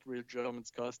are not real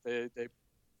Germans because they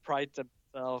pride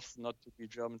themselves not to be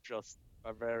German, just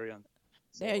Bavarian.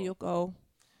 There So- you go.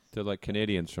 They're like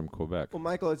Canadians from Quebec. Well,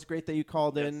 Michael, it's great that you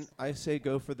called in. Yes. I say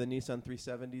go for the Nissan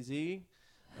 370Z.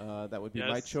 That would be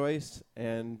my Yes. choice.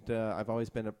 And I've always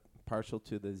been partial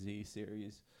to the Z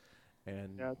series.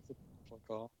 And Yeah, it's a beautiful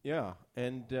car. yeah,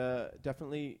 and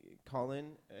definitely call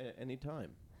in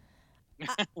anytime.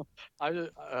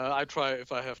 I try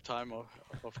if I have time. Of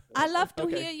I love to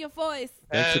Okay. hear your voice.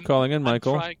 Thanks for And calling in, I'm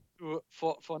Michael. trying to,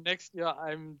 for next year,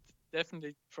 I'm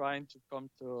definitely trying to come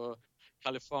to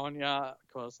California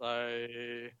because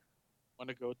I want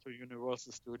to go to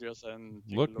Universal Studios and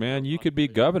take a Look, man, you around could be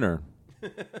the- governor.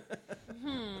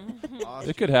 Awesome.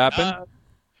 It could happen.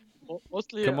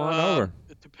 Mostly, Come on over.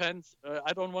 It depends.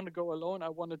 I don't want to go alone. I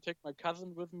want to take my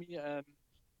cousin with me, and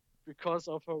because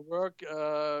of her work,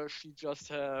 she just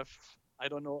have I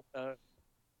don't know.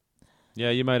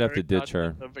 Yeah, you might have to America, ditch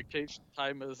her. The vacation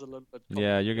time is a little bit.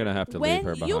 Yeah, you're going to have to leave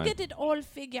her When you behind. get it all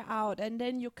figured out and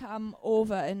then you come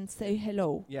over and say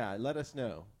hello. Yeah, let us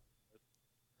know.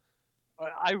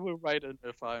 I will write it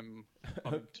if I'm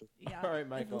coming to. Yeah. All right,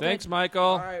 Michael. Thanks, All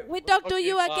Michael. right. We talk to Okay,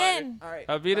 you bye. again. All right.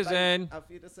 Auf Wiedersehen. Bye-bye. Auf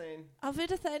Wiedersehen. Auf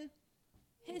Wiedersehen.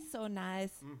 He's so nice.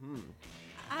 Mm-hmm.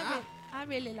 I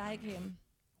really like him.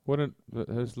 What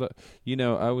you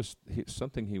know,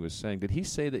 something he was saying. Did he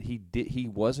say that he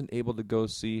wasn't able to go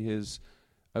see his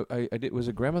I did was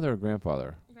it grandmother or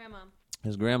grandfather? Grandma.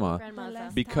 His grandma. Grandma's last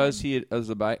house. Because time. he had, it was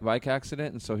a bike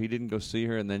accident and so he didn't go see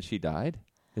her and then she died?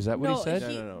 Is that what No, he said?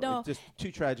 No. No. It's just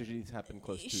two tragedies happened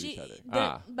close to each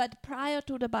other. But prior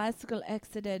to the bicycle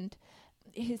accident,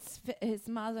 his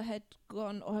mother had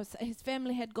gone, or his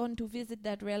family had gone to visit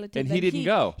that relative, And he didn't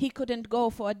go. He couldn't go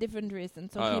for a different reason,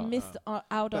 so he Oh. missed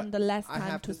out on But the last I time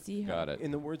have to to- see her. Got it.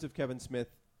 In the words of Kevin Smith,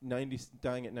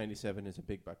 dying at 97 is a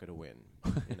big bucket of win.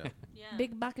 You know, Yeah.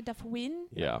 Big bucket of wind.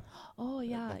 Yeah. Oh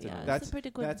yeah, that's, yeah. that's a pretty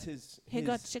good. That's his.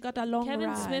 She got a long Kevin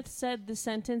ride. Smith said the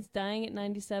sentence "dying at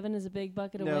 97 is a big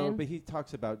bucket of no, wind." but he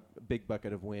talks about big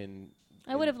bucket of win.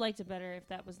 I would have liked it better if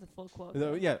that was the full quote.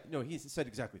 No, yeah, no, he said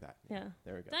exactly that. Yeah.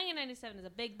 There we go. Dying at 97 is a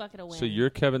big bucket of wind. So you're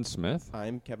Kevin Smith?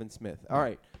 I'm Kevin Smith. All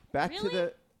right, back to Really?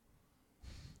 the.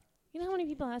 You know how many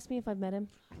people ask me if I've met him?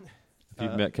 If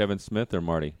you've met Kevin Smith or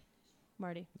Marty?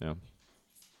 Marty. Yeah.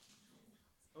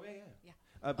 Oh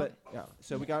yeah. But yeah,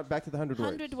 so we got back to the 100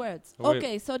 words. 100 words. Oh, wait.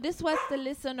 Okay, so this was the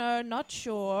listener not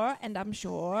sure, and I'm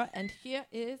sure, and here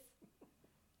is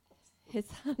his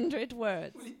 100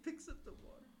 words. When he picks up the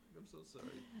water, I'm so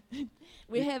sorry.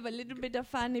 We have a little bit of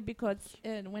funny because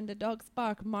when the dogs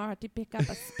bark, Marty pick up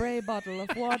a spray bottle of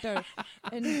water,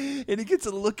 and And he gets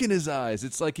a look in his eyes.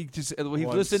 It's like he's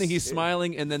Once listening, he's it-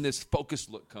 smiling, and then this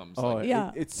focused look comes. Oh, like,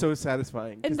 Yeah. it's so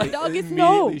satisfying. 'cause And the they dog is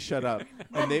immediately no. shut up,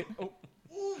 and they.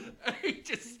 he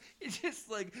just just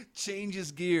like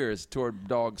changes gears toward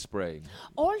dog spray.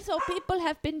 Also, people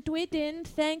have been tweeting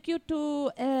thank you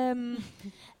to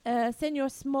Senor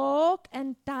Smoke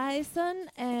and Tyson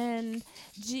and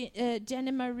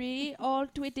Jenny Marie, all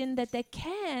tweeting that they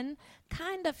can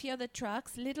kind of hear the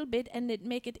trucks a little bit and it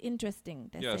make it interesting.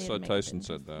 They Yeah, I say saw it make it Tyson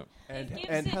said that. gives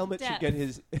And it Helmut should depth. get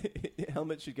his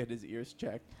Helmut should get his ears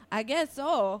checked. I guess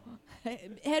so.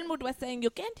 Helmut was saying you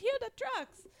can't hear the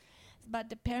trucks,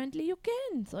 but apparently you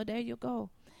can. So there you go.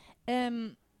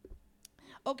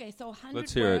 Okay, so 100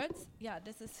 Let's hear it. words. Yeah,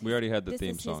 this is. We already had the this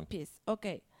theme is song. His piece.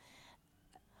 Okay.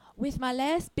 With my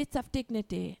last bits of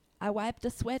dignity, I wipe the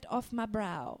sweat off my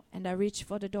brow and I reach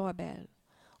for the doorbell.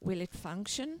 Will it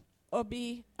function or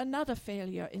be another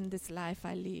failure in this life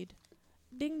I lead?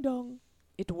 Ding dong.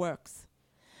 It works.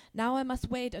 Now I must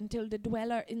wait until the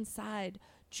dweller inside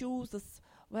chooses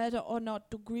whether or not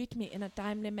to greet me in a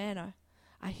timely manner.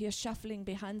 I hear shuffling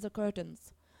behind the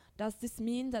curtains. Does this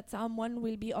mean that someone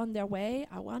will be on their way,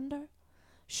 I wonder?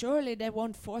 Surely they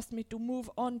won't force me to move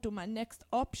on to my next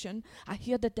option. I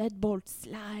hear the deadbolt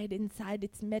slide inside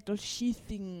its metal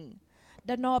sheathing.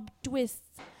 The knob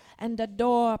twists and the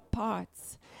door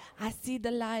parts. I see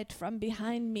the light from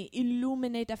behind me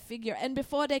illuminate a figure, and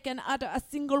before they can utter a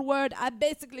single word, I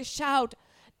basically shout,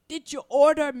 "Did you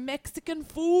order Mexican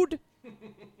food?"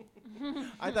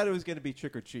 I thought it was going to be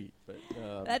trick or treat, but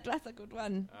That was a good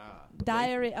one.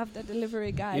 Diary of the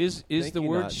Delivery Guy. Is Thank the you,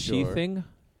 word not sure. sheathing?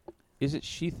 Is it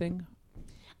sheathing?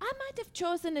 I might have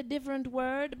chosen a different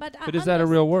word, but But is that a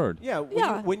real word? yeah,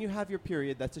 Yeah. when you have your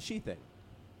period, that's a she thing.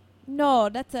 No,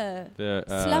 that's a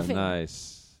sloughing.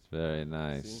 Nice. Very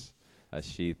nice. See? A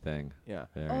she thing. Yeah.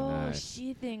 Very Oh, nice.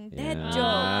 sheathing. Yeah. That joke.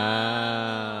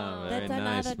 Ah, very That's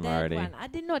nice, another Marty. dead one. I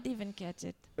did not even catch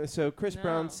it. So Chris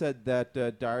Brown No. said that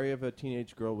Diary of a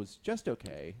Teenage Girl was just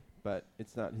okay, but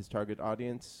it's not his target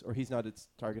audience, or he's not its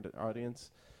target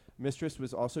audience. Mistress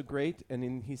was also great, and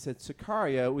then he said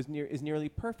Sicario is nearly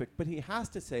perfect, but he has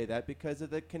to say that because of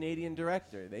the Canadian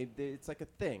director. It's like a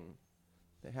thing.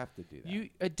 They have to do that.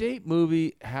 A date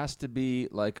movie has to be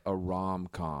like a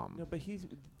rom-com. No, but he was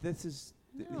just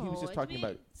it'd talking be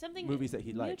about something movies that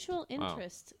he liked. mutual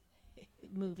interest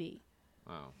movie.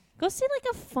 Oh. Go see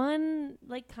like a fun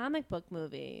like comic book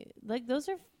movie. Like those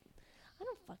are.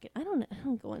 I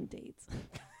don't go on dates.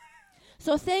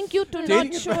 So thank you to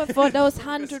Dating Not Sure for those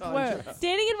 100 Cassandra. words.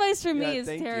 Dating advice for Yeah, me is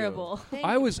thank you. terrible. Thank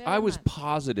I you was very much.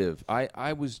 positive. I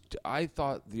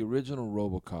thought the original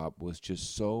RoboCop was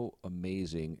just so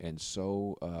amazing and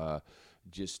so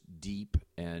just deep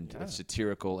and Yeah.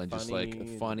 satirical and just like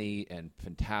Funny. funny and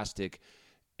fantastic.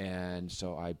 And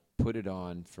so I put it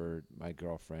on for my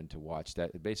girlfriend to watch.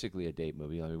 That basically a date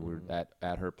movie. I mean, we're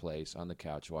at her place on the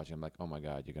couch watching. I'm like, oh my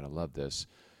God, you're gonna love this.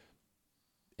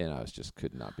 And I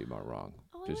could not be more wrong.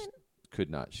 Oh, Just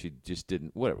could not. She just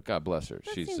didn't. Whatever. God bless her.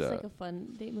 That She's seems like a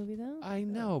fun date movie though. I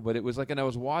know, but it was like, and I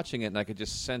was watching it, and I could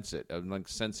just sense it. I'm like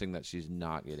sensing that she's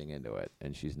not getting into it,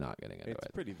 and she's not getting into It's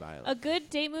it. pretty violent. A good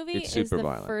date movie It's is super the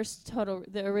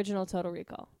violent. the original Total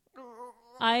Recall.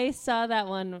 I saw that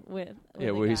one with Yeah,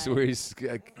 a where guy. he's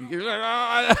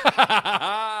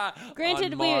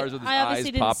Granted, on Mars with his I obviously eyes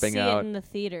didn't popping see out. it in the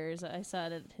theaters. I saw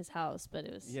it at his house, but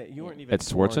it was Yeah, you weren't even At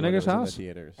born when it Schwarzenegger's was in the house?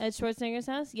 theaters. at Schwarzenegger's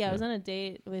house. Yeah, I was on a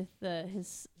date with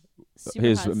his super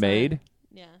his hot son. maid.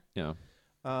 Yeah.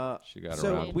 Yeah, she got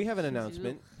So around. we have an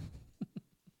announcement.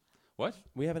 What?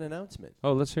 We have an announcement.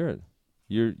 Oh, let's hear it.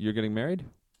 You're getting married?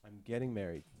 I'm getting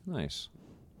married. Nice.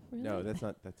 Really? No, that's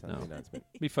not the No. announcement.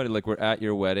 It'd be funny, like we're at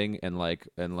your wedding, and like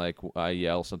I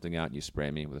yell something out, and you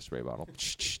spray me with a spray bottle.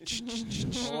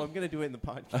 Oh, I'm gonna do it in the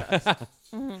podcast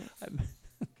Mm-hmm.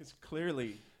 because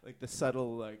clearly, like the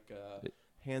subtle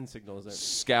hand signals are.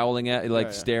 Scowling at, like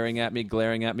Yeah. staring at me,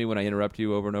 glaring at me when I interrupt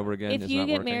you over and over again. If is you not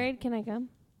get working. married, can I come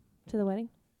to the wedding?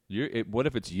 What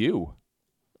if it's you?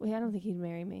 Wait, I don't think he'd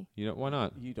marry me. You know why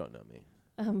not? You don't know me.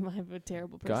 I have a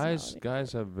terrible personality.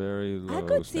 Guys have very low I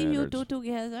could see you standards. two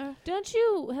together. Don't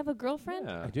you have a girlfriend?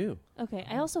 Yeah. I do, Okay,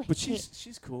 I also but hate.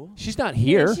 she's cool. She's not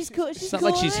here. Yeah, she's cool. She's It's not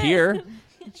cool like she's with it. here.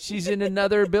 She's in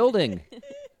another building.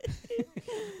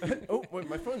 Oh, wait,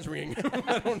 my phone's ringing.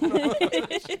 I don't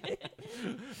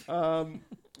know.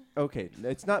 Okay,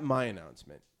 it's not my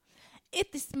announcement. It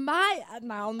is my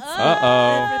announcement,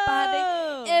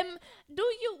 Uh-oh. everybody. Do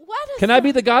you what is Can I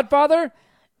be the godfather?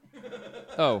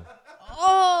 Oh,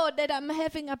 Oh, that I'm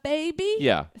having a baby?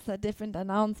 yeah. It's a different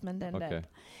announcement than Okay.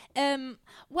 that.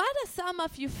 What are some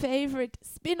of your favorite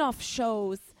spin-off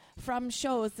shows from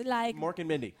shows like Mork and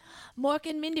Mindy. Mork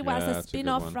and Mindy was Yeah, a that's a good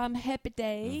spin-off one. from Happy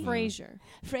Day. Frasier.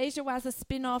 Frasier was a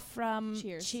spin-off from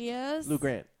Cheers. Cheers. Lou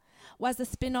Grant. Was a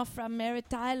spin-off from Mary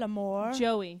Tyler Moore.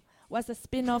 Joey. was a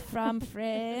spin-off from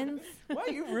Friends. Wow,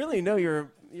 you really know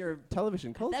your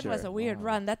television culture. That was a weird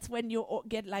run. That's when you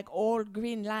get like all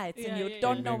green lights and you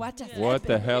don't know what just What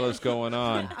the happened. hell is going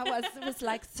on? It was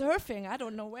like surfing. I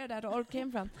don't know where that all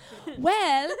came from.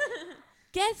 Well,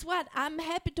 guess what? I'm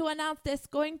happy to announce there's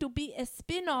going to be a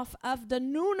spin-off of the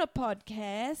Nooner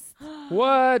podcast.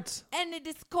 What? And it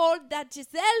is called the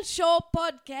Giselle Show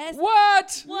podcast.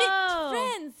 What? Meet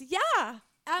Friends. Yeah.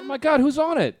 Oh my God, who's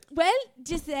on it? Well,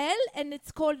 Giselle, and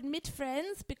it's called Meet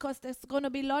Friends because there's going to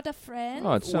be a lot of friends.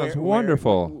 Oh, it sounds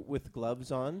wonderful. With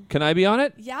gloves on. Can I be on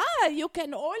it? Yeah, you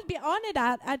can all be on it.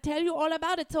 I'll tell you all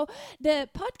about it. So the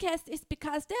podcast is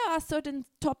because there are certain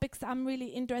topics I'm really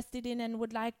interested in and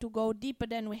would like to go deeper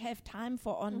than we have time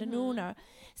for on the Nooner.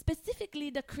 Specifically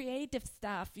the creative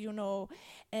stuff,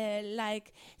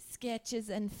 like sketches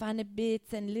and funny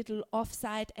bits and little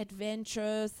off-site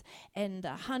adventures and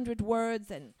 100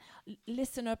 words and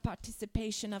listener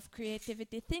participation of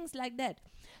creativity, things like that.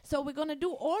 So we're going to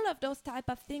do all of those type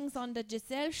of things on the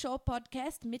Giselle Show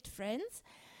podcast, Meet Friends.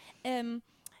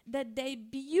 The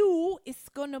debut is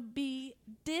going to be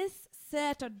this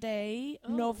Saturday,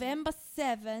 November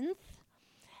 7th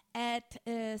at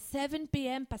 7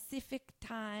 p.m. Pacific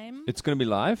time. It's going to be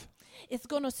live? It's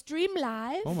going to stream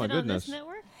live. Oh, my goodness. On this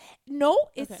network? No,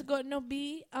 it's going to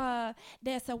be,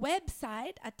 there's a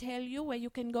website, I tell you, where you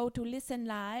can go to listen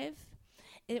live.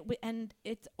 And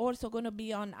it's also going to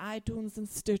be on iTunes and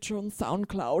Stitcher and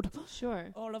SoundCloud. Sure.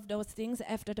 All of those things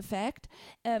after the fact.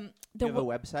 You have a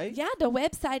website? Yeah, the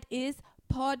website is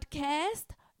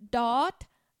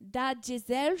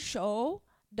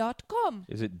podcast.thegiselleshow.com.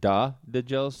 Is it the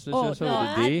Giselle Show or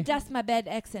the D? That's my bad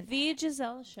accent. The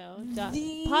Giselle Show.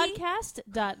 The-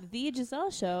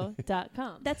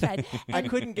 Podcast.thegiselleshow.com. That's right. I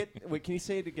couldn't get. Wait, can you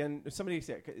say it again? Somebody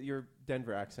say it. Your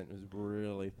Denver accent was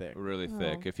really thick. Really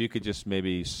thick. If you could just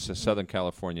maybe Southern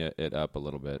California it up a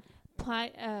little bit.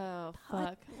 Oh,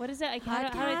 fuck. What is it?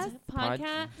 Podcast?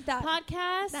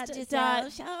 Podcast. The Giselle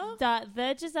Show.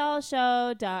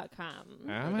 TheGiselleShow.com.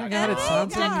 Oh my God, it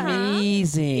sounds It's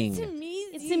amazing. amazing.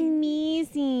 It's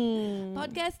amazing.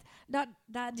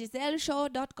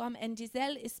 Podcast.thegiselleshow.com, and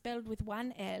Giselle is spelled with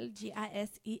one L,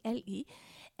 Gisele.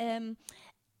 And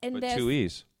With there's 2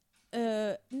 E's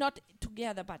not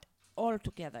together, but all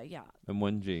together, yeah. and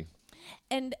 1 G.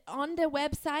 And on the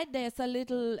website, there's a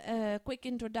little quick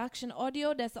introduction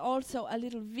audio. There's also a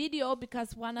little video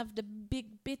because one of the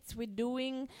big bits we're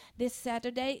doing this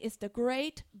Saturday is the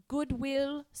Great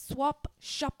Goodwill Swap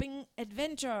Shopping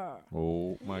Adventure.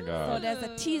 Oh my So God. there's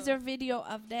a teaser video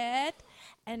of that,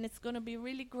 and it's going to be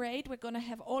really great. We're going to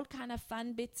have all kind of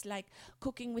fun bits like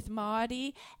cooking with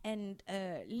Marty and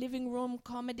living room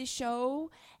comedy show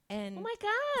and Oh my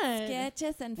God.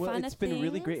 sketches and Well, fun it's been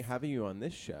really things. great having you on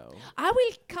this show. I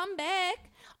will come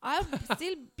back. I'll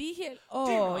still be here.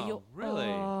 Oh, you really?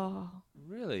 Oh.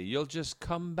 Really? You'll just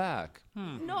come back?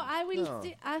 No, I will. No.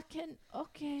 I can.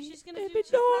 Okay. She's going to Maybe do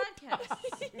 2 not. podcasts.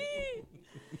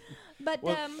 But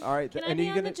Well, all right. Can I and be are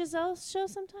you on gonna? the Giselle Show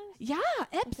sometimes? yeah,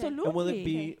 absolutely. And will it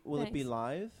be? Will it be Thanks.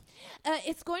 live?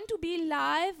 It's going to be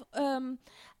live.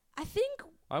 I think.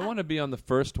 I want to be on the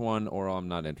first one, or I'm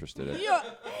not interested in it. Yeah.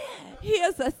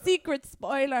 Here's a secret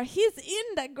spoiler. He's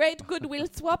in the Great Goodwill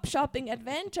Swap Shopping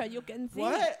Adventure. You can see.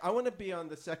 What? I want to be on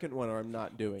the second one, or I'm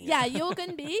not doing Yeah, it. you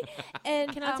can be.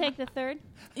 And Can I take the third?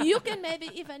 You can maybe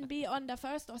even be on the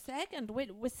first or second.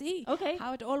 We'll see. Okay.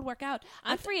 How it all work out.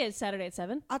 I'm free at Saturday at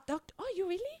 7. Oh, you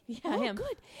really? Yeah, oh, I am.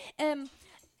 Good.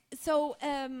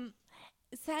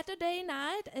 Saturday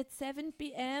night at 7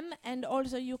 p.m. and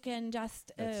also you can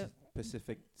just That's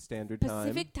Pacific Standard Time.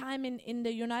 Pacific time in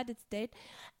the United States,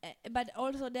 but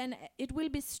also then it will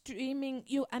be streaming.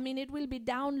 It will be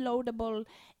downloadable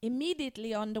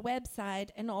immediately on the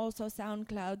website and also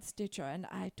SoundCloud, Stitcher, and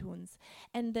iTunes.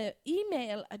 And the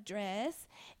email address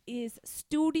is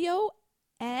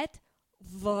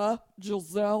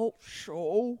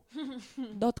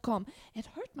studio@thegiselleshow.com. It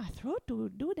hurt my throat to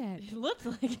do that. It looked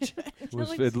like it.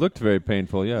 It looked very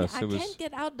painful. Yes, I it was. can't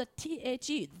get out the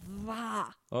THE. The.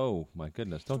 Oh my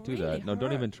goodness! Don't do really that. No,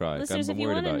 don't hurt. even try. Listeners, I'm if you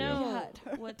worried want to about you. know Yeah, it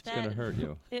hurt. what It's gonna that hurt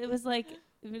you. it was like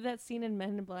that scene in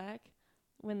Men in Black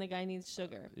when the guy needs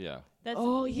sugar. Yeah. That's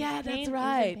Oh, he's yeah, that's pain- he's in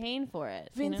right. pain for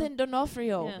it. you know? Vincent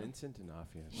D'Onofrio. Yeah. Vincent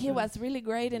D'Onofrio. He was really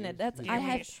great in it. That's I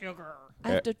have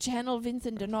to channel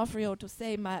Vincent D'Onofrio to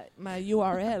say my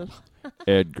URL.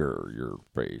 Edgar, your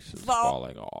face is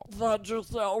falling off.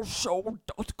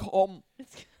 TheGiselleShow.com.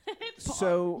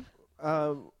 So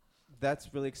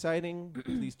that's really exciting.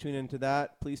 Please tune into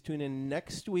that. Please tune in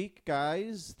next week,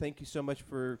 guys. Thank you so much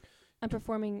for. I'm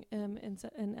performing in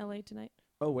LA tonight.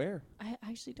 Oh, where? I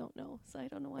actually don't know, so I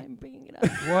don't know why I'm bringing it up.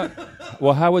 What?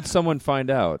 Well, how would someone find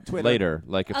out Twitter. later?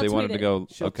 Like if I'll they wanted tweet to go,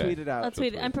 She'll okay. tweet it out. I'll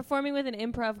tweet it. I'm performing with an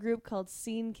improv group called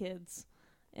Scene Kids,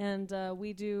 and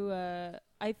we do.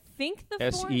 I think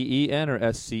the SEEN or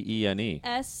SCENE?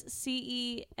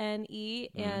 SCENE,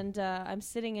 and I'm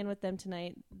sitting in with them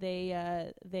tonight.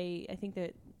 I think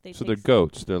that they. So take they're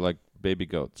goats. They're like baby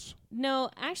goats. No,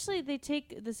 actually, they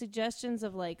take the suggestions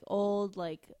of like old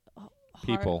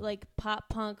People. like pop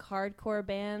punk hardcore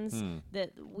bands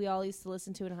that we all used to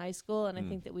listen to in high school, and I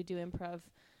think that we do improv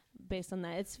based on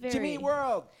that. It's very Jimmy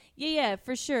World. Yeah,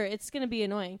 for sure. It's gonna be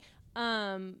annoying,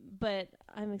 but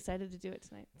I'm excited to do it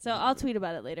tonight. So I'll tweet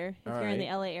about it later if you're in the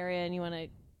LA area and you want to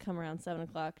come around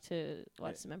 7:00 to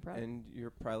watch some improv. And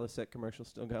your Prilosec commercial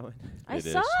still going? I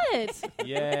saw it.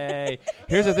 Yay!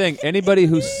 Here's the thing: anybody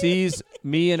who sees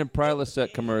me in a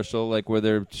Prilosec commercial, like where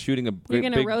they're shooting a You're great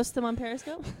gonna big, roast them on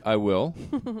Periscope. I will,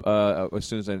 as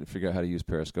soon as I figure out how to use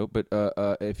Periscope. But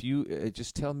if you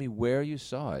just tell me where you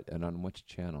saw it and on which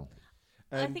channel.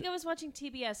 I think I was watching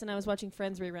TBS and I was watching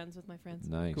Friends reruns with my friends.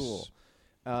 Nice. Cool.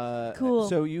 Cool.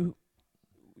 So you,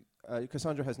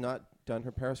 Cassandra has not done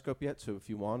her Periscope yet. So if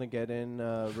you want to get in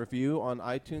a review on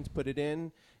iTunes, put it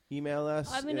in. Email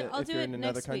us I'll if do you're it in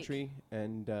another next week. country,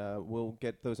 and we'll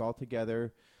get those all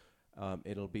together.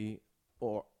 It'll be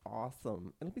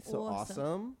awesome. It'll be so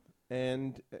awesome.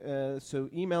 And so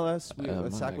email us.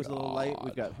 The sack was a little light.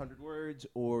 We've got 100 words,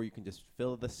 or you can just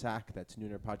fill the sack. That's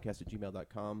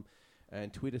noonerpodcast@gmail.com.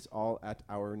 And tweet us all at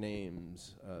our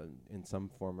names in some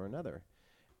form or another.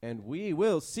 And we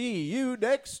will see you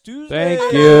next Tuesday.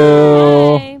 Thank you.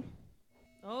 Bye.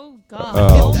 Oh, God.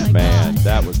 Oh, my man. God.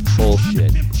 That was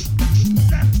bullshit.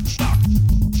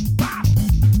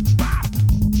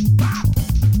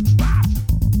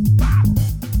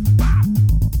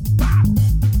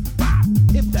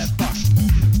 If that fuck.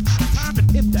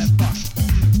 If that fuck.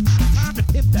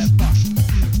 If that fuck.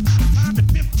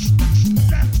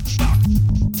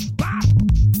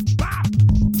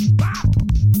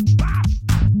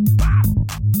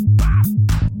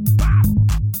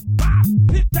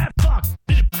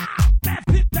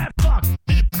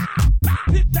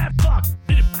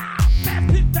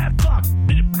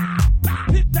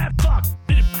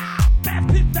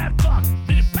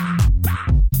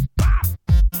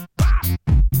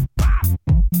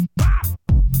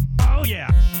 Oh yeah.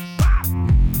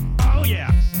 Oh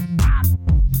yeah.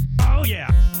 Oh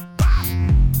yeah.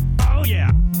 Oh yeah.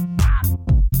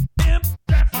 Imp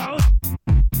that phone.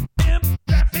 Imp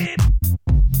that fit.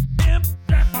 Imp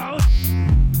that phone.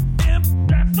 Imp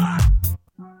that fuck.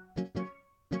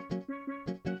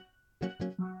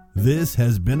 This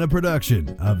has been a production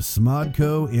of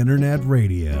Smodco Internet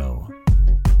Radio.